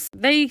instruments,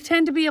 they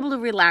tend to be able to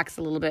relax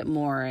a little bit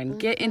more and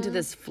get into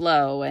this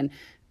flow, and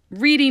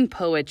reading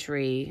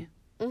poetry.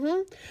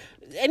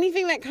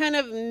 Anything that kind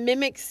of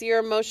mimics your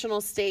emotional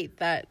state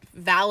that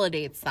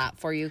validates that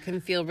for you can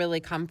feel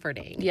really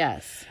comforting.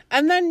 Yes.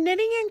 And then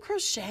knitting and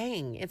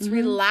crocheting. It's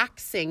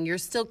relaxing. You're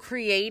still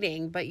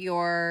creating, but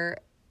you're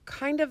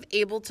kind of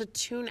able to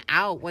tune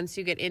out once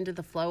you get into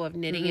the flow of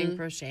knitting and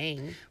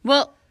crocheting.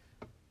 Well,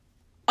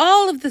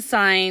 all of the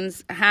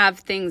signs have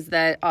things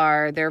that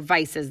are their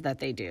vices that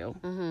they do.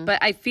 But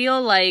I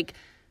feel like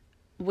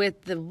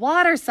with the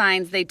water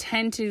signs, they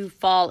tend to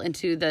fall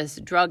into this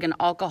drug and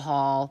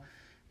alcohol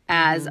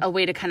as a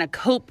way to kind of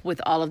cope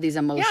with all of these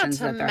emotions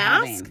to that they're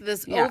having. mask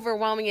this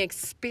overwhelming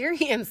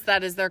experience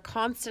that is their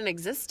constant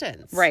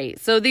existence. Right.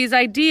 So these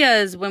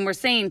ideas, when we're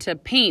saying to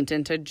paint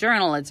and to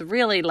journal, it's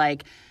really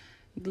like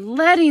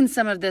letting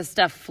some of this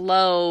stuff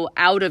flow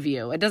out of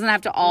you. It doesn't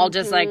have to all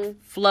just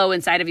like flow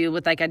inside of you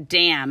with like a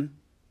dam,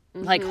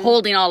 like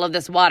holding all of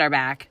this water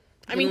back.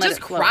 I mean, Let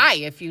just it flow. cry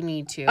if you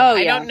need to. Oh,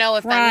 I yeah. don't know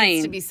if that Crying.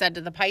 needs to be said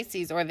to the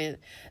Pisces or the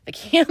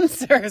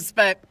Cancers,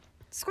 but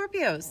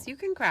Scorpios, you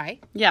can cry.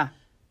 Yeah.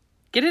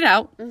 Get it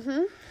out.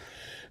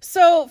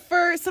 So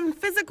for some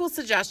physical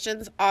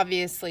suggestions,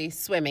 obviously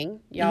swimming.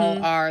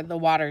 Y'all are the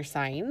water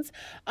signs.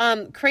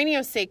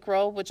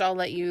 Craniosacral, which I'll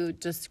let you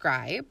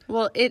describe.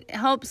 Well, it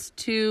helps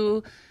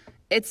to,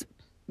 it's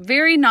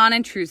very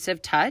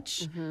non-intrusive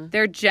touch.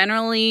 They're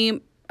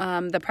generally,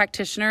 the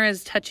practitioner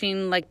is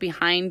touching like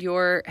behind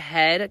your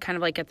head, kind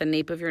of like at the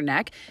nape of your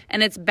neck.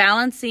 And it's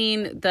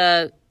balancing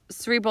the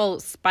cerebral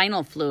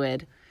spinal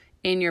fluid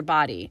in your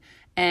body.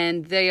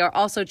 And they are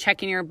also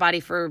checking your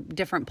body for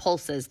different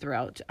pulses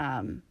throughout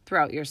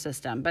your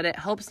system. But it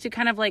helps to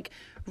kind of like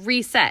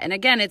reset. And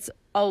again, it's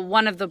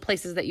one of the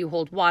places that you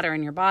hold water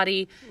in your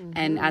body.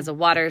 And as a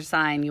water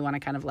sign, you want to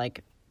kind of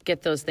like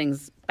get those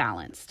things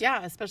balanced.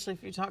 Yeah, especially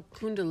if you talk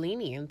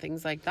Kundalini and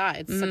things like that.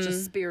 It's such a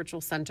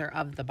spiritual center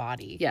of the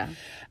body. Yeah.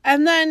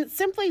 And then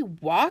simply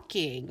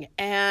walking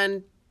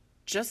and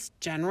just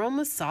general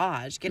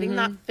massage, getting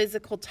that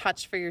physical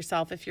touch for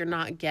yourself if you're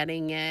not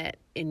getting it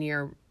in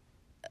your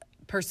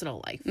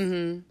personal life.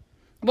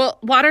 Well,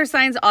 water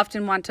signs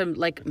often want to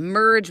like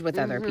merge with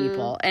other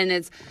people. And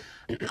it's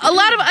a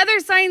lot of other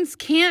signs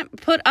can't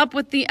put up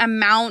with the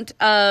amount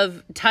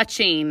of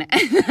touching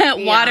that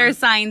water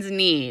signs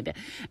need,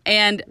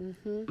 and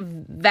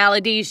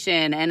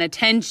validation and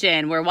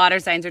attention, where water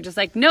signs are just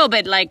like, no,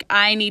 but like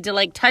I need to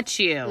like touch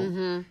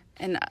you.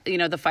 And, you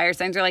know, the fire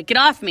signs are like, get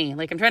off me.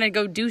 Like, I'm trying to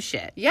go do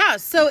shit. Yeah,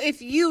 so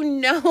if you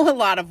know a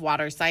lot of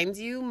water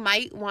signs, you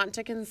might want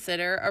to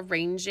consider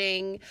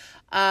arranging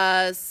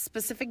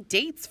specific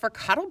dates for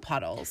cuddle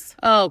puddles.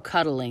 Oh,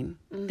 cuddling.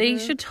 They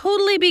should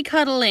totally be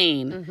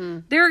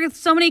cuddling. There are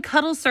so many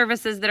cuddle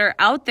services that are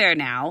out there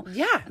now.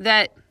 Yeah.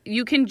 That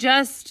you can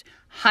just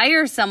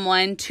hire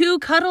someone to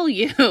cuddle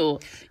you.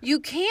 You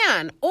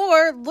can,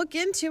 or look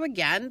into,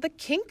 again, the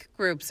kink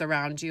groups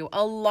around you.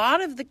 A lot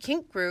of the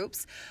kink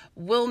groups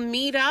will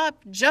meet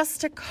up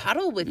just to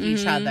cuddle with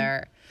each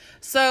other.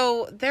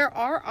 So there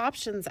are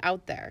options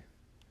out there.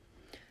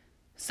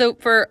 So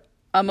for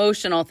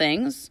emotional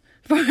things,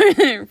 for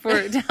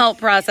to help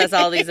process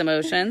all these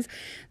emotions,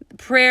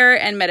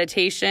 prayer and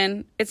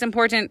meditation, it's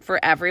important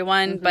for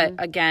everyone, but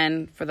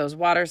again, for those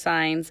water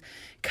signs,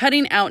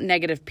 cutting out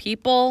negative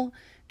people,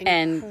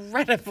 and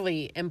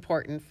Incredibly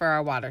important for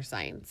our water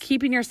signs.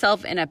 keeping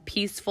yourself in a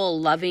peaceful,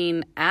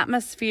 loving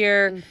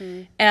atmosphere,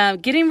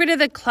 getting rid of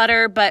the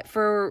clutter. But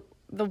for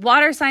the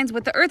water signs,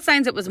 with the earth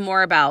signs, it was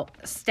more about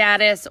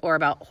status or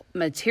about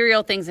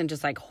material things and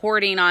just like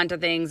hoarding onto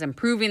things and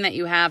proving that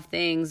you have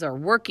things or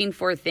working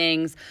for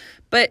things.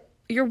 But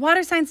your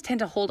water signs tend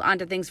to hold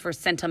onto things for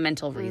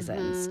sentimental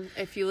reasons.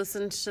 If you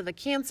listened to the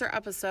Cancer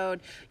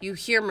episode, you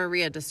hear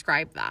Maria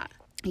describe that.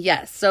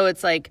 Yes. So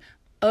it's like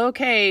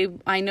okay,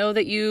 I know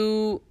that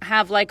you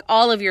have like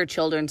all of your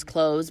children's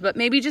clothes, but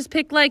maybe just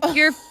pick like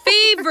your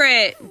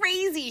favorite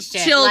Crazy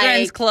shit.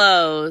 children's like,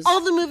 clothes.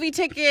 all the movie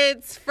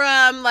tickets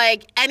from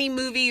like any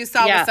movie you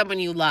saw with someone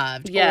you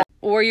loved. Yeah.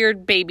 Or your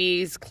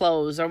baby's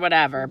clothes or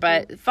whatever.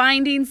 But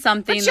finding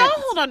something But y'all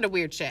hold on to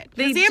weird shit.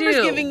 They Because Amber's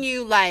do. giving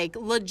you like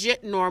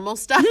legit normal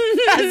stuff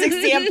as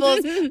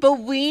examples.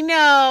 But we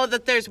know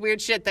that there's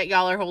weird shit that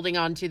y'all are holding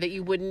on to that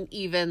you wouldn't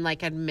even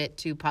like admit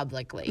to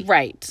publicly.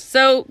 Right.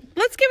 So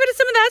let's get rid of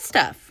some of that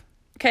stuff.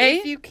 Okay?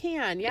 If you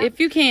can, yeah. If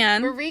you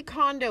can. Marie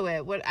Kondo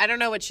it. I don't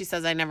know what she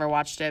says. I never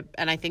watched it.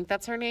 And I think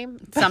that's her name.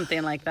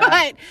 Something like that.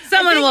 But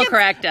Someone I think will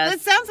correct us.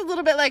 It sounds a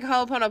little bit like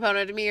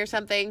Ho'oponopono to me or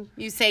something.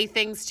 You say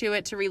things to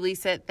it to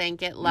release it,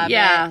 thank it, love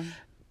it.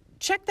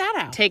 Check that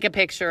out. Take a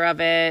picture of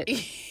it.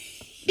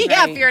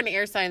 Yeah, Right. if you're an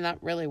air sign, that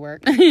really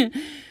works.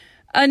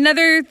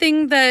 Another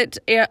thing that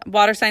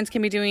water signs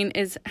can be doing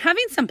is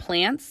having some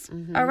plants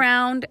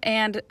around.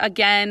 And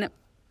again,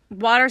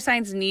 water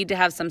signs need to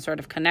have some sort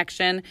of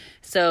connection.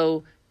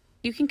 So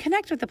you can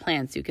connect with the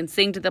plants. You can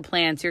sing to the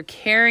plants. You're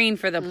caring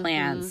for the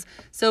plants.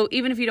 So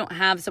even if you don't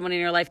have someone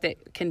in your life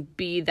that can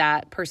be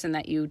that person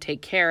that you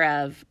take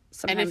care of,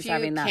 sometimes And if you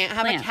having that can't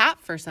have plant. a cat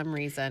for some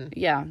reason.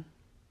 Yeah.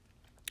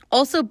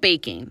 Also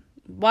baking.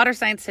 Water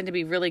signs tend to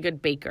be really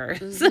good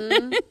bakers.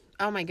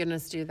 Oh my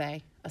goodness, do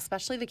they?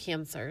 Especially the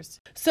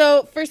Cancers.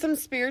 So for some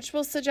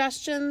spiritual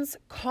suggestions,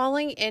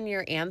 calling in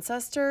your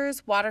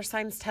ancestors, water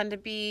signs tend to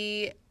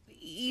be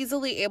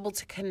easily able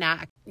to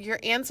connect. Your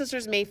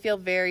ancestors may feel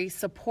very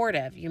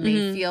supportive. You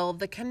may feel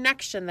the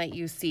connection that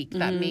you seek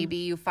that maybe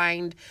you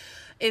find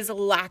is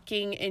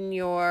lacking in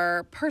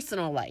your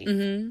personal life.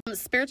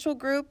 Spiritual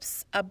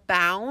groups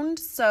abound,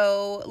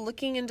 so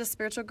looking into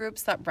spiritual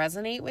groups that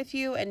resonate with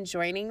you and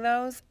joining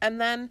those,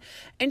 and then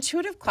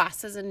intuitive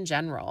classes in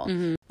general.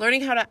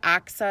 Learning how to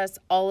access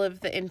all of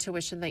the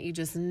intuition that you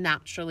just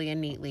naturally,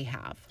 innately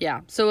have.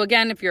 Yeah. So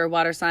again, if you're a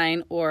water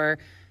sign or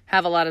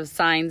have a lot of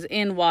signs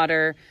in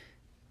water,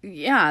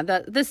 yeah,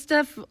 this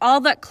stuff, all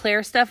that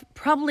clear stuff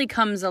probably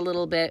comes a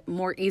little bit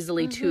more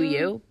easily to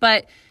you,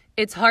 but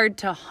it's hard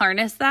to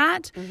harness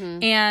that,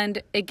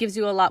 and it gives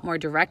you a lot more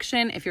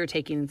direction if you're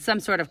taking some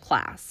sort of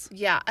class.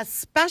 Yeah,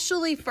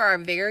 especially for our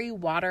very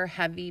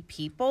water-heavy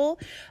people.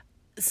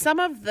 Some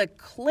of the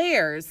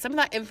clairs, some of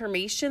that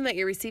information that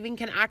you're receiving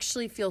can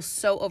actually feel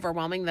so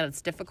overwhelming that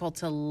it's difficult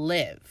to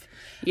live.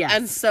 Yes.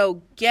 And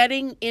so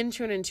getting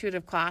into an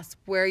intuitive class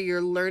where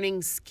you're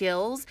learning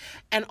skills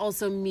and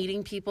also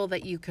meeting people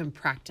that you can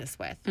practice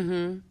with.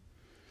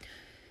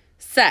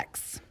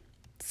 Sex.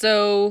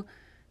 So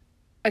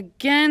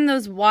again,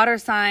 those water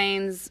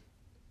signs,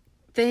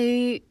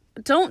 they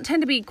don't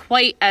tend to be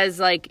quite as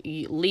like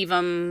leave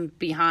them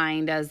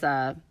behind as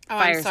a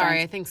fire I'm sorry.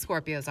 sign. I think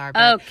Scorpios are,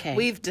 but Okay.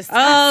 we've discussed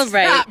All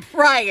right. that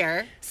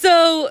prior.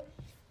 So,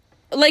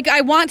 like,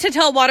 I want to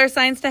tell water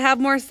signs to have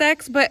more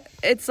sex, but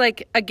it's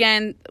like,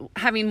 again,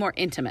 having more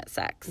intimate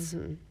sex.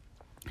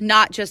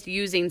 Not just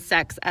using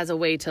sex as a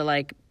way to,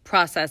 like,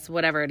 process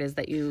whatever it is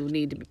that you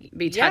need to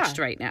be touched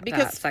right now,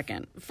 that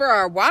second. For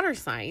our water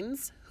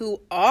signs who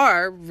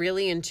are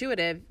really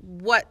intuitive,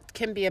 what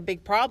can be a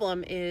big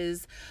problem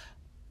is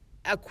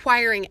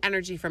acquiring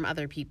energy from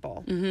other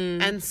people.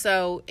 And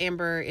so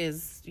Amber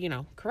is,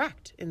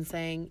 correct in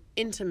saying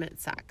intimate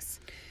sex.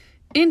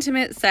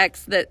 Intimate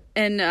sex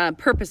and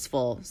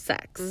purposeful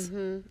sex.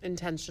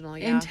 Intentional,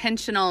 yeah.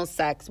 Intentional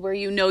sex where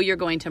you know you're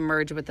going to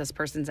merge with this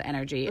person's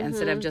energy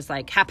instead of just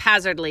like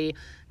haphazardly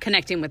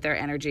connecting with their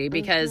energy,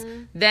 because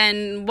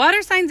then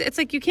water signs, it's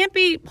like you can't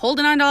be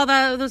holding on to all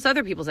those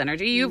other people's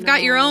energy. You've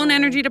got your own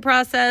energy to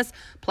process,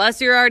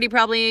 plus you're already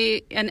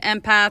probably an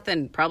empath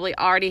and probably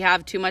already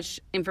have too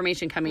much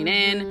information coming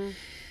in,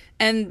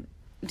 and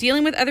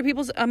dealing with other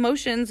people's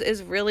emotions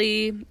is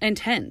really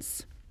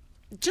intense.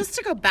 Just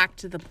to go back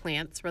to the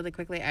plants really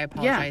quickly, I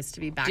apologize to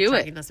be do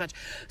backtracking it. this much.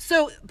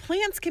 So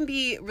plants can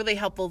be really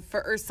helpful for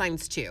earth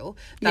signs too.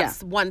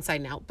 That's one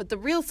side note. But the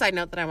real side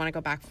note that I want to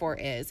go back for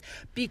is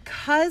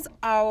because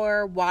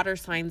our water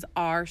signs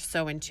are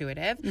so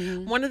intuitive,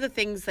 one of the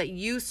things that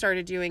you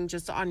started doing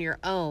just on your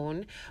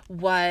own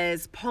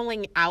was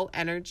pulling out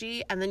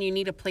energy, and then you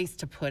need a place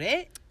to put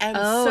it.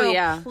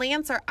 And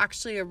plants are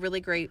actually a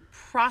really great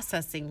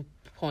processing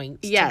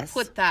point to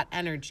put that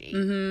energy.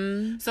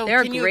 So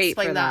They're can you great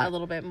explain for that that. a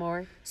little bit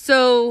more?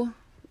 So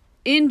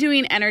in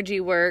doing energy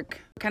work,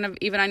 kind of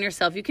even on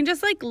yourself, you can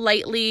just like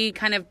lightly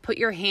kind of put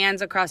your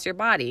hands across your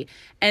body,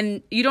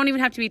 and you don't even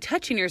have to be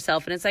touching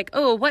yourself. And it's like,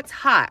 oh, what's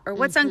hot or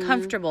what's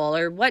uncomfortable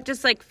or what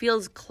just like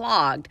feels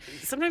clogged.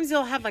 Sometimes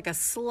you'll have like a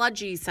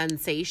sludgy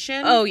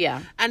sensation. Oh,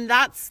 yeah. And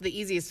that's the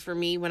easiest for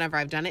me whenever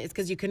I've done it, is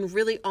because you can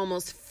really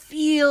almost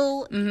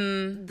feel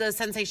the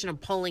sensation of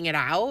pulling it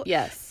out.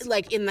 Yes.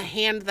 Like in the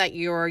hand that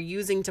you're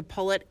using to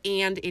pull it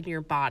and in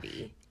your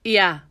body.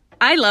 Yeah.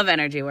 I love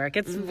energy work.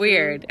 It's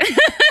weird.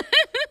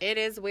 It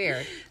is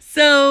weird.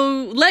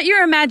 So let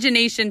your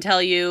imagination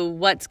tell you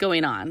what's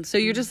going on. So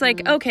you're just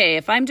like, okay,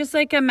 if I'm just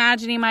like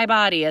imagining my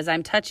body as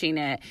I'm touching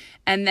it,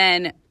 and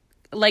then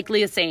like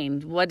Leah's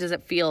saying, what does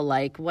it feel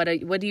like? What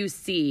do you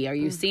see? Are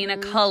you seeing a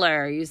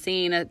color? Are you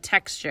seeing a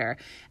texture?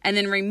 And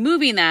then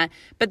removing that.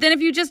 But then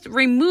if you just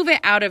remove it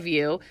out of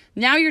you,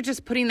 now you're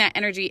just putting that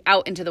energy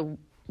out into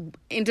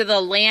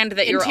the land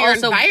that you're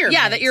also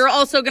that you're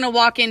also going to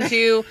walk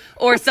into,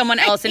 or someone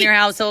else in your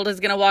household is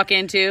going to walk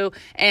into.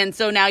 And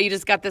so now you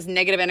just got this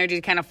negative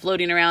energy kind of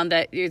floating around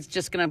that it's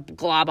just going to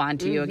glob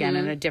onto you again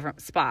in a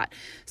different spot.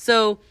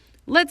 So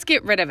let's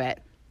get rid of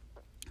it.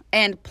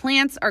 And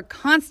plants are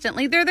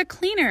constantly, they're the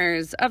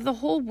cleaners of the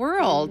whole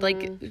world.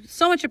 Like,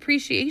 so much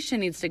appreciation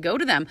needs to go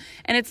to them.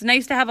 And it's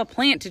nice to have a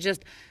plant to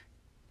just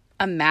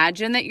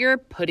imagine that you're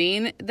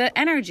putting the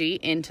energy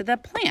into the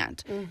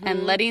plant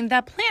and letting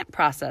the plant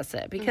process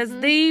it, because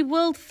they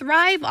will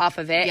thrive off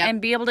of it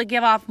and be able to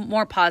give off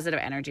more positive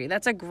energy.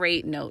 That's a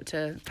great note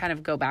to kind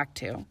of go back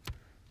to.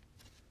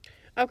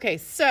 Okay,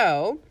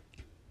 so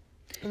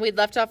we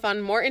left off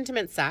on more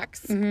intimate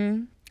sex.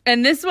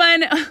 And this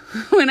one,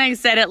 when I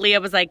said it, Leah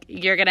was like,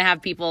 you're going to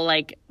have people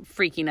like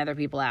freaking other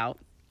people out.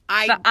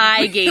 The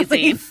eye gazing.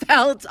 Really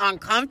felt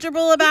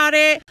uncomfortable about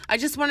it. I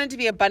just wanted to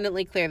be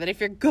abundantly clear that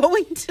if you're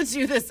going to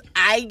do this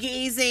eye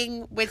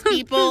gazing with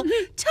people,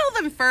 tell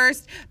them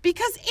first,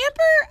 because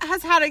Amber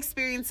has had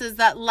experiences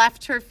that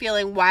left her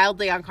feeling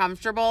wildly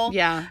uncomfortable.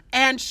 Yeah.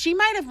 And she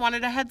might have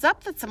wanted a heads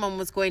up that someone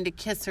was going to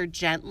kiss her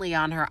gently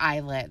on her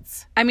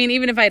eyelids. I mean,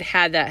 even if I'd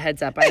had that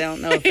heads up, I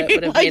don't know if it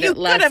would have made it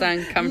less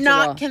uncomfortable.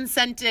 Not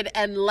consented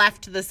and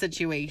left the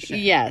situation.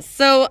 Yes.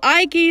 So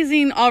eye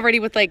gazing already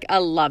with like a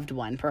loved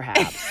one,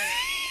 perhaps.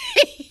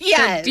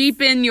 Yes. To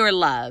deepen your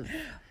love.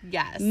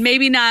 Yes.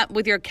 Maybe not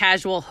with your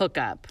casual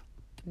hookup.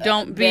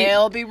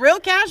 They'll be real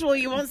casual.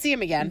 You won't see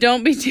them again.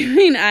 Don't be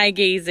doing eye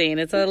gazing.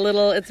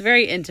 It's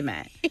very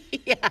intimate.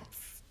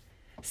 Yes.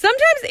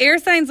 Sometimes air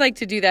signs like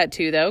to do that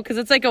too, though, because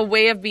it's like a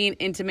way of being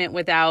intimate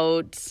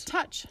without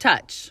touch.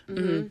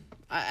 Mm-hmm.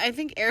 I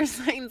think air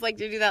signs like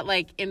to do that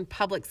like in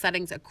public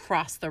settings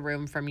across the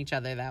room from each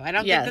other, though. I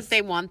don't think that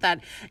they want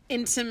that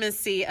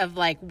intimacy of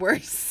like we're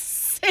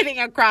sitting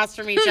across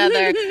from each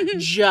other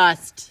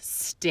just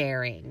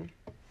staring.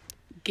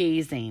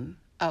 Gazing.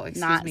 Oh,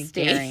 excuse not me.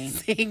 Staring.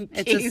 Gazing.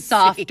 It's a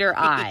softer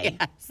eye.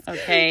 Yes.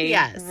 Okay.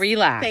 Yes.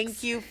 Relax.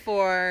 Thank you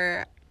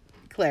for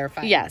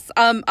clarifying. Yes.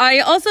 I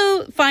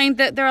also find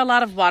that there are a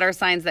lot of water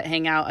signs that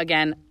hang out.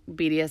 Again,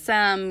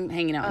 BDSM,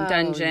 hanging out in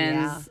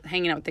dungeons,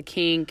 hanging out with the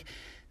kink.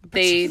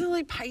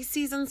 Particularly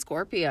Pisces and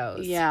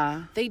Scorpios.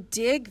 Yeah. They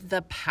dig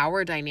the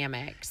power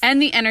dynamics.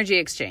 And the energy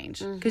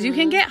exchange. Because you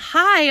can get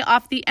high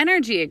off the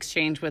energy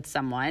exchange with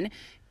someone,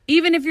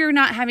 even if you're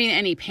not having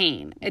any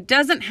pain. It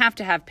doesn't have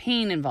to have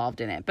pain involved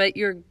in it, but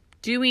you're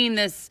doing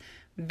this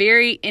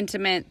very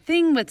intimate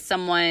thing with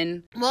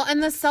someone. Well,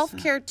 and the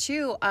self-care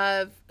too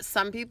of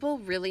some people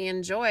really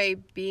enjoy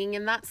being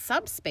in that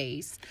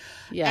subspace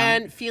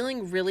and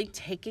feeling really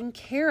taken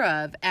care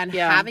of and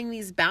having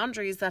these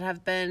boundaries that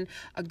have been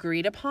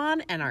agreed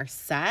upon and are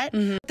set.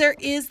 There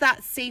is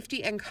that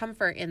safety and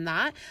comfort in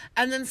that.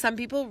 And then some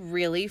people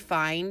really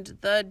find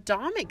the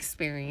Dom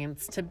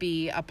experience to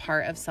be a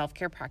part of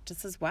self-care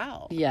practice as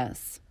well.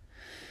 Yes.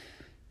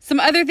 Some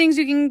other things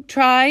you can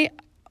try.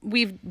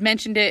 We've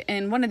mentioned it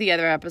in one of the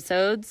other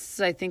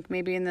episodes, I think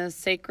maybe in the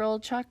sacral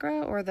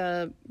chakra or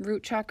the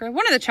root chakra.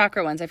 One of the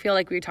chakra ones. I feel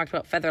like we talked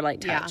about feather light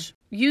touch.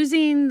 Yeah.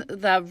 Using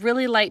the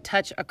really light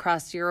touch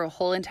across your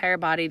whole entire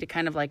body to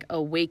kind of like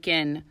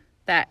awaken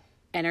that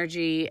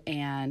energy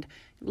and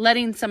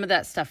letting some of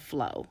that stuff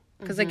flow.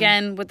 Because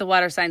again, with the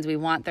water signs, we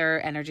want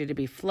their energy to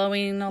be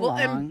flowing along.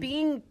 Well, and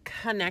being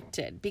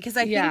connected. Because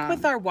I think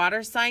with our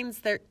water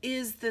signs, there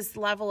is this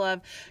level of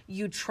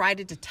you try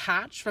to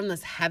detach from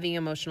this heavy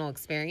emotional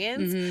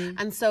experience.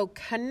 And so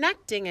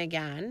connecting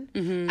again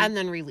and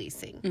then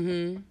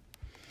releasing.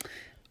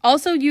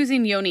 Also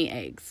using yoni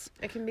eggs.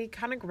 It can be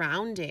kind of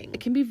grounding. It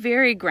can be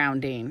very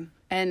grounding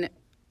and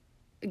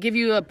give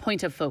you a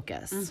point of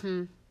focus.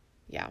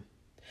 Yeah.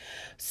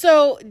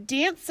 So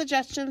dance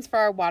suggestions for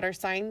our water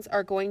signs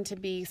are going to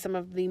be some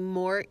of the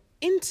more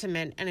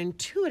intimate and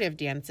intuitive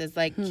dances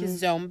like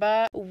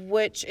Kizomba,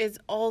 which is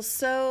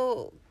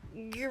also,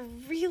 you're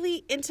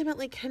really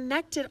intimately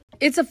connected.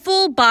 It's a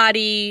full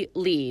body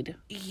lead.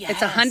 Yes. It's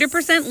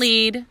 100%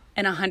 lead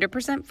and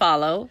 100%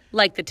 follow,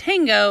 like the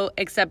tango,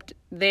 except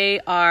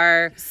they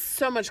are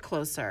so much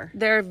closer.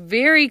 They're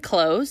very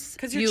close.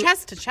 Because you're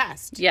chest to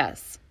chest.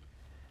 Yes.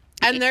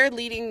 And they're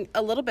leading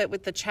a little bit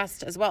with the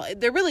chest as well.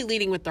 They're really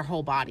leading with their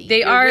whole body.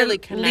 They are really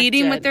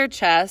leading with their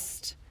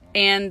chest,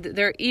 and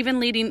they're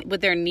even leading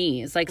with their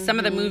knees. Like some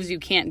of the moves you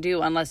can't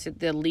do unless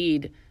the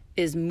lead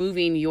is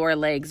moving your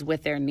legs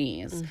with their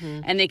knees.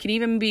 And they can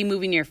even be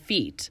moving your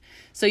feet.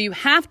 So you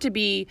have to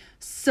be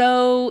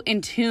so in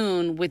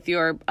tune with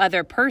your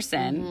other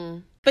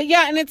person. But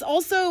yeah, and it's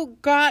also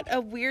got a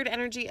weird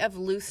energy of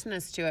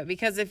looseness to it,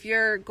 because if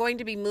you're going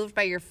to be moved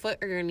by your foot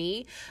or your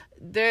knee,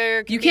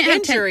 there can be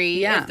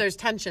injury if there's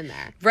tension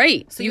there.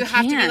 Right. So you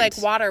have to be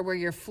like water where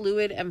you're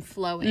fluid and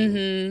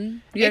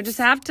flowing. You just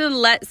have to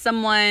let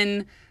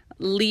someone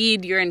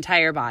lead your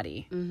entire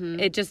body.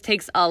 It just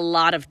takes a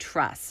lot of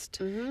trust.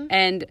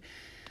 And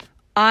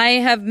I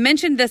have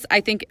mentioned this,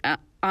 I think,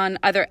 on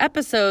other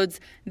episodes,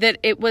 that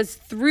it was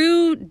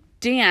through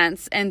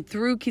dance and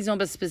through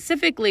Kizomba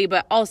specifically,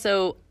 but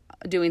also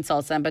doing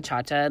salsa and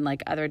bachata and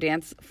like other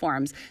dance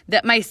forms,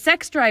 that my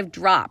sex drive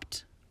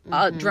dropped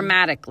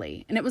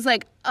dramatically. And it was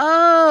like,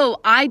 oh,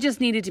 I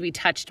just needed to be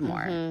touched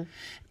more.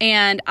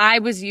 And I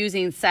was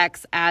using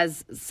sex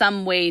as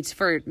some way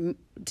to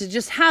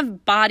just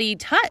have body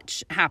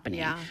touch happening.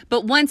 Yeah.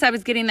 But once I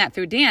was getting that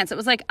through dance, it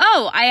was like,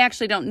 oh, I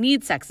actually don't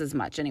need sex as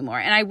much anymore.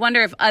 And I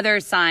wonder if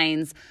other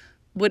signs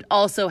would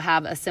also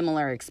have a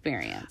similar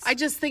experience. I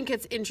just think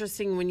it's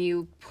interesting when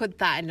you put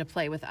that into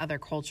play with other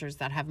cultures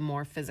that have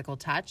more physical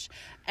touch.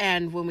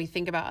 And when we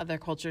think about other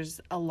cultures,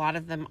 a lot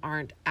of them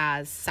aren't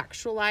as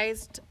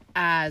sexualized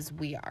as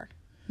we are.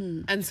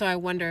 And so I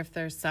wonder if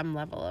there's some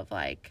level of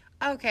like,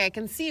 okay, I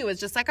can see you as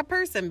just like a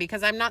person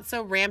because I'm not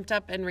so ramped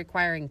up and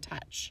requiring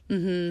touch.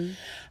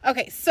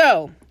 Okay,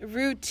 so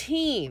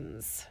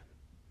routines.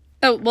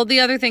 Oh, well, the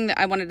other thing that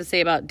I wanted to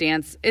say about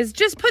dance is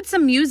just put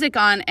some music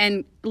on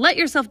and let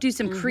yourself do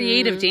some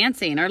creative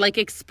dancing or like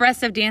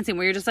expressive dancing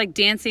where you're just like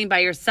dancing by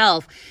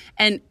yourself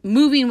and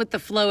moving with the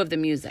flow of the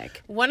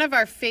music. One of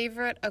our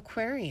favorite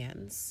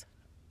Aquarians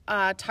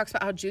talks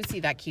about how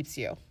juicy that keeps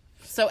you.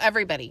 So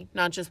everybody,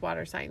 not just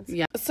water signs.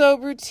 Yeah. So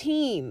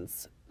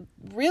routines.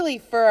 Really,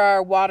 for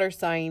our water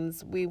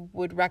signs, we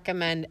would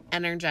recommend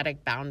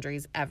energetic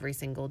boundaries every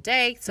single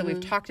day. So we've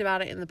talked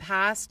about it in the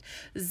past.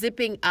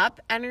 Zipping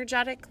up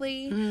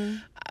energetically.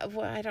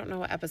 Well, I don't know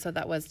what episode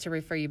that was to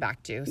refer you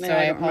back to. So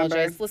I apologize.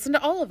 Remember. Listen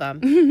to all of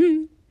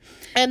them.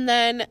 And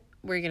then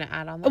we're going to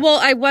add on that. Well,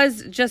 I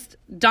was just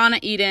Donna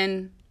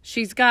Eden.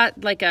 She's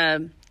got like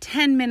a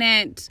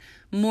 10-minute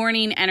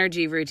morning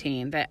energy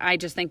routine that I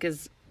just think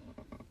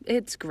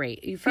it's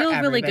great. You feel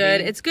really good.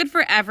 It's good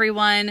for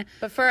everyone.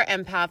 But for our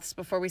empaths,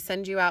 before we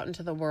send you out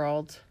into the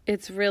world,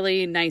 it's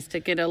really nice to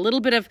get a little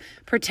bit of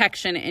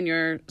protection in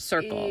your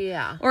circle.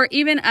 Yeah. Or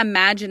even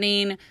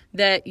imagining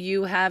that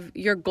you have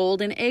your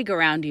golden egg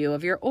around you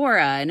of your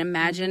aura and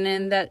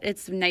imagining that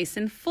it's nice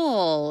and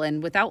full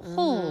and without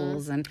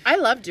holes. And I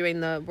love doing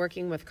the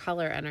working with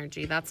color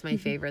energy. That's my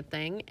favorite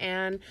thing.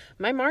 And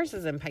my Mars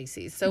is in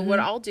Pisces. So what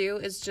I'll do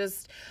is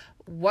just,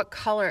 what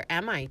color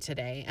am I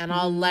today? And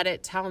I'll let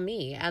it tell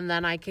me. And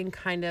then I can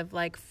kind of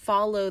like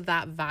follow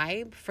that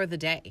vibe for the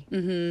day.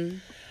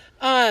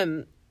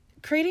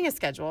 Creating a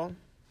schedule.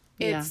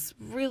 It's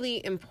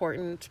really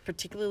important,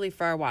 particularly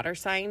for our water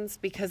signs,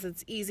 because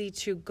it's easy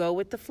to go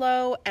with the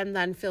flow and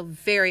then feel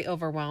very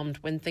overwhelmed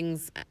when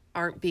things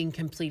aren't being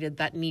completed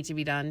that need to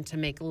be done to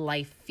make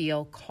life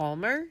feel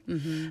calmer.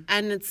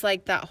 And it's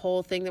like that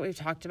whole thing that we've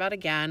talked about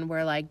again,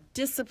 where like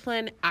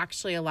discipline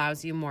actually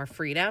allows you more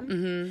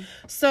freedom.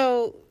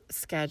 So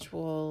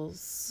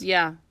schedules.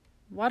 yeah,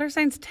 water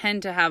signs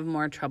tend to have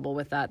more trouble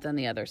with that than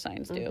the other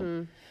signs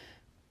do.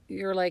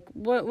 You're like,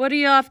 what are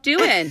you off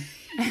doing?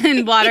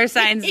 And water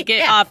signs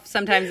get off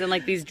sometimes in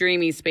like these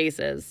dreamy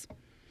spaces.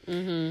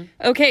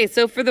 Okay,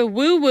 so for the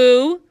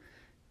woo-woo,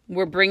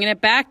 we're bringing it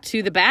back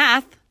to the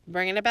bath.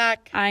 Bringing it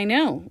back. I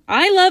know.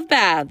 I love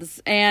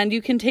baths, and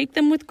you can take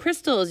them with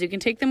crystals. You can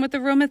take them with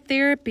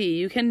aromatherapy.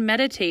 You can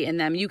meditate in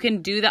them. You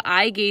can do the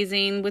eye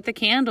gazing with the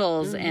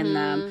candles in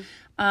them.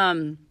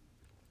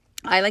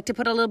 I like to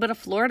put a little bit of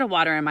Florida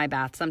water in my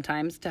bath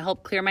sometimes to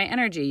help clear my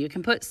energy. You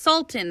can put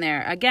salt in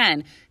there,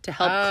 again, to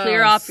help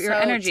clear off your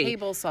energy.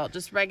 Table salt,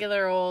 just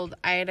regular old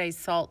iodized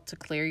salt to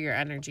clear your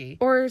energy.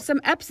 Or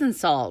some Epsom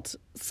salt.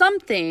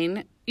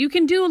 Something. You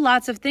can do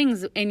lots of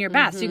things in your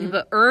bath. So you can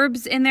put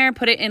herbs in there,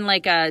 put it in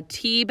like a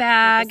tea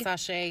bag. Like a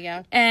sachet,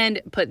 yeah.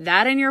 And put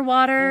that in your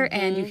water,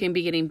 and you can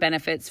be getting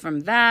benefits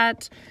from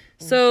that.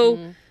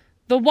 So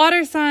the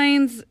water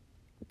signs,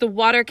 the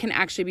water can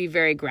actually be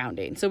very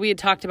grounding. So we had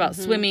talked about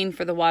swimming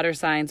for the water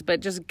signs, but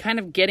just kind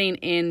of getting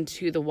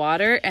into the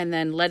water and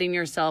then letting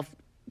yourself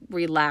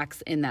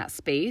relax in that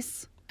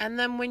space. And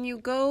then when you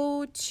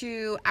go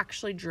to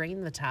actually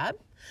drain the tub,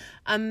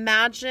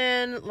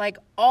 imagine like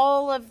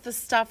all of the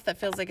stuff that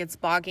feels like it's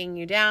bogging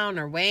you down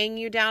or weighing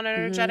you down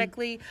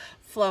energetically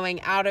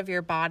flowing out of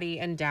your body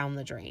and down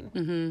the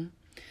drain.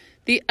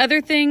 The other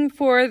thing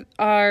for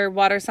our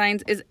water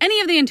signs is any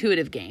of the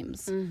intuitive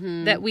games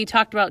that we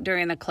talked about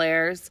during the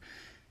Clairs.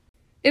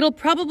 It'll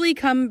probably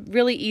come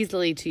really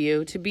easily to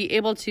you to be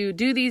able to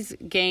do these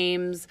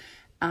games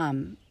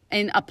in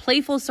a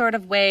playful sort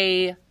of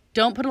way.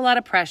 Don't put a lot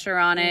of pressure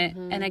on it.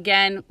 And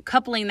again,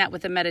 coupling that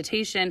with a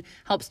meditation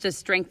helps to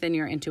strengthen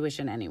your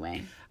intuition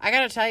anyway. I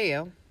got to tell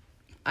you,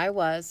 I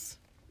was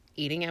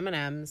eating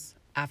M&Ms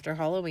after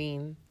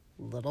Halloween,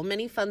 little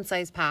mini fun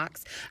size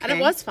packs. And it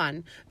was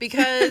fun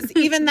because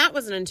even that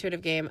was an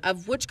intuitive game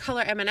of which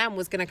color M&M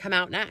was going to come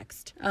out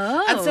next.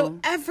 And so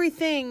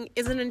everything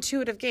is an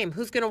intuitive game.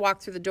 Who's going to walk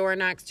through the door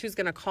next? Who's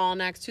going to call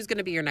next? Who's going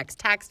to be your next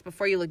text?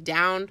 Before you look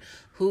down,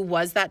 who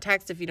was that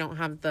text if you don't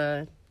have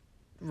the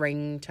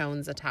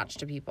ringtones attached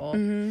to people.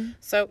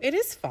 So it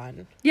is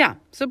fun. Yeah.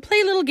 So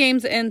play little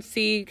games and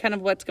see kind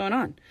of what's going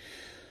on.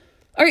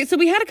 All right, so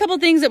we had a couple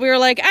things that we were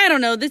like, I don't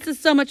know, this is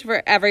so much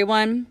for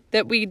everyone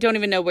that we don't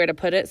even know where to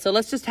put it. So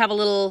let's just have a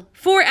little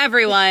for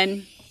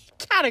everyone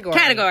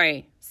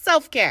Category.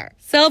 Self-care.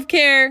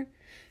 Self-care.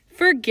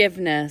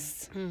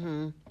 Forgiveness.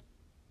 Mm-hmm.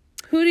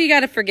 Who do you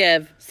got to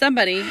forgive?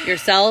 Somebody.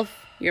 Yourself,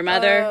 your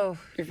mother,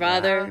 your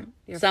father,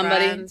 your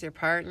somebody. friends, your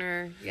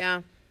partner.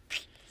 Yeah.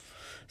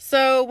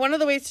 So one of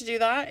the ways to do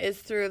that is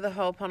through the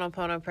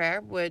Ho'oponopono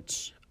prayer,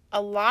 which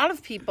a lot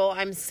of people,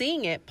 I'm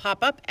seeing it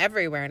pop up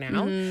everywhere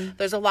now. Mm-hmm.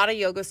 There's a lot of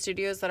yoga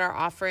studios that are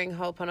offering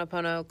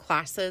Ho'oponopono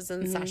classes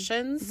and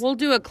sessions. We'll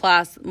do a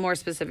class more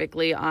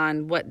specifically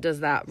on what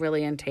does that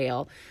really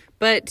entail.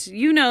 But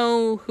you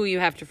know who you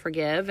have to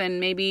forgive, and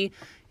maybe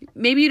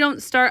you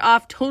don't start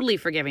off totally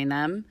forgiving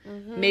them.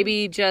 Mm-hmm.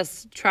 Maybe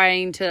just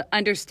trying to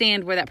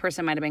understand where that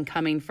person might have been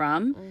coming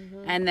from,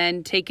 and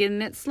then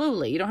taking it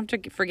slowly. You don't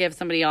have to forgive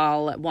somebody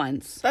all at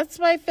once. That's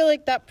why I feel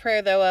like that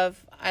prayer, though,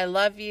 of I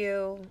love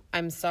you,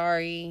 I'm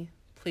sorry,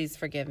 please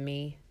forgive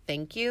me,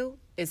 thank you,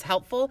 is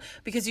helpful,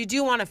 because you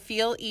do want to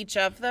feel each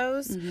of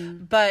those.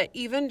 Mm-hmm. But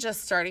even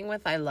just starting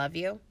with I love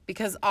you,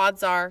 because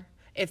odds are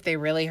if they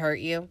really hurt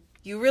you,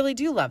 you really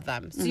do love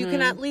them. So you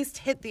can at least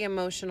hit the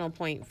emotional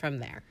point from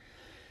there.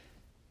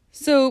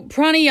 So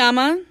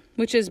pranayama,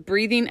 which is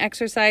breathing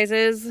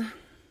exercises,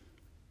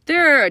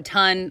 there are a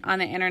ton on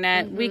the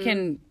internet. Mm-hmm. We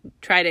can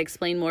try to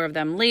explain more of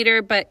them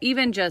later, but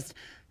even just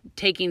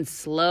taking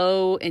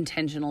slow,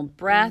 intentional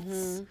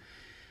breaths,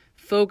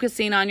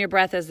 focusing on your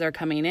breath as they're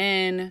coming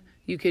in.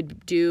 You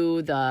could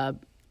do the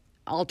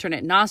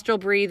alternate nostril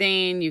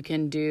breathing. You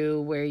can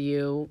do where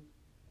you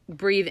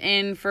breathe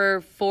in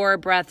for 4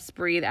 breaths,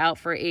 breathe out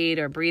for 8,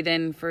 or breathe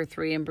in for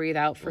 3 and breathe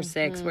out for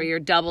 6, where you're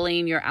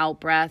doubling your out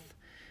breath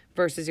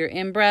versus your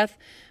in breath.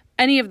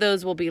 Any of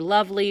those will be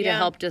lovely to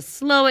help just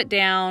slow it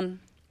down.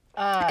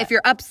 If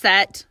you're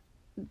upset,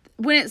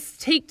 when it's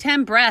take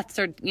 10 breaths,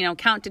 or,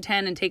 count to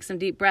 10 and take some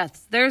deep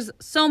breaths, there's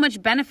so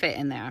much benefit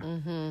in there.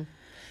 Mm-hmm.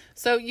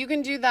 So you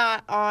can do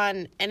that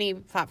on any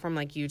platform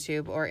like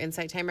YouTube or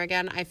Insight Timer.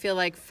 Again, I feel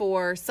like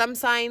for some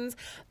signs,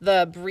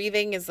 the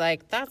breathing is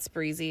like, that's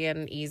breezy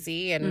and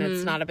easy and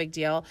it's not a big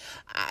deal.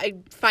 I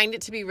find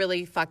it to be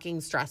really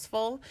fucking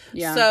stressful.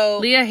 Yeah. So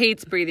Leah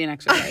hates breathing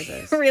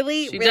exercises.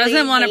 She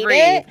doesn't want to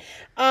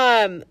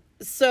breathe.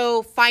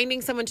 So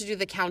finding someone to do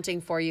the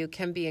counting for you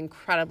can be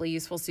incredibly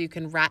useful, so you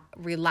can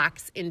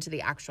relax into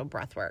the actual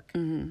breath work.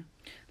 Mm-hmm.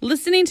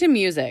 Listening to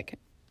music.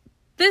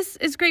 This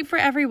is great for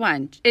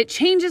everyone. It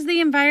changes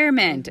the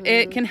environment. Mm-hmm.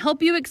 It can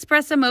help you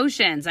express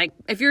emotions. Like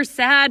if you're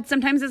sad,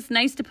 sometimes it's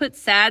nice to put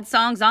sad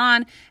songs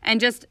on and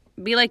just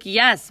be like,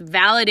 yes,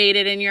 validate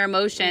it in your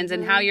emotions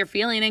and how you're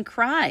feeling, and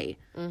cry.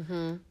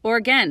 Mm-hmm. Or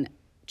again,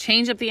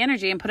 change up the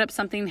energy and put up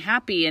something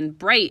happy and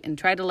bright and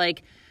try to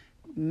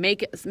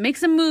make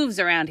some moves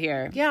around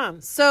here. Yeah.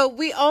 So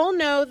we all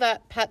know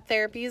that pet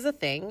therapy is a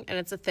thing, and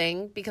it's a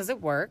thing because it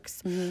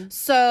works. Mm-hmm.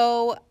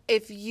 So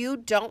if you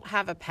don't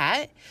have a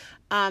pet,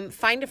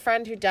 find a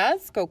friend who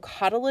does. Go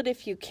cuddle it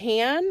if you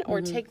can,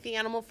 or take the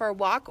animal for a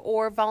walk,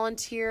 or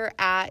volunteer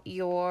at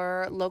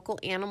your local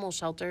animal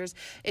shelters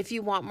if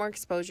you want more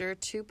exposure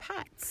to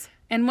pets.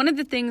 And one of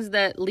the things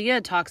that Leah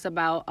talks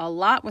about a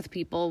lot with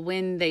people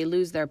when they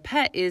lose their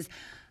pet is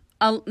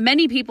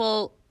many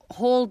people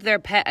hold their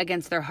pet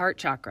against their heart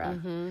chakra.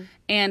 Mm-hmm.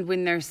 And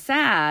when they're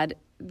sad,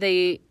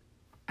 they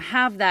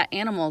have that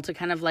animal to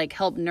kind of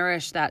help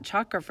nourish that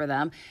chakra for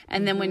them.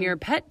 And then when your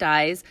pet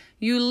dies,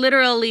 you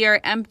literally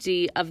are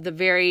empty of the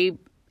very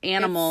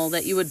animal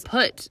that you would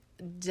put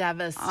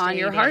on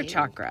your heart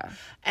chakra.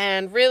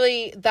 And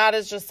really, that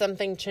is just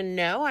something to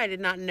know. I did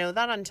not know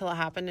that until it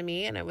happened to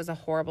me, and it was a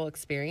horrible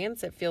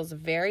experience. It feels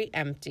very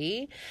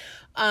empty.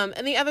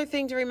 And the other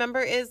thing to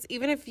remember is,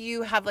 even if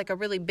you have a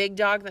really big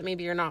dog that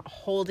maybe you're not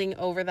holding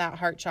over that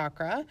heart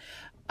chakra,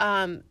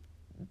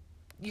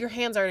 your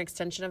hands are an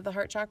extension of the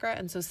heart chakra.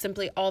 And so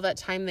simply all that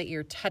time that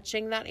you're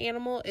touching that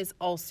animal is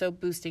also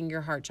boosting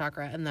your heart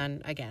chakra. And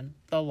then again,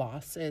 the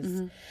loss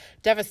is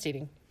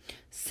devastating.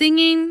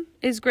 Singing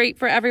is great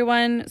for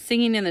everyone.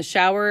 Singing in the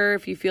shower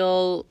if you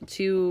feel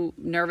too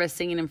nervous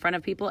singing in front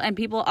of people. And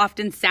people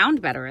often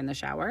sound better in the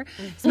shower.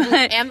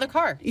 And the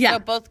car. Yeah. So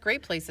both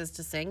great places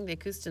to sing. The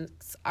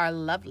acoustics are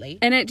lovely.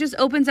 And it just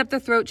opens up the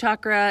throat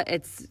chakra.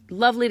 It's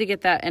lovely to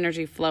get that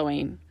energy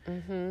flowing.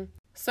 Mm-hmm.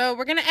 So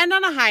we're going to end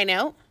on a high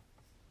note.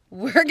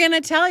 We're going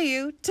to tell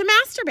you to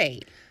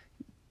masturbate.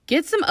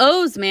 Get some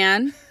O's,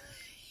 man.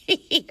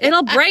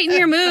 It'll brighten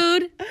your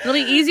mood. It'll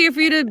be easier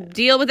for you to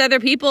deal with other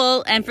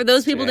people and for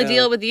those people to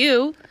deal with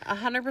you.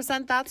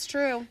 100% that's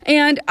true.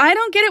 And I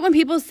don't get it when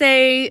people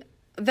say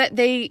that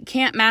they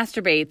can't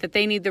masturbate, that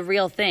they need the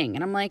real thing.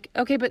 And I'm like,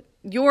 okay, but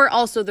you're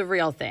also the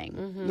real thing.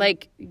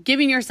 Mm-hmm.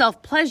 Giving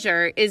yourself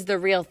pleasure is the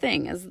real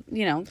thing, is,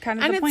 kind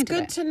of and the point of it.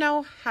 And it's good to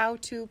know how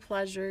to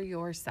pleasure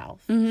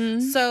yourself. Mm-hmm.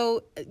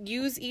 So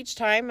use each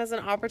time as an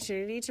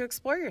opportunity to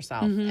explore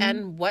yourself. Mm-hmm.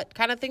 And what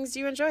kind of things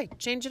do you enjoy?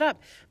 Change it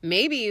up.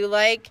 Maybe you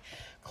like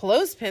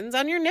clothespins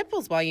on your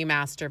nipples while you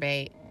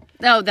masturbate.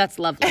 Oh, that's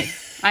lovely.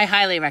 I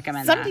highly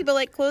recommend that. Some people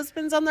like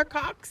clothespins on their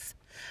cocks.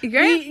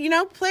 Great.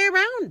 Play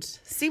around.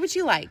 See what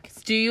you like.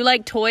 Do you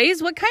like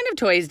toys? What kind of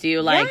toys do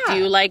you like? Yeah. Do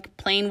you like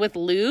playing with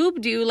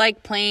lube? Do you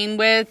like playing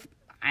with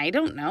I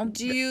don't know.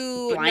 Do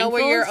you know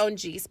where your Blindfold? own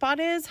G-spot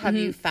is? Have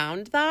you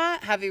found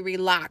that? Have you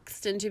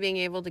relaxed into being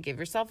able to give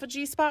yourself a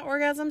G-spot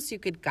orgasm so you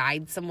could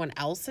guide someone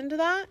else into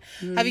that?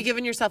 Have you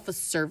given yourself a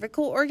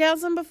cervical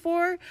orgasm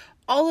before?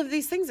 All of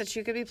these things that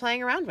you could be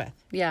playing around with.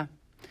 Yeah.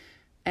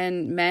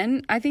 And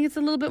men, I think it's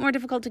a little bit more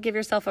difficult to give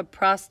yourself a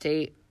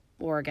prostate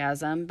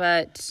orgasm,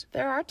 but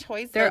There are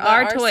toys There that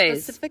are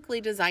toys. specifically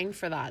designed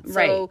for that.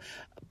 Right. So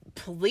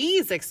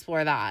please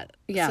explore that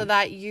Yeah. so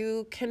that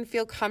you can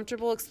feel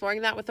comfortable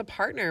exploring that with a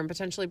partner and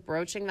potentially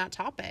broaching that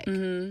topic.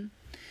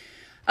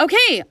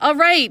 okay, all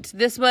right.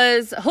 This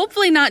was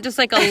hopefully not just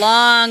like a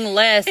long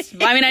list.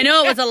 I mean, I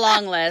know it was a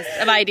long list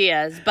of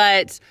ideas,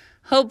 but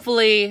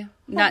hopefully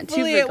not too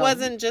Hopefully difficult. it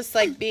wasn't just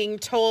like being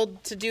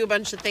told to do a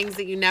bunch of things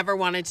that you never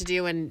wanted to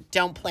do and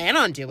don't plan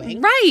on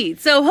doing. Right.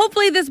 So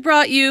hopefully this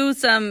brought you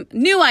some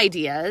new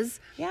ideas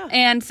Yeah.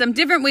 and some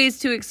different ways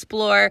to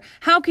explore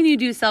how can you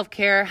do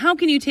self-care? How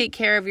can you take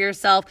care of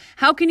yourself?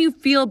 How can you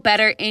feel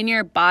better in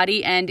your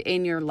body and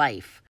in your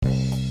life?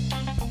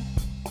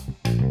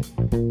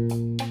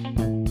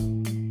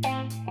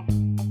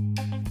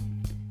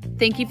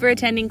 Thank you for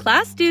attending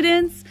class,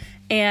 students.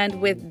 And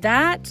with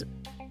that,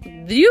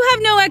 you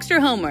have no extra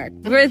homework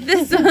with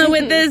this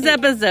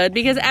episode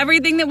because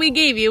everything that we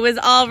gave you was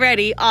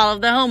already all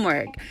of the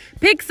homework.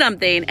 Pick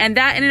something, and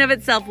that in and of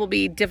itself will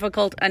be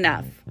difficult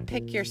enough.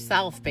 Pick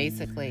yourself,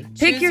 basically.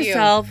 Pick Choose you.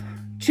 yourself,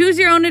 choose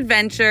your own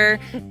adventure,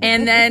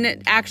 and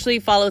then actually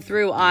follow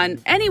through on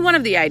any one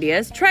of the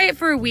ideas. Try it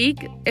for a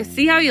week,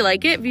 see how you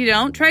like it. If you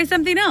don't, try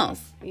something else.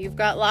 You've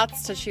got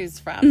lots to choose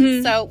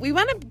from. So we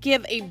want to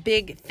give a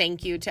big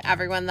thank you to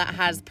everyone that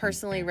has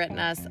personally written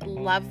us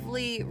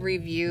lovely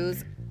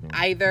reviews,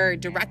 either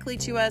directly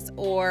to us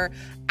or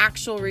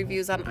actual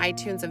reviews on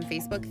iTunes and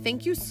Facebook.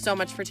 Thank you so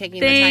much for taking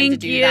the time to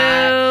do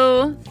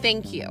that.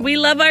 Thank you. We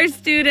love our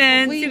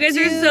students. We You guys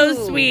are do.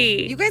 so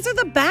sweet. You guys are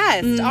the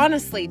best,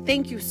 honestly.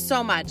 Thank you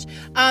so much.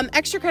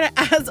 Extra credit,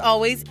 as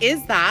always,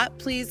 is that.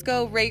 Please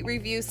go rate,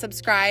 review,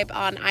 subscribe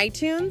on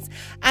iTunes,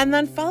 and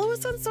then follow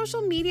us on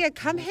social media.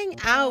 Come hang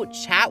out,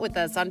 chat with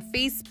us on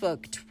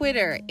Facebook,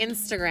 Twitter,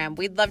 Instagram.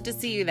 We'd love to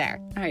see you there.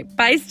 All right.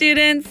 Bye,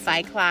 students.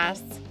 Bye,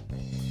 class.